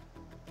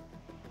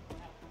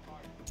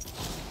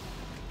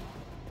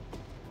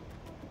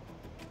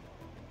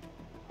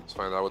 Let's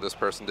find out what this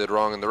person did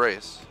wrong in the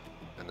race,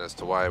 and as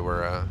to why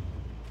we're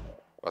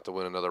about to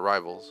win another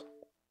Rivals.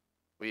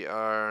 We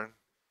are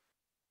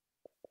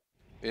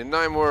in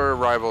 9 more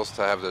Rivals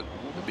to have the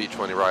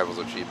B20 Rivals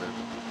achievement.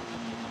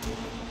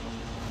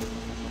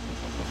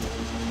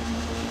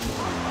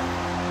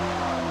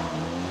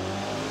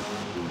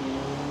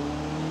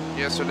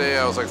 Yesterday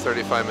I was like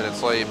 35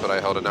 minutes late, but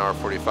I held an hour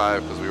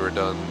 45 because we were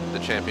done the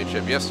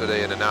championship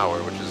yesterday in an hour,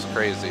 which is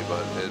crazy,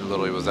 but it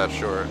literally was that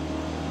short.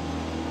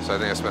 So I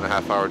think I spent a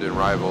half hour doing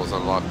rivals,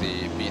 unlocked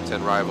the beat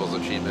 10 rivals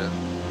achievement.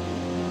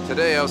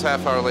 Today I was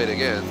half hour late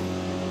again,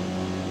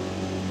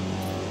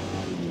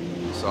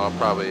 so I'll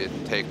probably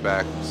take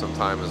back some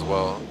time as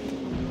well,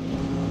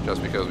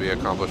 just because we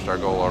accomplished our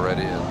goal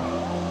already. And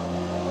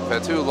I've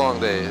had 2 long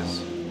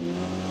days.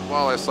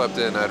 While I slept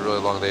in, I had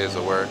really long days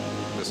of work.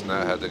 This and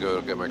that, I had to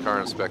go get my car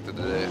inspected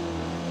today.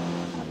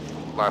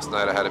 Last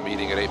night I had a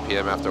meeting at 8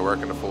 p.m. after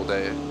working a full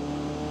day.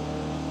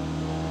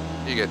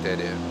 You get the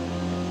idea.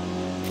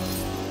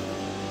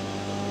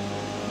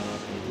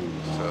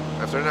 So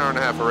after an hour and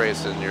a half of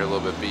racing, you're a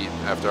little bit beat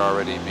after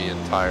already being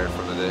tired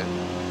from the day.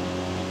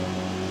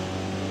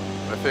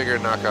 I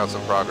figured knock out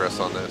some progress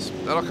on this.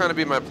 That'll kind of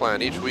be my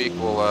plan. Each week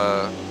we'll,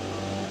 I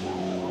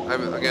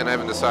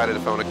haven't decided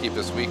if I want to keep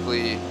this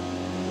weekly,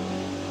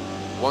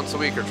 once a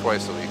week or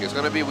twice a week. It's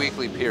going to be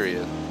weekly,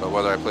 period. But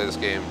whether I play this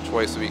game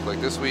twice a week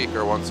like this week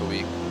or once a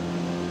week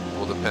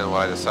will depend on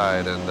what I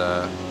decide. And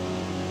the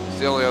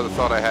only other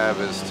thought I have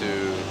is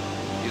to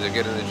either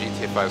get into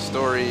GTA 5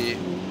 story,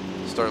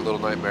 start Little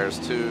Nightmares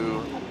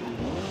 2,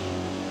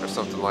 or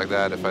something like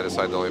that if I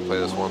decide to only play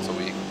this once a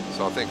week.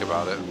 So I'll think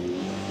about it.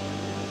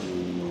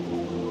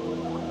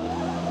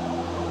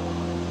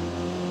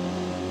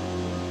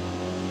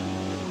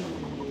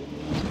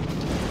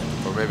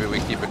 Or maybe we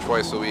keep it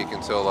twice a week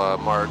until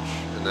March,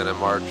 and then in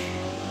March,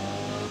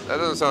 that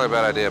doesn't sound like a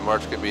bad idea.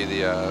 March could be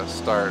the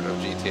start of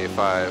GTA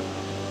 5.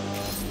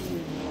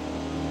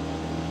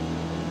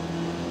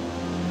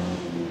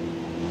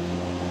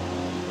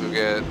 We'll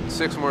get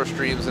 6 more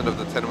streams into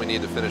the 10 we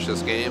need to finish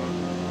this game,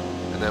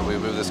 and then we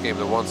move this game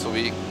to once a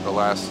week, the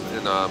last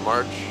in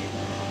March,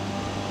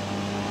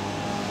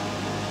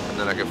 and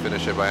then I can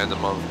finish it by end of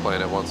month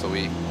playing it once a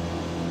week,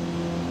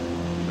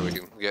 and we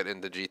can get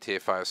into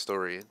GTA 5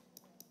 story.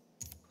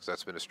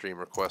 That's been a stream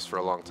request for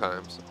a long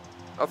time. So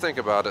I'll think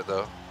about it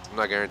though. I'm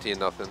not guaranteeing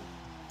nothing.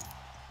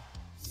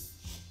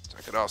 So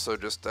I could also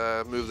just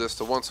move this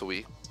to once a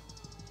week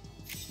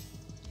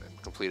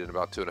and complete it in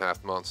about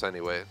 2.5 months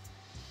anyway.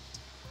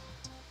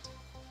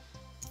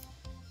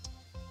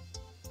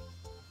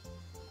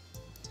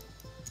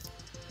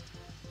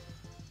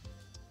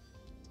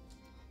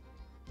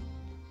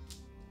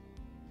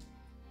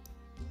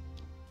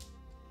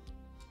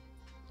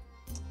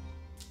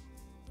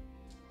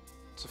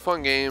 It's a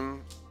fun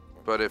game.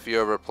 But if you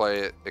ever play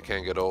it, it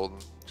can get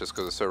old just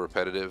because it's so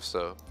repetitive,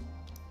 so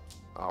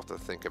I'll have to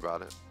think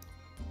about it.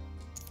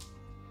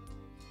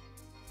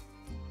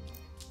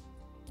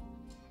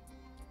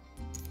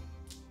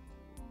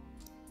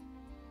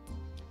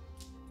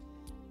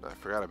 I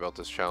forgot about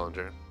this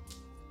Challenger.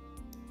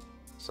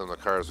 Some of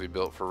the cars we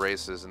built for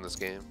races in this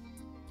game.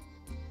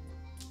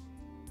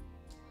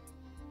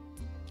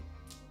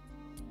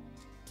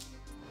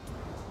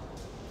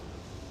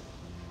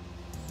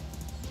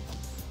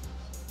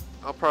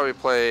 I'll probably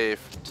play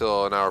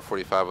till an hour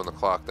 45 on the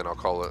clock, then I'll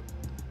call it.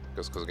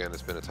 Just because again,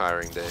 it's been a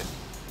tiring day.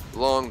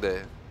 Long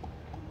day.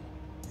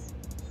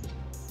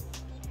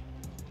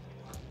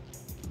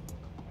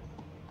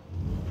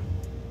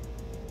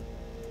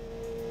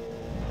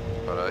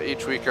 But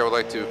each week I would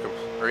like to,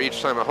 or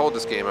each time I hold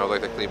this game, I would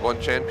like to complete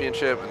 1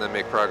 championship and then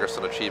make progress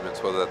on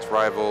achievements, whether that's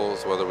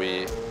rivals, whether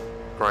we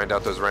grind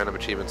out those random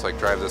achievements like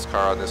drive this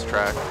car on this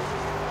track.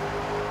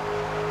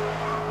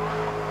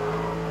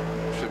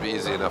 Be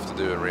easy enough to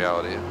do in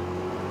reality.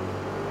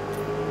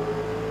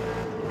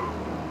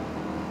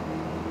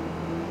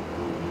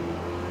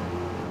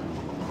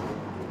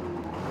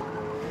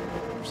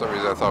 For some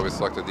reason I thought we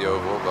selected the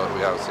oval, but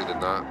we obviously did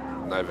not.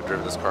 And I haven't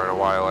driven this car in a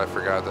while. I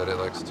forgot that it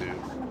likes to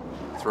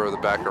throw the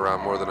back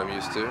around more than I'm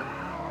used to.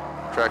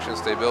 Traction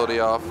stability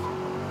off.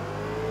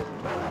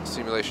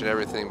 Simulation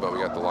everything, but we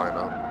got the line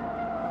on.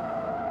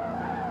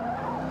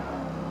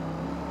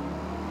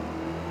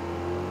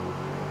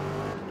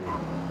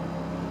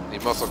 The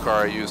muscle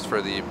car I used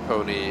for the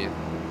pony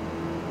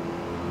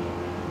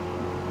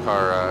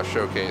car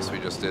showcase we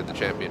just did, the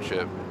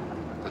championship,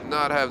 did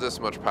not have this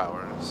much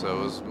power, so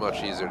it was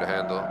much easier to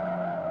handle.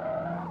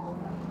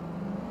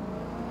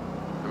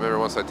 I remember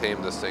once I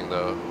tamed this thing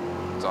though,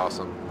 it's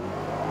awesome.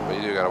 But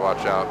you do gotta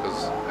watch out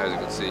because as you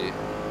can see,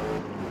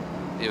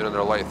 even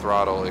under light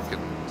throttle it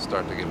can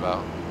start to give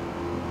out.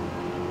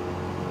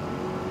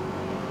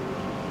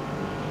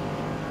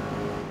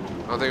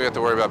 I don't think we have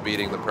to worry about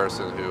beating the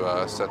person who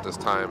set this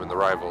time in the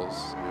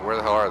rivals. I mean, where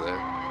the hell are they?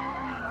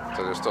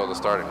 So they're still at the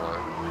starting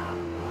line.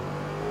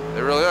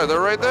 They really are.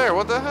 They're right there.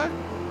 What the heck?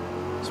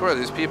 I swear,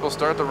 these people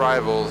start the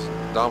rivals.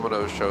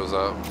 Domino's shows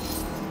up.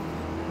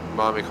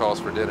 Mommy calls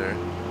for dinner.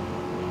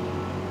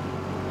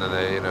 And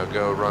then they,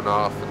 go run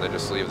off and they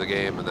just leave the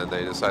game. And then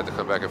they decide to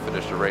come back and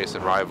finish the race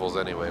in rivals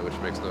anyway, which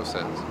makes no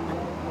sense.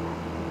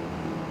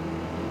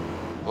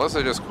 Unless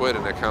they just quit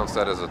and it counts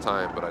that as a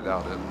time, but I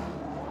doubt it.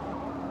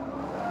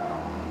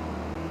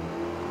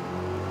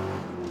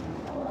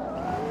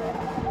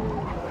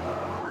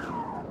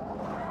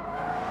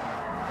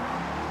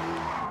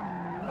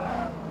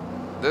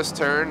 This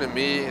turn and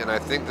me and I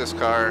think this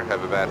car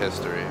have a bad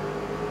history.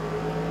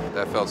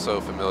 That felt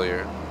so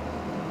familiar.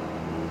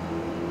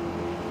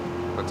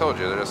 I told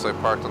you, they're just like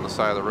parked on the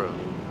side of the road.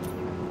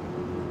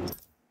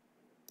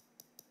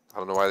 I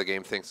don't know why the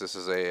game thinks this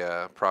is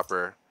a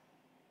proper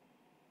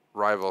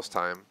Rivals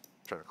time.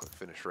 I'm trying to click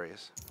finish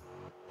race.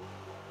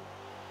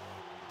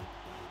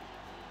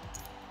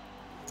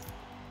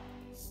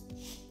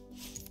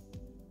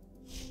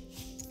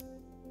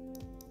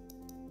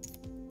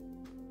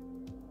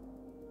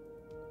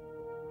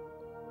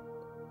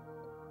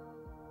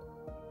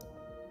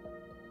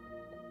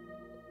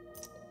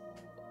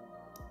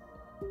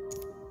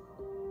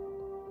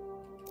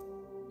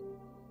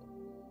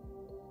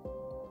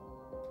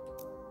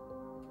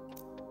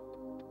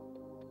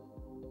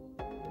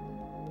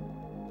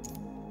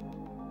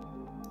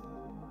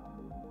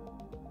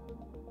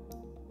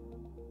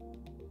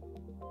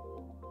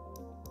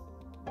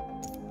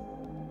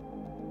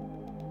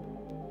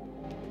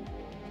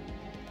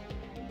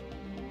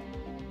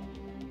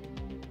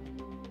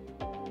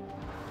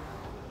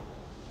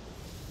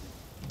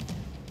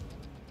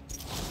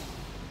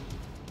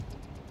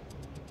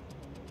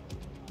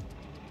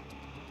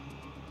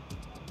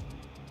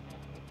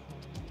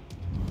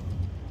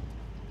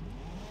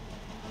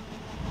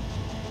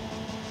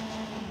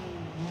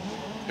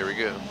 Here we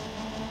go.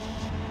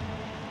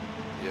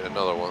 Yet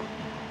another one.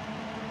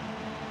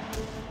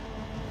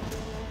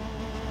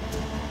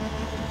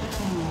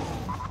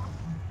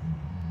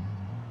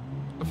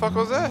 The fuck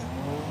was that?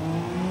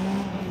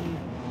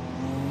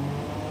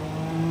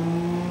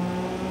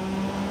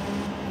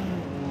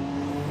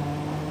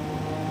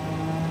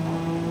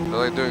 They're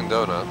like doing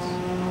donuts.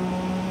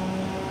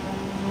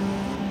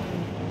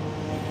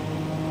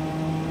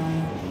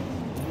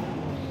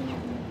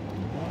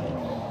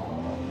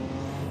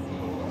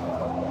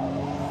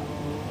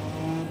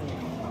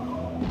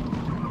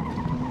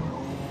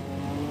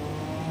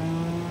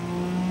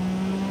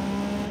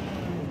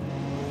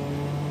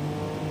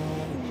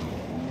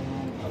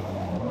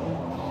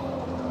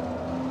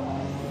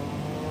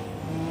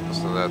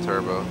 Listen to that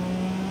turbo.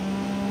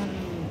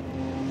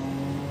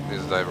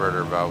 Needs a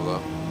diverter valve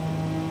though.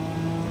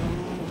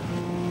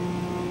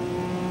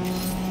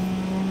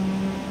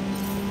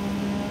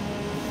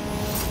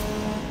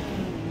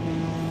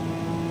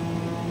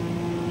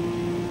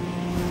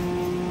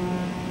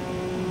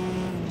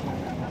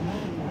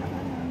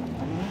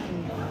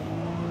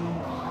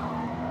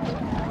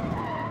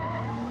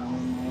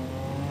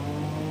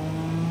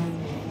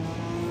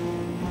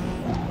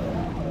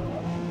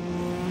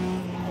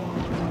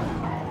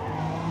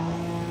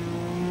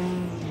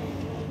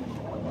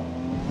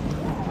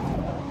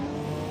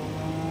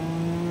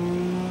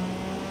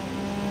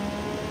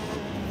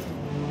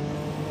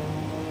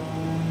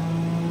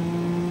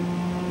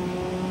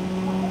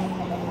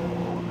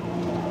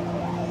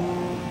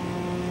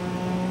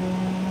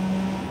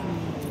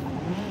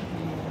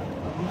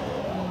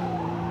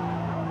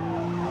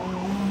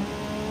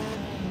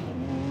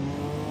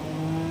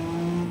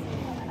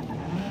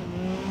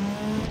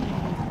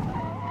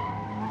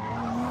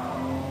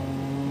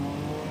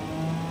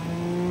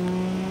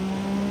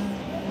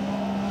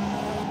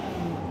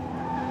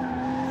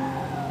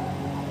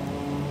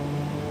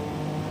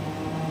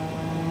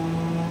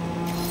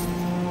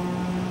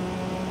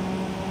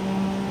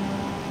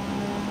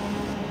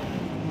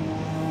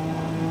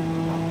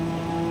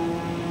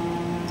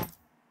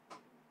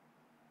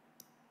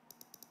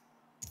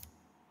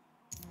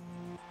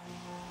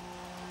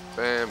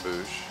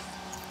 Bamboosh.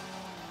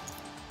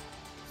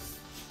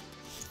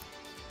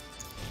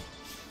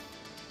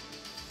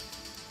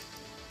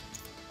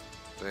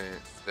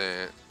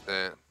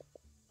 Then.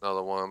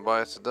 Another one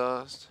bites the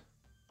dust.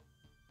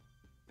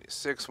 Need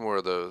 6 more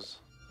of those.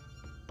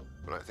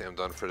 But I think I'm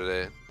done for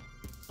today.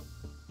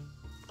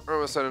 We're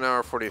almost at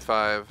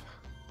 1:45.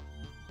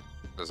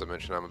 As I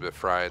mentioned, I'm a bit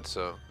fried,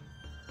 so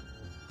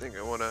I think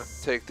I want to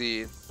take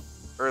the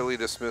early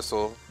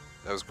dismissal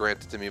that was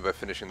granted to me by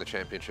finishing the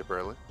championship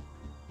early.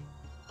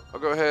 I'll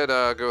go ahead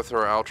go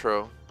through our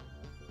outro.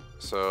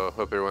 So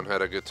hope everyone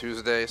had a good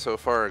Tuesday so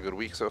far, a good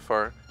week so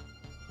far.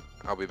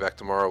 I'll be back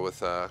tomorrow with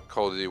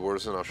Call of Duty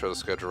Warzone. I'll show the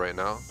schedule right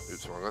now.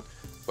 Oops, wrong one.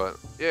 But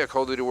yeah,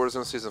 Call of Duty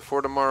Warzone Season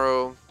 4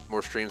 tomorrow.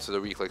 More streams of the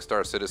week like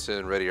Star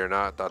Citizen, Ready or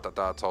Not, ...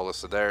 It's all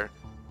listed there.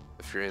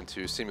 If you're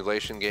into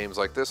simulation games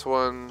like this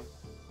one,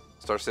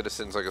 Star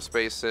Citizen's like a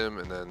space sim,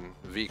 and then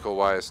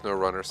vehicle-wise, Snow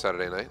Runner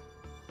Saturday night.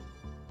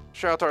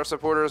 Shout out to our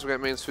supporters. We got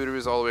main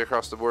suitors all the way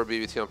across the board,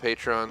 BBT on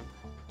Patreon.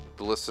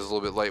 The list is a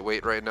little bit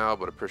lightweight right now,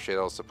 but appreciate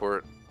all the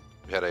support.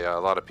 We had a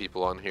lot of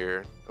people on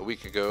here a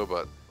week ago,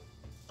 but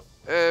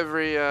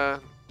yeah,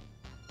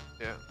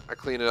 I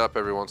clean it up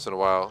every once in a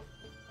while.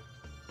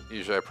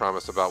 Usually I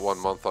promise about 1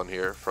 month on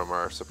here from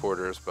our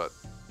supporters, but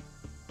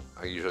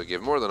I usually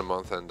give more than a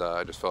month, and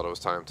I just felt it was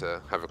time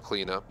to have a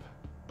cleanup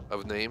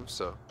of names,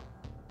 so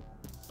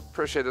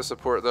appreciate the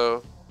support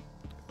though.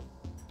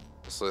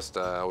 This list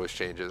always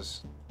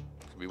changes.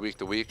 Could be week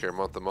to week or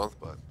month to month,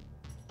 but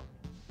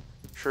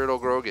I'm sure it'll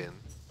grow again.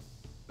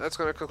 That's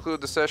going to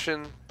conclude the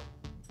session.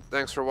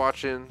 Thanks for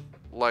watching.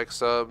 Like,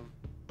 sub.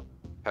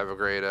 Have a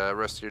great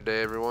rest of your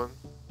day, everyone.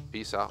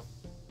 Peace out.